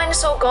 The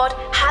dinosaur god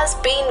has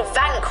been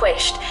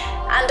vanquished,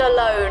 and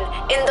alone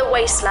in the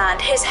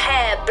wasteland, his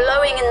hair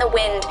blowing in the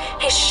wind,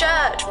 his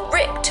shirt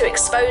ripped to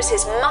expose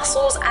his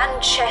muscles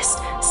and chest,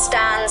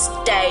 stands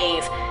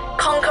Dave,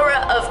 conqueror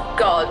of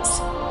gods.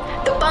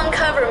 The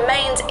bunker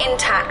remains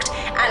intact,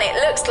 and it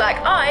looks like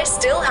I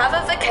still have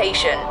a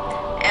vacation.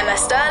 Emma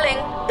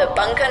Sterling, The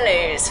Bunker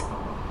News.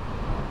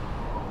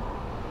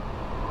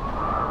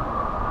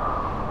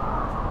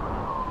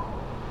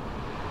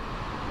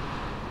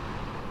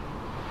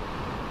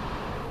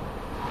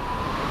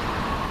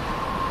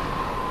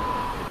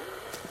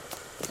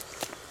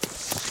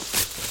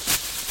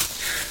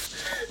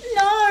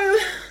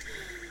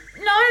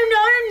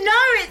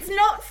 No, it's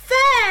not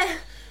fair.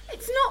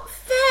 It's not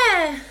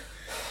fair.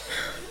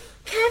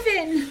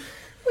 Kevin,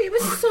 we were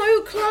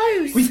so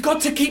close. We've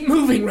got to keep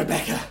moving,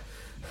 Rebecca.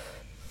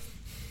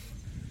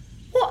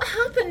 What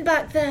happened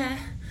back there?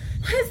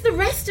 Where's the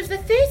rest of the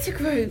theatre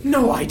group?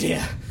 No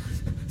idea.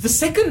 The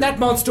second that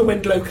monster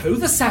went loco,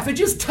 the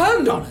savages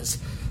turned on us.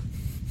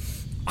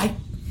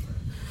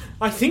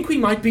 I think we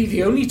might be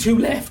the only two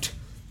left.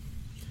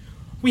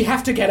 We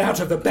have to get out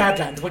of the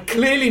Badland. We're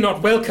clearly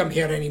not welcome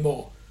here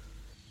anymore.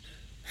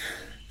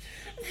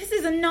 This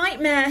is a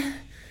nightmare.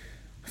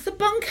 The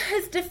bunker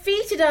has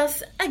defeated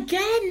us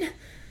again.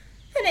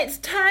 And it's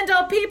turned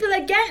our people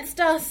against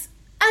us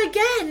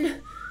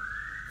again.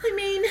 I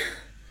mean,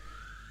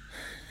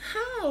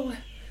 how?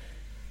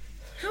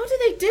 How do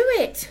they do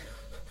it?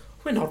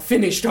 We're not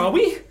finished, are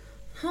we?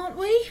 Aren't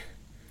we?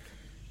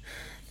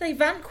 They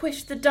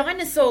vanquished the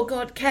dinosaur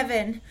god,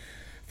 Kevin.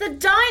 The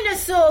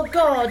dinosaur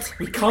god!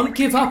 We can't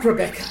give up,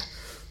 Rebecca.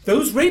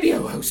 Those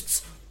radio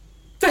hosts,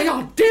 they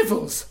are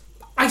devils.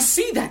 I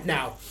see that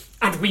now,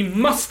 and we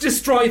must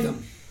destroy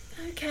them.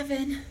 Oh,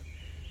 Kevin.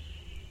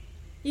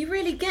 You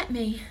really get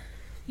me,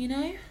 you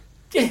know?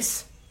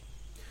 Yes.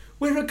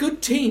 We're a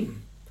good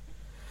team.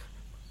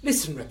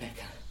 Listen,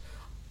 Rebecca.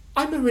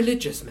 I'm a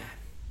religious man.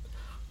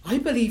 I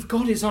believe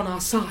God is on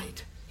our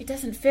side. It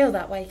doesn't feel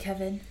that way,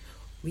 Kevin.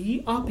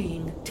 We are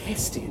being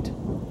tested.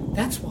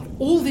 That's what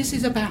all this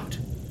is about.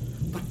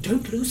 But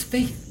don't lose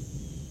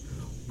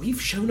faith.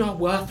 We've shown our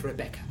worth,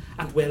 Rebecca,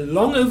 and we're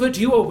long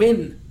overdue a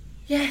win.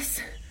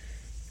 Yes.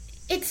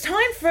 It's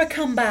time for a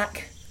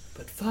comeback.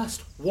 But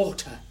first,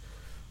 water.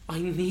 I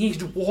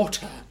need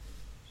water.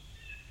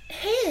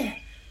 Here.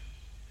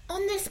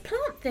 On this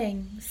plant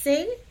thing,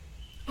 see?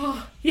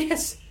 Ah,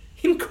 yes.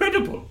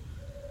 Incredible.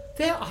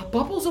 There are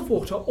bubbles of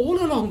water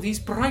all along these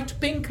bright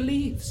pink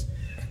leaves.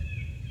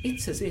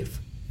 It's as if...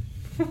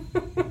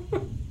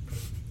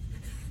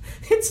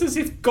 It's as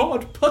if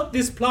God put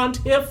this plant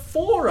here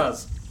for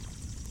us.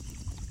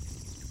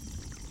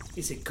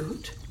 Is it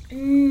good?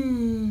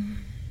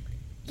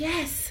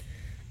 Yes.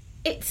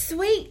 It's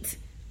sweet.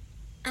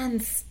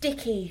 And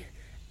sticky.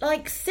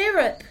 Like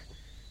syrup.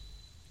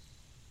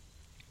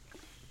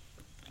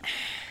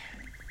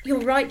 You're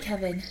right,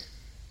 Kevin.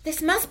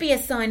 This must be a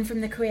sign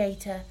from the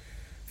Creator.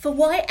 For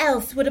why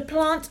else would a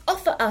plant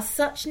offer us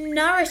such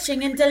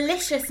nourishing and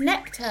delicious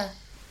nectar?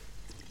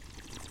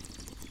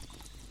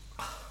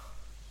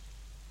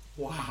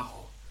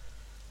 Wow.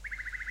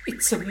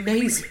 It's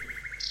amazing.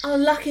 Our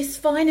luck is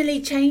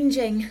finally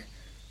changing.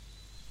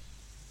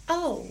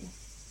 Oh.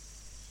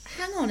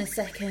 Hang on a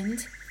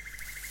second.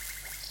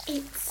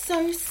 It's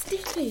so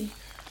sticky.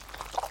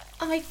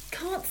 I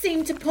can't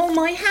seem to pull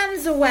my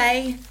hands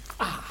away.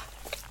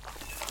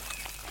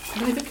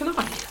 Neither can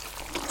I.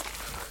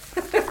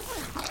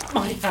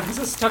 My hands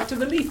are stuck to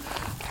the leaf.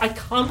 I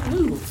can't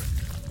move.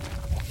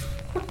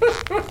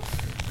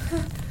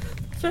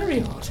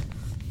 Very odd.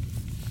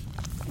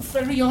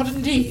 Very odd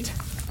indeed.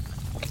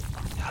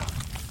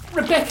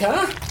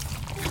 Rebecca?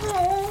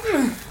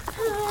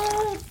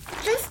 Oh,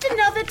 just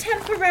another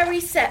temporary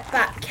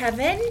setback,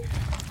 Kevin.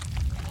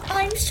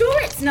 I'm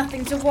sure it's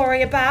nothing to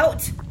worry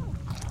about.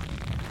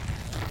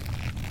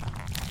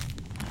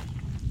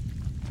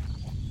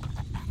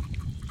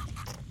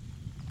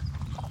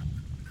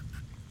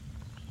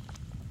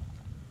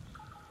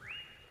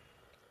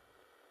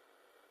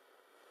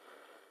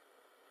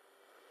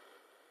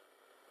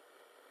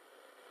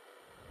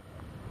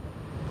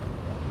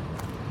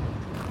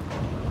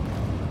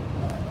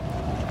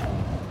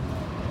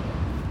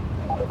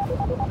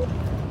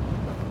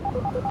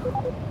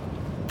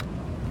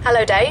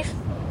 Hello, Dave.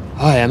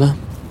 Hi, Emma.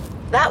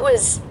 That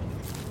was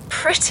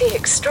pretty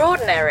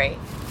extraordinary.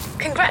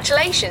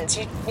 Congratulations,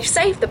 you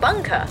saved the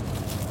bunker.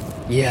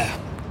 Yeah.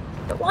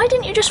 But why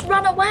didn't you just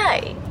run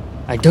away?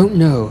 I don't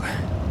know.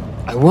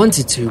 I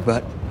wanted to,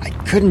 but I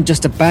couldn't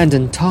just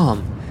abandon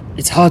Tom.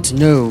 It's hard to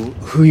know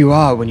who you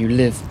are when you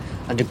live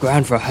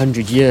underground for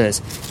 100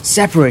 years,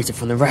 separated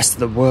from the rest of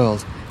the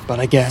world. But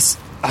I guess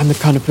I'm the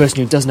kind of person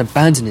who doesn't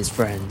abandon his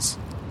friends.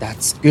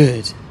 That's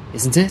good,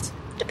 isn't it?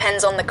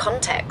 Depends on the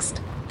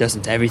context.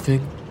 Doesn't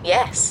everything?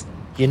 Yes.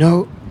 You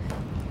know,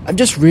 I've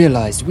just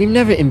realized we've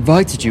never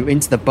invited you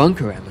into the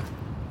bunker, Emma.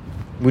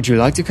 Would you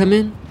like to come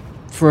in?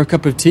 For a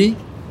cup of tea?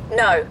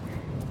 No.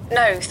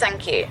 No,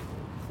 thank you.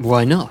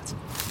 Why not?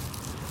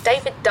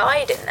 David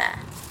died in there.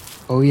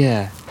 Oh,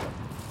 yeah.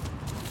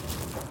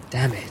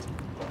 Damn it.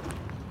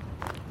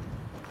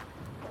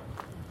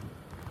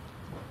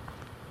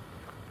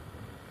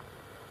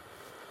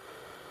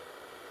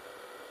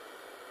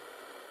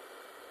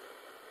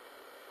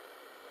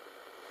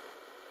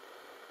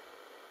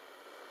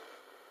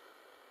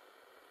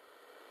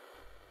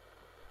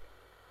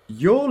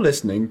 You're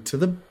listening to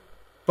The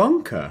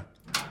Bunker.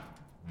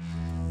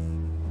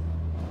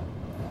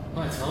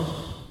 Hi, Tom.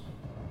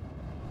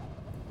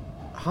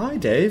 Hi,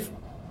 Dave.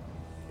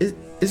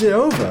 Is it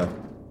over?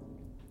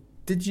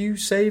 Did you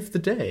save the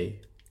day?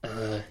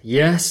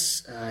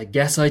 Yes, I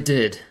guess I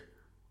did.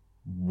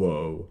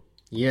 Whoa.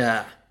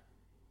 Yeah.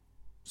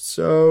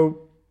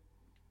 So,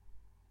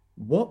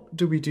 what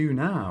do we do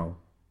now?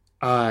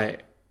 I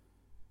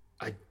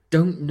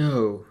don't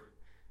know.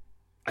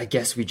 I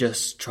guess we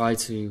just try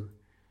to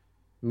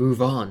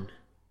move on,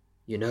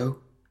 you know?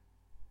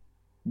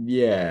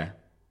 Yeah.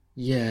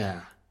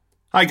 Yeah.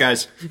 Hi,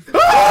 guys.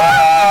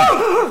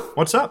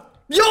 What's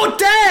up? You're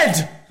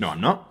dead! No,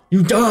 I'm not.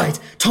 You died!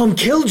 Tom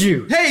killed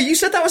you! Hey, you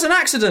said that was an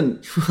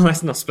accident! Well,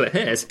 let's not split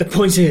hairs. The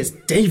point is,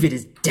 David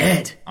is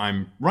dead.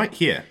 I'm right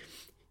here.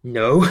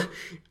 No,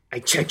 I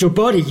checked your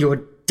body.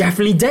 You're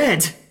definitely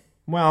dead.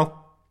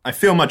 Well, I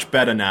feel much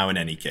better now in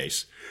any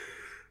case.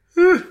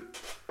 Is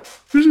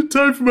it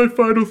time for my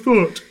final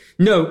thought?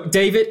 No,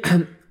 David,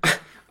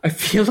 I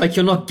feel like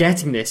you're not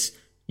getting this.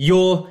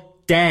 You're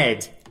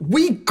dead.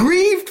 We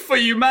grieved for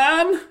you,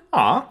 man!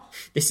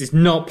 This is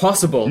not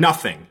possible.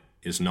 Nothing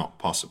is not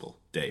possible,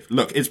 Dave.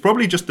 Look, it's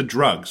probably just the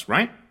drugs,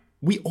 right?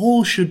 We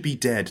all should be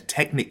dead,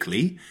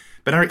 technically,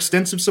 but our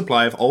extensive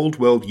supply of old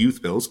world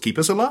youth pills keep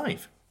us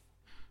alive.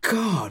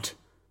 God,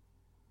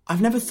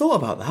 I've never thought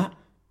about that.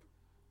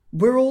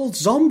 We're all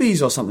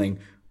zombies or something.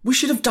 We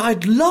should have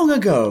died long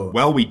ago.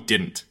 Well, we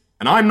didn't.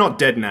 And I'm not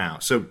dead now,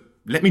 so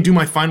let me do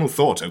my final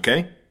thought,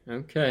 okay?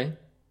 Okay.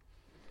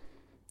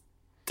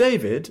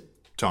 David?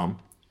 Tom?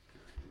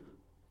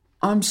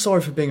 I'm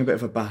sorry for being a bit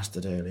of a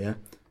bastard earlier.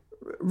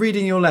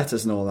 Reading your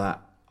letters and all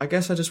that. I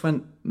guess I just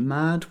went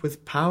mad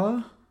with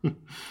power?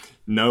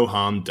 No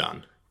harm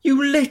done.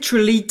 You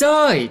literally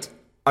died.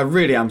 I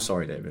really am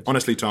sorry, David.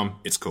 Honestly, Tom,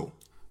 it's cool.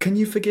 Can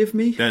you forgive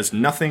me? There's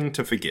nothing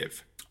to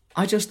forgive.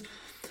 I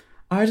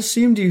had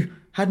assumed you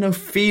had no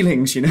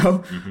feelings, you know?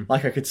 Mm-hmm.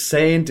 Like I could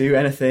say and do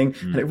anything,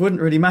 and it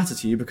wouldn't really matter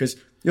to you because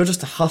you're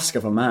just a husk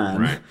of a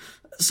man. Right.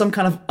 Some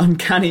kind of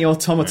uncanny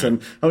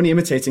automaton, only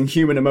imitating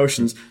human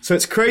emotions. So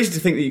it's crazy to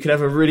think that you could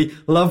ever really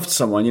loved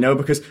someone, you know?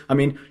 Because, I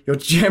mean, you're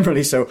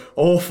generally so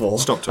awful.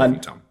 Stop talking,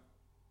 Tom.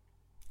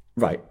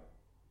 Right.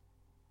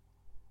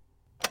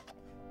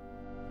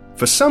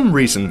 For some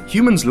reason,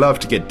 humans love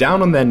to get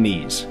down on their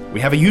knees. We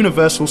have a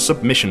universal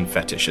submission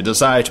fetish, a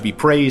desire to be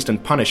praised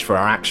and punished for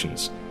our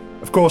actions.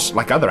 Of course,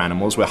 like other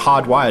animals, we're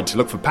hardwired to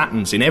look for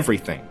patterns in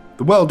everything.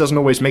 The world doesn't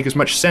always make as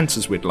much sense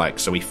as we'd like,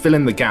 so we fill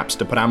in the gaps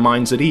to put our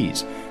minds at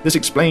ease. This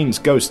explains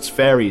ghosts,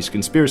 fairies,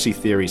 conspiracy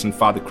theories, and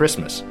Father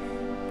Christmas.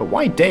 But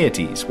why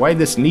deities? Why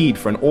this need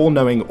for an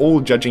all-knowing,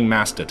 all-judging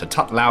master to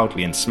tut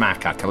loudly and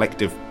smack our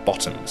collective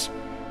bottoms?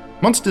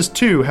 Monsters,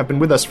 too, have been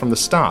with us from the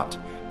start,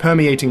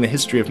 permeating the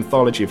history of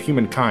mythology of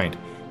humankind.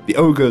 The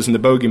ogres and the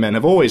bogeymen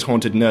have always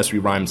haunted nursery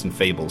rhymes and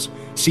fables,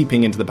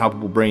 seeping into the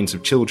palpable brains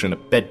of children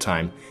at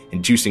bedtime,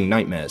 inducing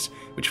nightmares,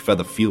 which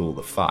further fuel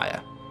the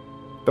fire.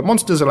 But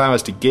monsters allow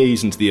us to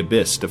gaze into the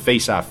abyss, to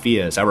face our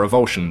fears, our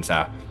revulsions,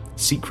 our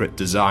secret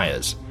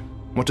desires.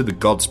 What do the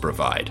gods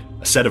provide?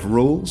 A set of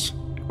rules?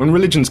 When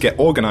religions get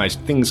organized,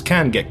 things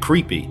can get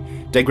creepy.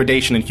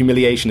 Degradation and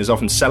humiliation is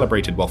often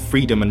celebrated while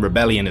freedom and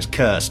rebellion is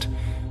cursed.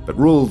 But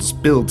rules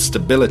build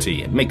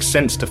stability. It makes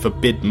sense to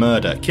forbid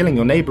murder. Killing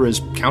your neighbor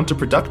is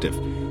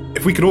counterproductive.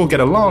 If we could all get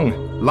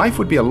along, life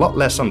would be a lot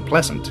less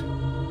unpleasant.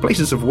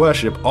 Places of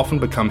worship often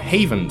become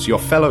havens. Your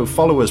fellow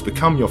followers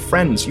become your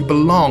friends. You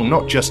belong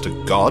not just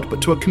to God,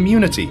 but to a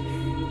community.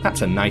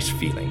 That's a nice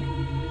feeling.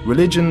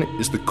 Religion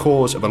is the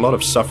cause of a lot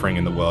of suffering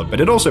in the world,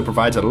 but it also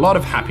provides a lot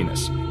of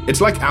happiness.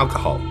 It's like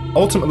alcohol.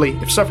 Ultimately,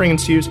 if suffering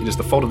ensues, it is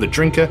the fault of the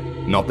drinker,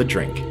 not the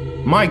drink.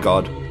 My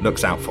God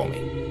looks out for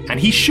me. And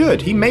he should.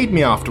 He made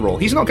me after all.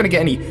 He's not going to get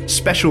any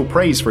special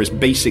praise for his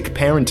basic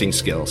parenting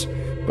skills.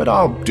 But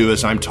I'll do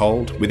as I'm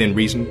told, within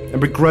reason,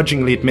 and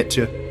begrudgingly admit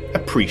to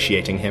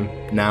appreciating him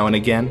now and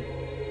again.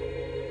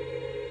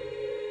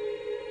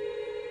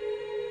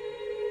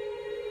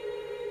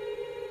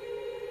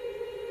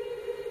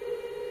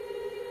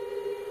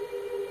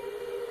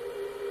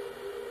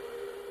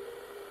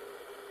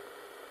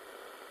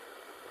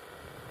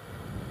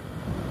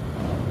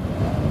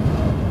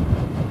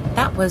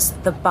 That was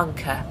The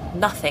Bunker,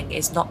 Nothing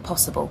Is Not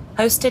Possible,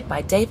 hosted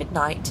by David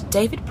Knight,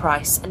 David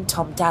Price and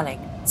Tom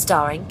Dalling,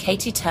 starring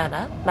Katie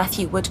Turner,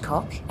 Matthew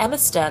Woodcock, Emma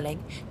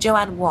Sterling,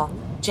 Joanne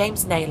Wong,